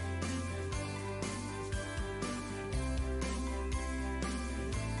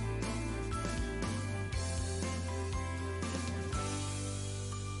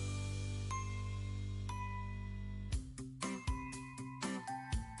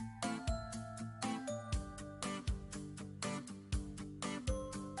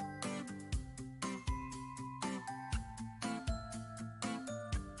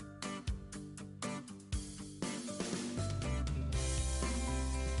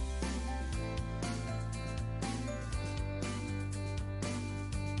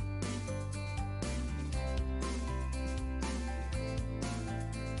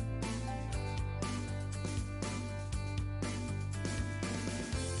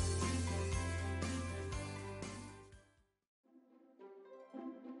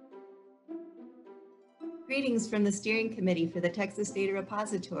 Greetings from the Steering Committee for the Texas Data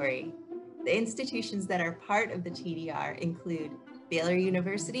Repository. The institutions that are part of the TDR include Baylor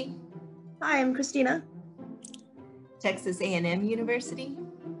University. Hi, I'm Christina. Texas A&M University.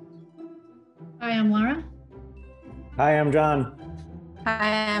 Hi, I'm Laura. Hi, I'm John.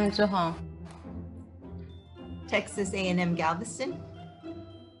 Hi, I'm Johan. Texas A&M Galveston.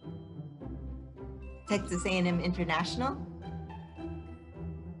 Texas A&M International.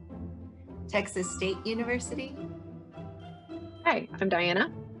 Texas State University. Hi, I'm Diana.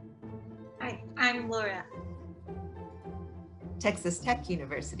 Hi, I'm I'm Laura. Texas Tech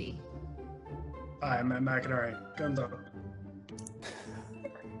University. Hi, I'm Matt McInerney. Guns up.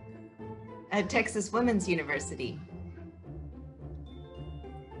 At Texas Women's University.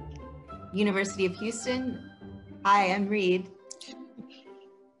 University of Houston. Hi, I'm Reed.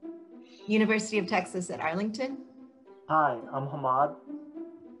 University of Texas at Arlington. Hi, I'm Hamad.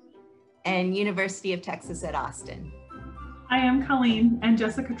 And University of Texas at Austin. Hi, I'm Colleen, and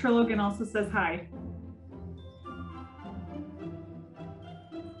Jessica Trillogan also says hi.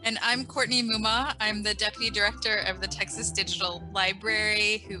 And I'm Courtney Muma. I'm the Deputy Director of the Texas Digital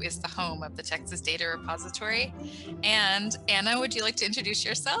Library, who is the home of the Texas Data Repository. And Anna, would you like to introduce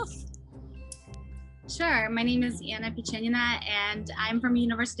yourself? Sure, my name is Anna Pichenina, and I'm from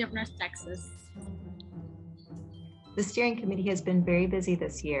University of North Texas. The steering committee has been very busy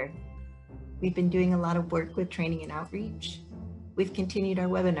this year. We've been doing a lot of work with training and outreach. We've continued our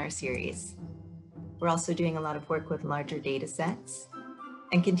webinar series. We're also doing a lot of work with larger data sets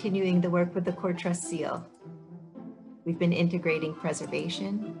and continuing the work with the Core Trust Seal. We've been integrating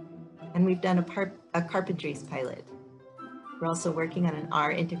preservation, and we've done a carpentries pilot. We're also working on an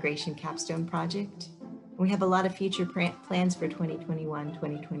R integration capstone project. We have a lot of future plans for 2021,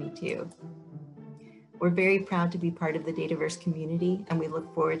 2022. We're very proud to be part of the Dataverse community, and we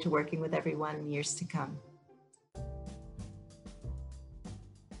look forward to working with everyone in years to come.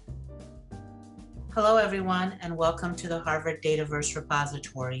 Hello, everyone, and welcome to the Harvard Dataverse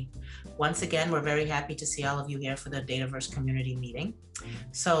Repository. Once again, we're very happy to see all of you here for the Dataverse community meeting.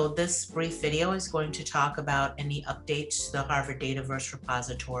 So this brief video is going to talk about any updates to the Harvard Dataverse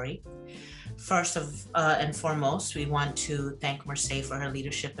Repository. First and foremost, we want to thank Mercedes for her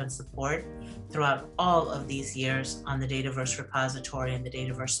leadership and support throughout all of these years on the Dataverse Repository and the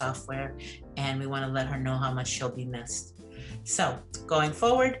Dataverse software, and we want to let her know how much she'll be missed. So going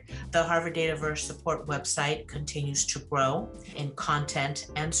forward, the Harvard Dataverse support website continues to grow in content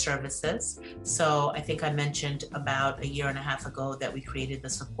and services. So I think I mentioned about a year and a half ago that we created the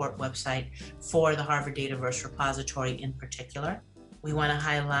support website for the Harvard Dataverse repository in particular. We want to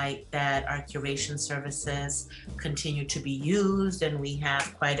highlight that our curation services continue to be used, and we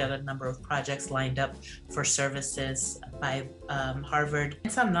have quite a number of projects lined up for services by Harvard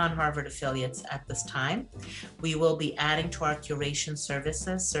and some non-Harvard affiliates at this time. We will be adding to our curation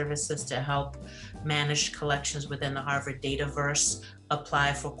services to help manage collections within the Harvard Dataverse,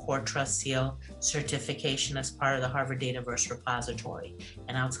 apply for Core Trust Seal certification as part of the Harvard Dataverse repository.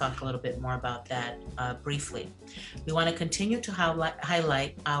 And I'll talk a little bit more about that briefly. We want to continue to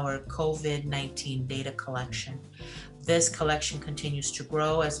highlight our COVID-19 data collection. This collection continues to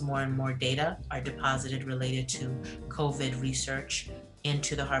grow as more and more data are deposited related to COVID research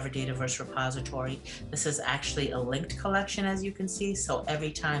into the Harvard Dataverse repository. This is actually a linked collection, as you can see. So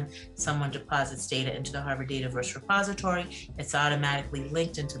every time someone deposits data into the Harvard Dataverse repository, it's automatically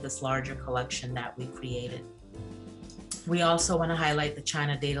linked into this larger collection that we created. We also want to highlight the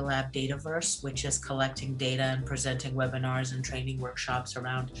China Data Lab Dataverse, which is collecting data and presenting webinars and training workshops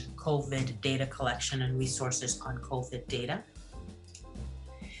around COVID data collection and resources on COVID data.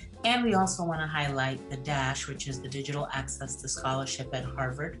 And we also want to highlight the DASH, which is the Digital Access to Scholarship at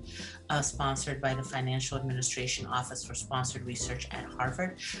Harvard, sponsored by the Financial Administration Office for Sponsored Research at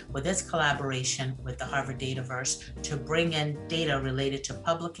Harvard, with its collaboration with the Harvard Dataverse to bring in data related to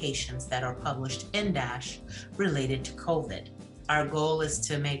publications that are published in DASH related to COVID. Our goal is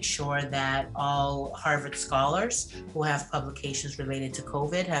to make sure that all Harvard scholars who have publications related to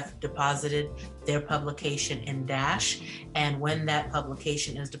COVID have deposited their publication in DASH. And when that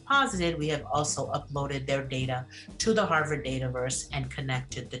publication is deposited, we have also uploaded their data to the Harvard Dataverse and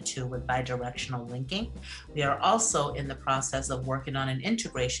connected the two with bidirectional linking. We are also in the process of working on an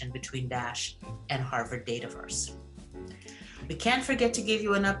integration between DASH and Harvard Dataverse. We can't forget to give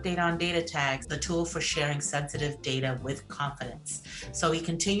you an update on data tags, the tool for sharing sensitive data with confidence. So we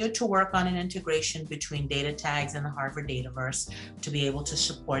continue to work on an integration between data tags and the Harvard Dataverse to be able to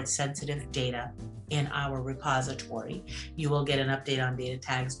support sensitive data in our repository. You will get an update on data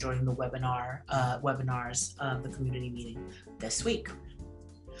tags during the webinars of the community meeting this week.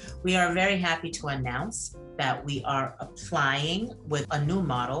 We are very happy to announce that we are applying with a new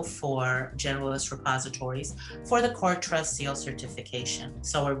model for generalist repositories for the Core Trust Seal certification.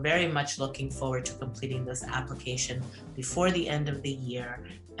 So we're very much looking forward to completing this application before the end of the year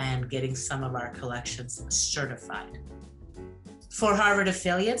and getting some of our collections certified. For Harvard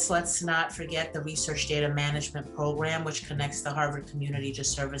affiliates, let's not forget the Research Data Management Program, which connects the Harvard community to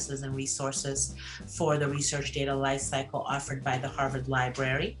services and resources for the research data lifecycle offered by the Harvard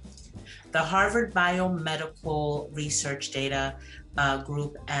Library. The Harvard Biomedical Research Data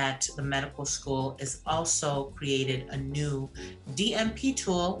group at the medical school has also created a new DMP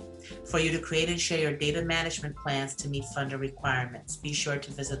tool for you to create and share your data management plans to meet funder requirements. Be sure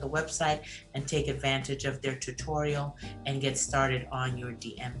to visit the website and take advantage of their tutorial and get started on your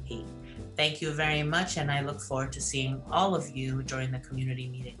DMP. Thank you very much, and I look forward to seeing all of you during the community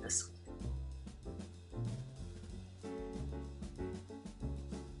meeting this week.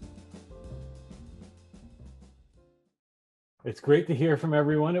 It's great to hear from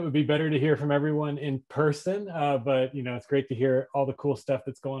everyone. It would be better to hear from everyone in person, but it's great to hear all the cool stuff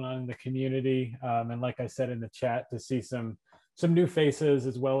that's going on in the community. And like I said in the chat, to see some new faces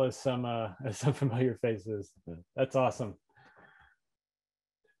as well as some familiar faces. That's awesome.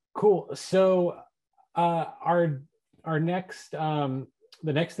 Cool. So our next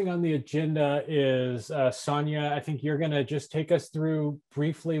the next thing on the agenda is Sonia. I think you're going to just take us through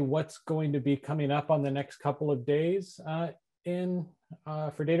briefly what's going to be coming up on the next couple of days for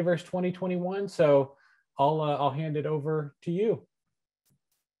Dataverse 2021. So I'll hand it over to you.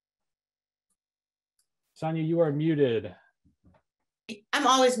 Sonia, you are muted. I'm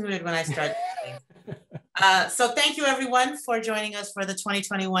always muted when I start. So thank you everyone for joining us for the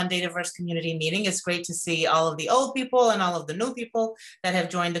 2021 Dataverse community meeting. It's great to see all of the old people and all of the new people that have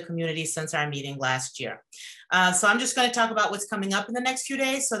joined the community since our meeting last year. So I'm just going to talk about what's coming up in the next few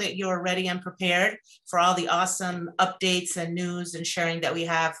days so that you're ready and prepared for all the awesome updates and news and sharing that we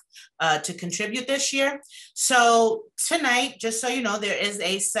have to contribute this year. So tonight, just so you know, there is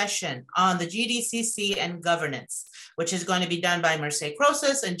a session on the GDCC and governance, which is going to be done by Mercedes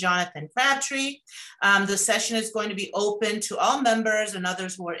Croces and Jonathan Crabtree. The session is going to be open to all members and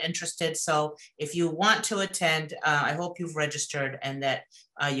others who are interested. So if you want to attend, I hope you've registered and that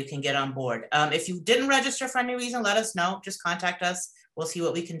you can get on board. If you didn't register for any reason, let us know. Just contact us. We'll see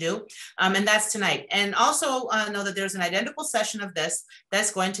what we can do. And that's tonight. And also know that there's an identical session of this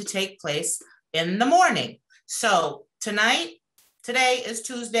that's going to take place in the morning. So today is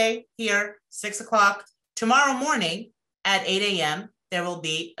Tuesday here, 6 o'clock. Tomorrow morning at 8 a.m., there will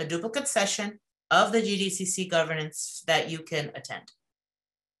be a duplicate session of the GDCC governance that you can attend.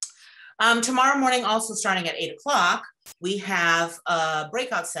 Tomorrow morning, also starting at 8 o'clock, we have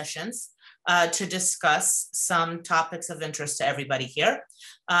breakout sessions to discuss some topics of interest to everybody here.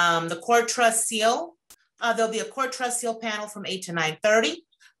 The Core Trust Seal, there'll be a Core Trust Seal panel from 8 to 9:30.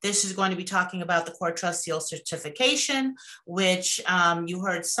 This is going to be talking about the Core Trust Seal certification, which you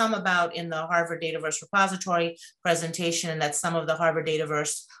heard some about in the Harvard Dataverse repository presentation, and that some of the Harvard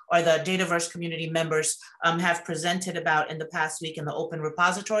Dataverse or the Dataverse community members have presented about in the past week in the Open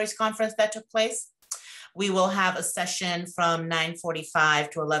Repositories Conference that took place. We will have a session from 9:45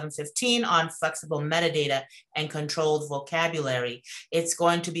 to 11:15 on flexible metadata and controlled vocabulary. It's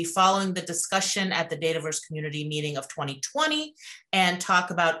going to be following the discussion at the Dataverse community meeting of 2020 and talk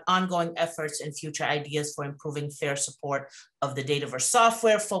about ongoing efforts and future ideas for improving fair support of the Dataverse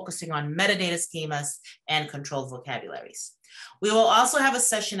software, focusing on metadata schemas and controlled vocabularies. We will also have a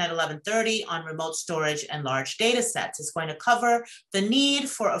session at 11:30 on remote storage and large data sets. It's going to cover the need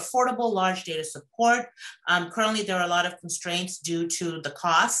for affordable large data support. Currently, there are a lot of constraints due to the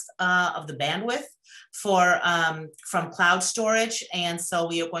cost of the bandwidth from cloud storage. And so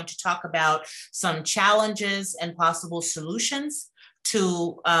we are going to talk about some challenges and possible solutions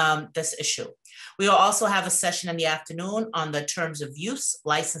to this issue. We will also have a session in the afternoon on the terms of use,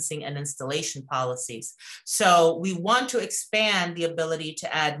 licensing, and installation policies. So we want to expand the ability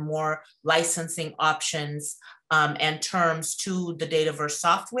to add more licensing options and terms to the Dataverse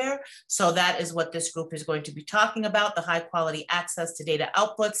software. So that is what this group is going to be talking about, the high quality access to data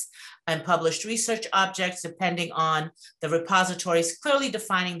outputs and published research objects, depending on the repositories clearly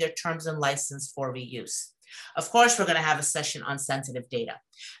defining their terms and license for reuse. Of course, we're going to have a session on sensitive data.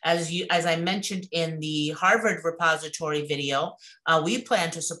 As I mentioned in the Harvard repository video, we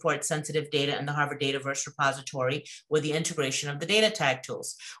plan to support sensitive data in the Harvard Dataverse repository with the integration of the data tag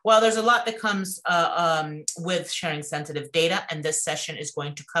tools. Well, there's a lot that comes with sharing sensitive data, and this session is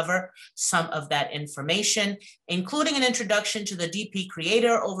going to cover some of that information, including an introduction to the DP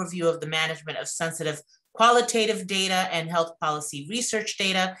Creator, overview of the management of sensitive qualitative data and health policy research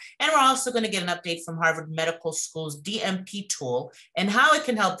data. And we're also going to get an update from Harvard Medical School's DMP tool and how it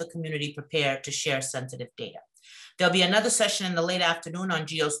can help the community prepare to share sensitive data. There'll be another session in the late afternoon on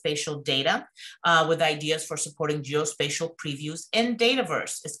geospatial data with ideas for supporting geospatial previews in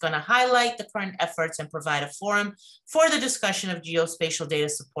Dataverse. It's going to highlight the current efforts and provide a forum for the discussion of geospatial data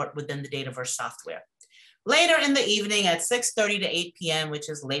support within the Dataverse software. Later in the evening at 6:30 to 8 p.m.,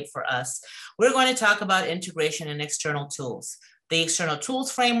 which is late for us, we're going to talk about integration and external tools. The external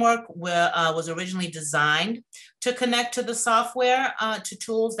tools framework was originally designed to connect to the software, to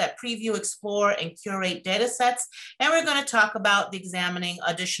tools that preview, explore, and curate data sets. And we're going to talk about examining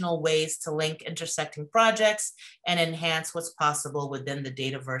additional ways to link intersecting projects and enhance what's possible within the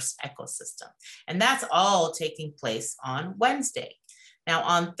Dataverse ecosystem. And that's all taking place on Wednesday. Now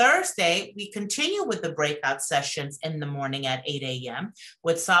on Thursday, we continue with the breakout sessions in the morning at 8 a.m.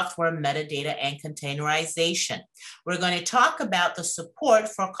 with software metadata and containerization. We're going to talk about the support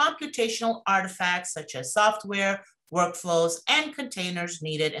for computational artifacts such as software, workflows, and containers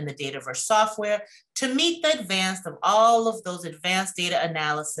needed in the Dataverse software to meet the advance of all of those advanced data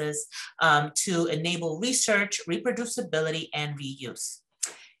analysis to enable research, reproducibility, and reuse.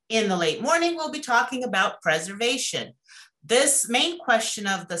 In the late morning, we'll be talking about preservation. This main question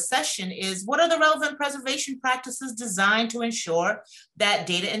of the session is, what are the relevant preservation practices designed to ensure that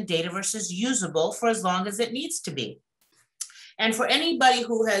data in Dataverse is usable for as long as it needs to be? And for anybody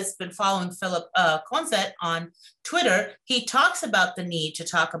who has been following Philip Konzet on Twitter, he talks about the need to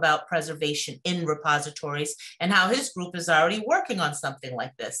talk about preservation in repositories and how his group is already working on something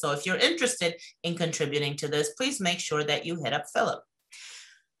like this. So if you're interested in contributing to this, please make sure that you hit up Philip.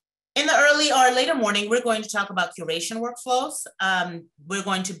 In the early or later morning, we're going to talk about curation workflows. We're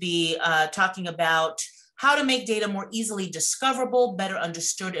going to be talking about how to make data more easily discoverable, better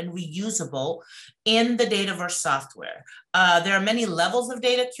understood, and reusable in the Dataverse software. There are many levels of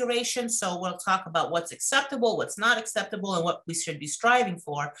data curation, so we'll talk about what's acceptable, what's not acceptable, and what we should be striving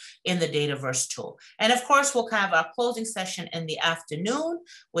for in the Dataverse tool. And of course, we'll have our closing session in the afternoon,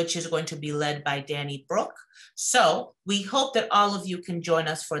 which is going to be led by Danny Brook. So we hope that all of you can join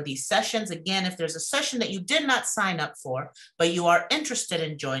us for these sessions. Again, if there's a session that you did not sign up for, but you are interested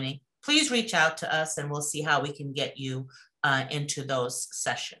in joining, please reach out to us and we'll see how we can get you into those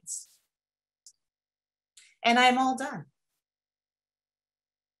sessions. And I'm all done.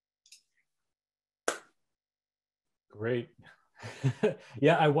 Great.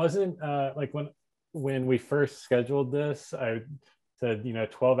 Yeah, I wasn't like when we first scheduled this, I said,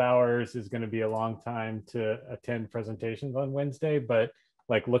 12 hours is going to be a long time to attend presentations on Wednesday, but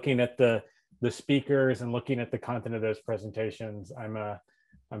like looking at the speakers and looking at the content of those presentations,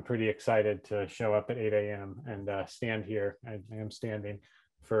 I'm pretty excited to show up at 8 a.m. and stand here. I am standing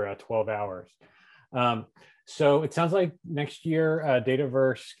for 12 hours. So it sounds like next year,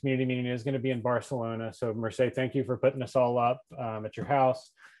 Dataverse community meeting is going to be in Barcelona. So Mercedes, thank you for putting us all up at your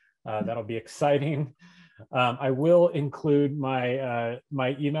house. That'll be exciting. I will include my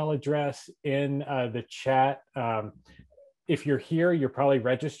my email address in the chat. If you're here, you're probably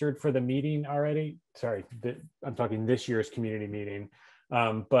registered for the meeting already. Sorry, I'm talking this year's community meeting.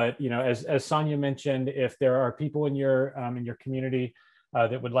 But as Sonia mentioned, if there are people in your community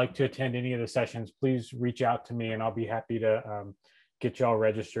that would like to attend any of the sessions, please reach out to me, and I'll be happy to get y'all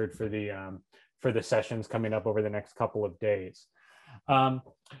registered for the sessions coming up over the next couple of days.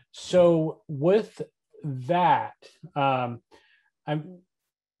 So with that,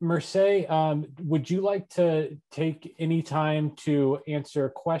 Mercedes, would you like to take any time to answer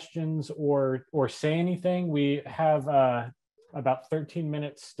questions or say anything? We have about 13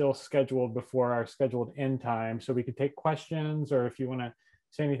 minutes still scheduled before our scheduled end time, so we could take questions, or if you want to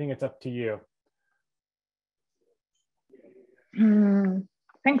say anything, it's up to you.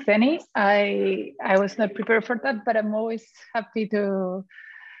 Thanks, Danny. I was not prepared for that, but I'm always happy to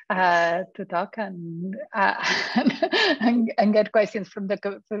talk and get questions from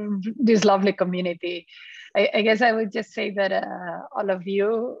this lovely community. I guess I would just say that all of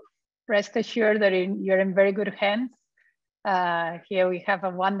you, rest assured that you're in very good hands. Here we have a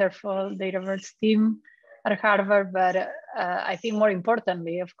wonderful Dataverse team at Harvard, but I think more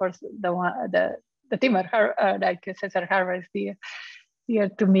importantly, of course, the team at IQSS at Harvard is dear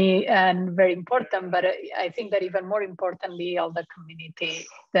to me and very important, but I think that even more importantly, all the community,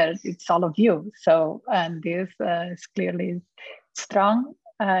 that it's all of you. So, and this is clearly strong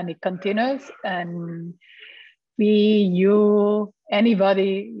and it continues, and you,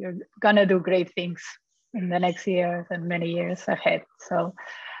 anybody, you're gonna do great things in the next years and many years ahead. So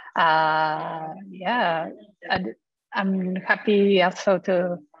yeah, and I'm happy also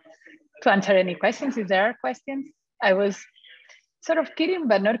to answer any questions if there are questions. I was sort of kidding,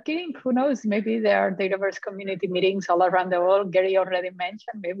 but not kidding. Who knows? Maybe there are Dataverse community meetings all around the world. Gary already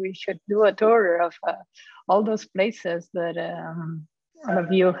mentioned, maybe we should do a tour of all those places that all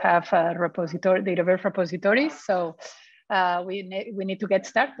of you have Dataverse repositories. So we need to get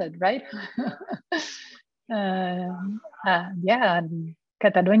started, right? Yeah, and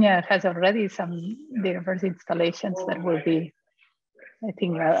Catalonia has already some Dataverse installations that will be I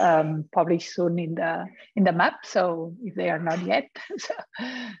think published soon in the map. So if they are not yet,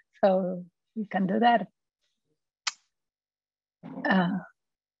 so we can do that.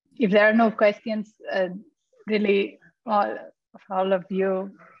 If there are no questions, really, all of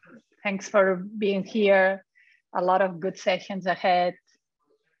you, thanks for being here. A lot of good sessions ahead.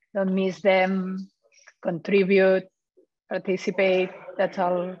 Don't miss them. Contribute, participate. That's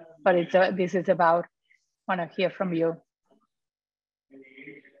all what this is about. I want to hear from you.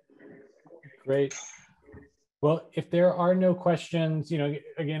 Great. Well, if there are no questions,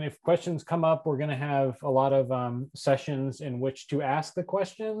 again, if questions come up, we're going to have a lot of sessions in which to ask the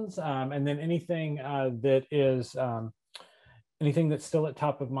questions, and then anything that is anything that's still at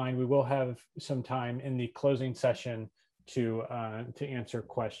top of mind, we will have some time in the closing session to answer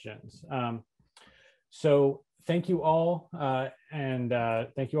questions. So thank you all, and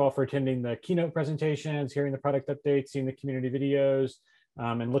thank you all for attending the keynote presentations, hearing the product updates, seeing the community videos,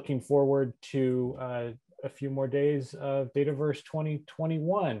 and looking forward to a few more days of Dataverse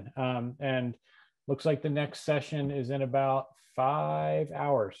 2021. And looks like the next session is in about 5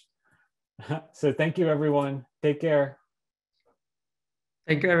 hours. So thank you, everyone. Take care.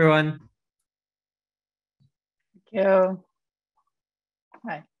 Thank you, everyone. Thank you.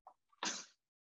 Bye.